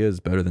like ideas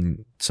better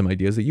than some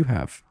ideas that you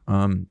have.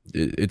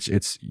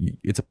 It's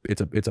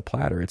a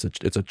platter.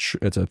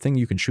 It's a thing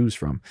you can choose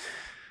from.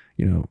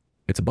 You know,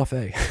 it's a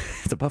buffet.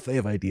 It's a buffet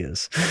of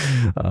ideas,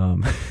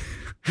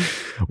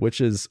 which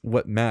is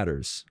what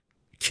matters.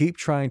 Keep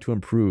trying to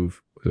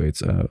improve.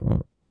 It's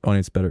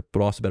audience better,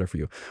 but also better for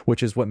you,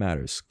 which is what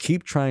matters.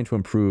 Keep trying to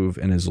improve,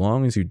 and as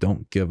long as you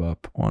don't give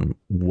up on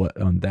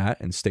that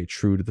and stay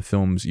true to the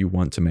films you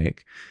want to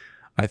make,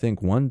 I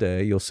think one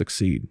day you'll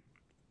succeed.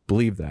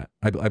 Believe that.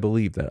 I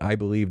believe that. I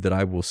believe that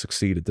I will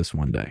succeed at this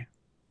one day.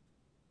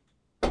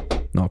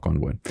 Knock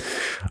on wood.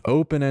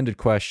 Open-ended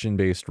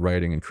question-based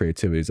writing and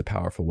creativity is a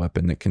powerful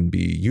weapon that can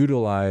be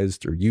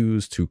utilized or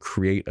used to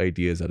create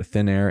ideas out of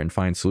thin air and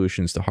find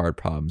solutions to hard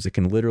problems. It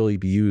can literally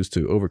be used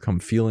to overcome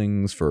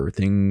feelings for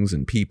things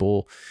and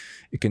people.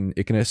 It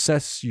can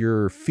assess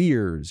your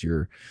fears,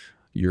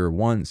 your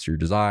wants, your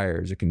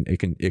desires.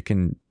 It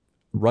can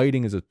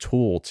writing is a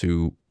tool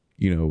to,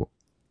 you know,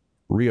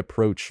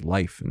 reapproach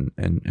life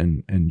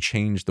and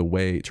change the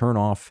way, turn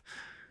off,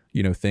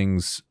 you know,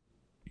 things,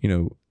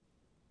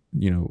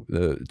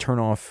 turn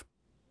off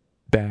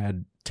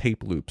bad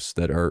tape loops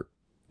that are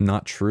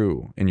not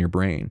true in your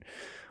brain.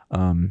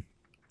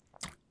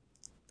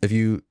 If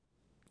you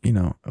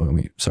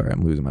sorry,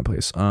 I'm losing my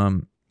place.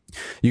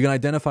 You can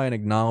identify and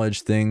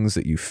acknowledge things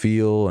that you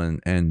feel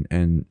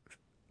and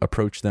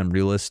approach them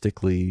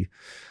realistically.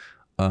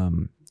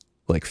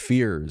 Like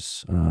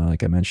fears,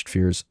 like I mentioned,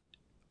 fears.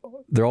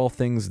 They're all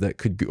things that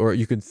could, or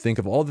you could think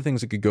of all the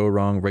things that could go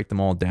wrong, write them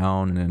all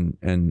down, and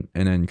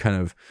then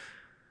kind of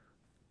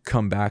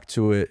come back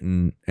to it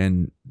and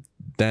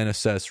then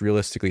assess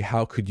realistically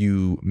how could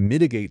you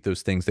mitigate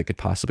those things that could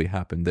possibly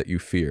happen that you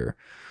fear,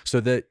 so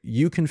that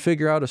you can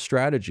figure out a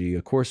strategy,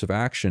 a course of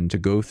action to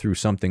go through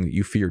something that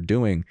you fear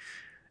doing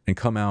and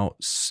come out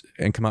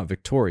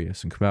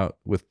victorious and come out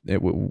with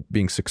it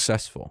being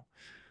successful.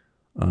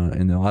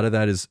 And a lot of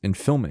that is in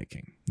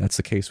filmmaking. That's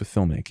the case with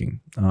filmmaking.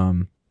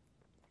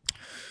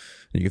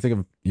 You can think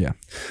of,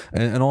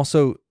 and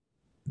also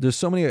there's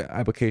so many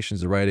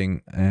applications of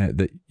writing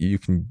that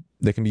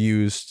can be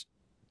used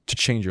to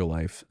change your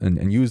life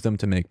and use them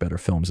to make better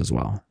films as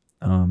well.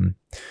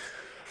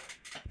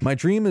 My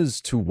dream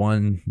is to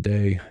one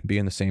day be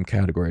in the same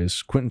category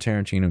as Quentin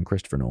Tarantino and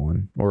Christopher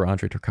Nolan or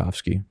Andrei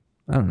Tarkovsky.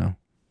 I don't know.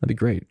 That'd be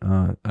great.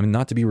 I mean,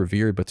 not to be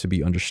revered, but to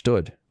be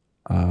understood.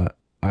 I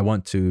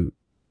want to,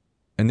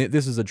 and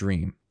this is a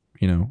dream,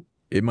 you know,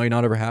 it might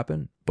not ever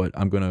happen, but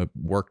I'm going to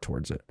work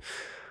towards it.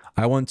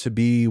 I want to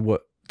be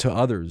what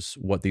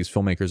these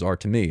filmmakers are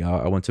to me.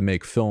 I want to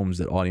make films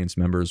that audience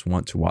members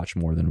want to watch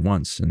more than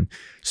once and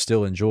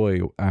still enjoy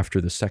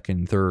after the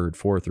second, third,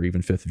 fourth, or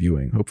even fifth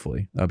viewing.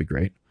 Hopefully, that'd be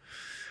great.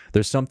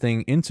 There's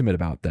something intimate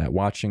about that,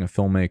 watching a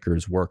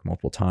filmmaker's work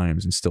multiple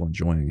times and still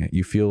enjoying it.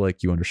 You feel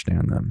like you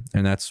understand them.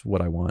 And that's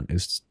what I want,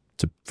 is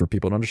for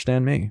people to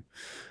understand me.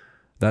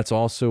 That's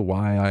also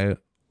why I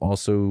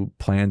also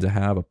plan to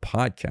have a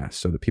podcast,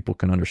 so that people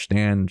can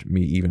understand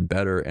me even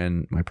better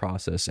and my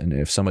process. And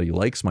if somebody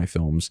likes my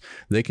films,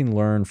 they can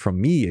learn from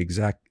me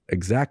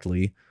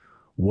exactly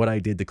what I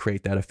did to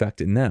create that effect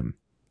in them.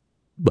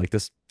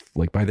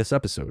 Like by this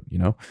episode, you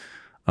know?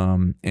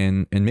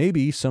 And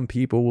maybe some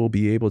people will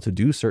be able to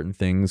do certain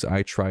things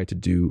I try to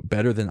do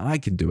better than I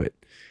can do it.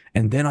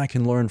 And then I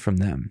can learn from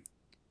them.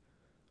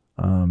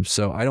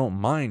 So I don't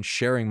mind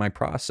sharing my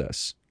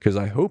process, because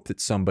I hope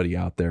that somebody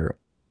out there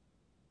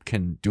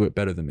can do it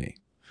better than me,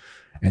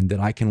 and that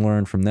I can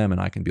learn from them, and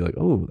I can be like,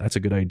 oh, that's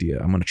a good idea.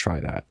 I'm going to try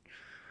that.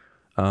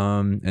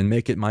 And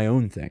make it my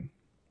own thing,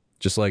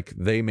 just like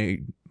they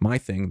made my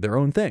thing their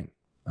own thing.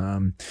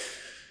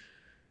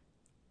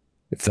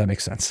 If that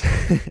makes sense.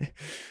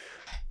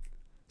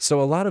 So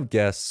a lot of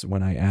guests,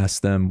 when I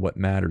ask them what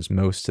matters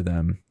most to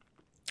them,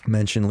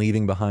 mention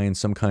leaving behind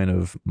some kind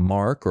of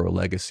mark or a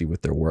legacy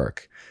with their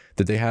work,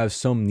 that they have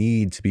some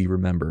need to be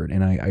remembered.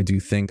 And I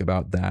do think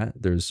about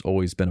that. There's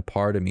always been a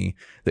part of me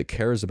that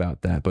cares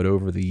about that. But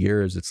over the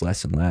years, it's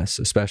less and less,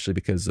 especially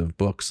because of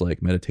books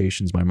like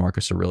Meditations by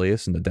Marcus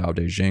Aurelius and the Tao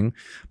Te Ching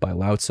by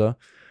Lao Tzu,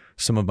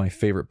 some of my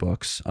favorite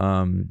books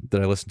that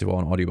I listen to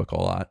on audiobook a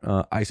lot.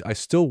 I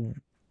still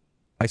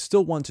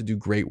want to do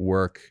great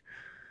work,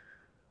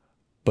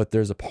 but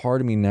there's a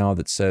part of me now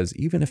that says,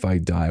 even if I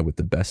die with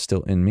the best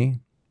still in me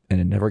and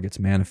it never gets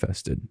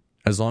manifested,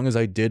 as long as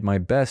I did my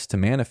best to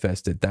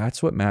manifest it,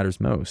 that's what matters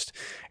most.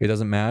 It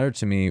doesn't matter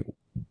to me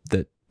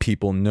that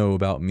people know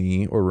about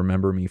me or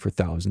remember me for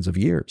thousands of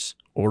years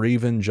or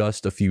even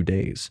just a few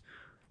days.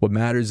 What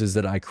matters is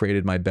that I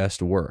created my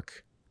best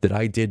work, that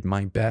I did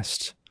my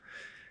best.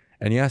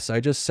 And yes,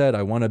 I just said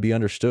I want to be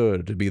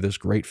understood to be this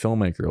great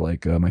filmmaker,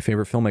 like my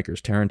favorite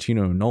filmmakers,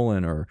 Tarantino,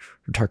 Nolan, or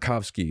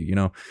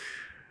Tarkovsky,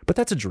 But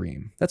that's a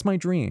dream. That's my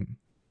dream.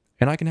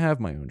 And I can have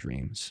my own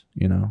dreams,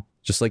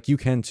 just like you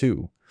can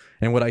too.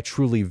 And what I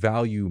truly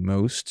value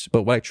most,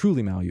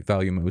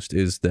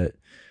 is that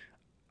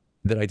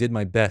I did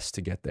my best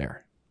to get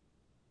there.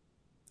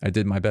 I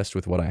did my best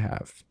with what I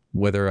have.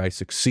 Whether I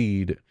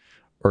succeed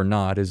or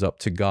not is up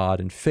to God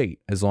and fate,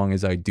 as long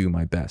as I do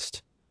my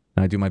best.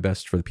 And I do my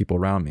best for the people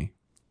around me.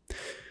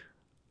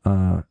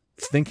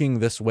 Thinking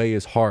this way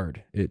is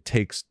hard. It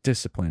takes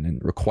discipline and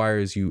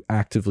requires you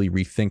actively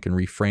rethink and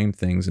reframe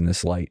things in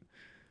this light.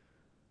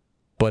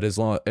 But as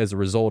a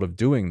result of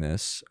doing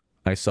this,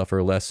 I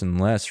suffer less and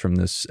less from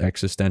this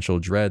existential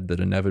dread that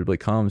inevitably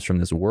comes from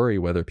this worry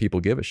whether people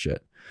give a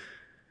shit.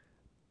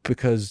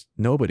 Because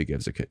nobody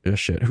gives a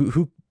shit.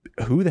 Who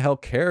the hell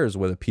cares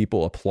whether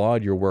people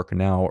applaud your work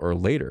now or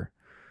later?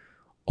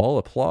 All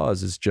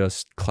applause is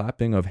just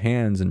clapping of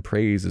hands, and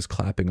praise is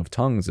clapping of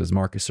tongues, as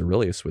Marcus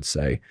Aurelius would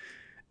say.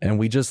 And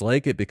we just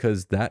like it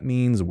because that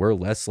means we're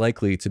less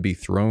likely to be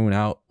thrown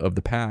out of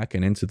the pack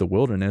and into the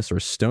wilderness or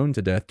stoned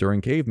to death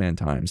during caveman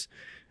times.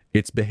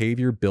 It's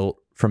behavior built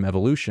from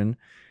evolution.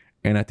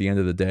 And at the end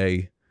of the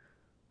day,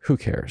 who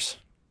cares?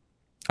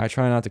 I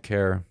try not to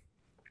care,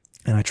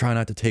 and I try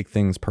not to take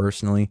things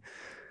personally.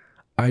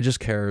 I just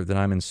care that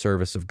I'm in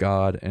service of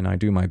God, and I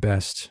do my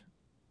best,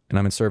 and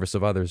I'm in service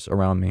of others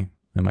around me,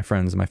 and my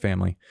friends and my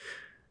family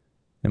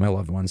and my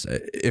loved ones.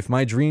 If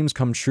my dreams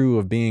come true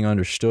of being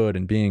understood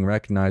and being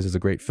recognized as a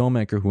great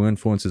filmmaker who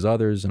influences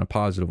others in a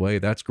positive way,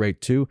 that's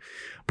great too,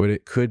 but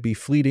it could be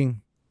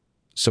fleeting.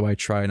 So I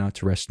try not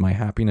to rest my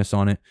happiness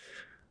on it.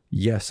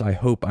 Yes, I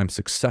hope I'm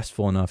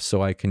successful enough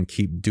so I can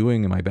keep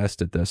doing my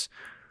best at this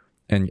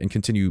and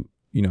continue,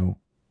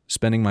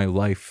 spending my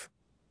life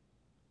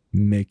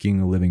making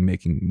a living,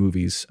 making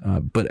movies.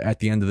 But at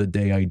the end of the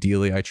day,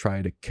 ideally, I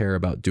try to care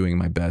about doing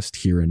my best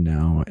here and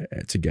now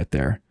to get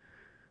there.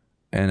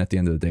 And at the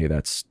end of the day,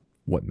 that's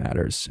what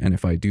matters. And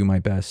if I do my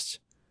best,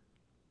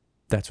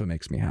 that's what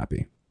makes me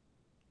happy.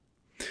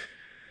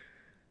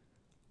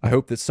 I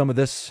hope that some of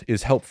this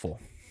is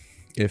helpful.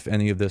 If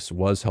any of this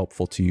was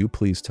helpful to you,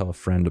 please tell a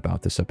friend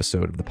about this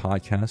episode of the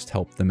podcast.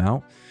 Help them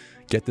out.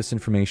 Get this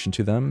information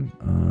to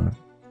them.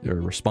 Or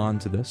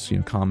respond to this,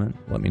 comment.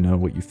 Let me know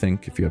what you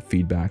think. If you have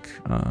feedback,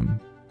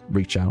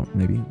 reach out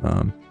maybe.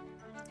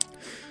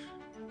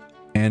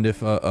 And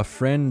if a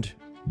friend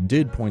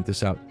did point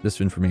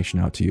this information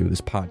out to you,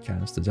 this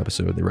podcast, this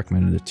episode, they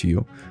recommended it to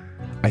you,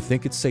 I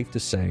think it's safe to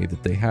say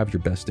that they have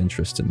your best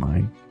interest in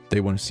mind.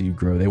 They want to see you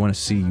grow. They want to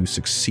see you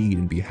succeed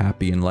and be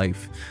happy in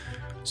life.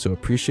 So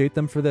appreciate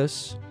them for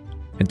this,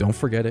 and don't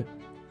forget it.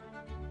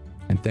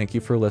 And thank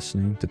you for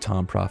listening to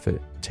Tom Profit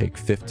Take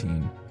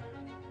 15.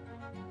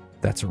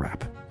 That's a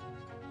wrap.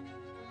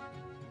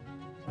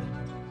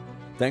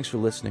 Thanks for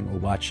listening or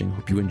watching.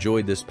 Hope you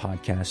enjoyed this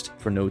podcast.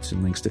 For notes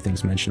and links to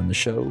things mentioned on the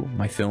show,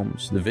 my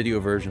films, the video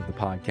version of the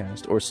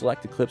podcast, or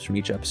selected clips from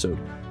each episode,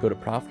 go to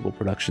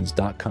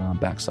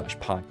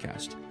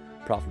profitableproductions.com/podcast.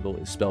 Profitable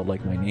is spelled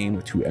like my name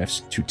with 2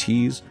 F's, 2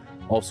 T's.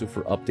 Also,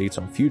 for updates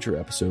on future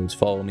episodes,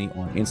 follow me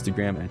on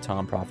Instagram at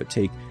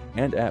TomProfitTake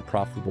and at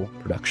Profitable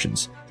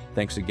Productions.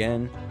 Thanks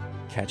again.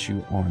 Catch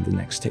you on the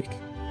next take.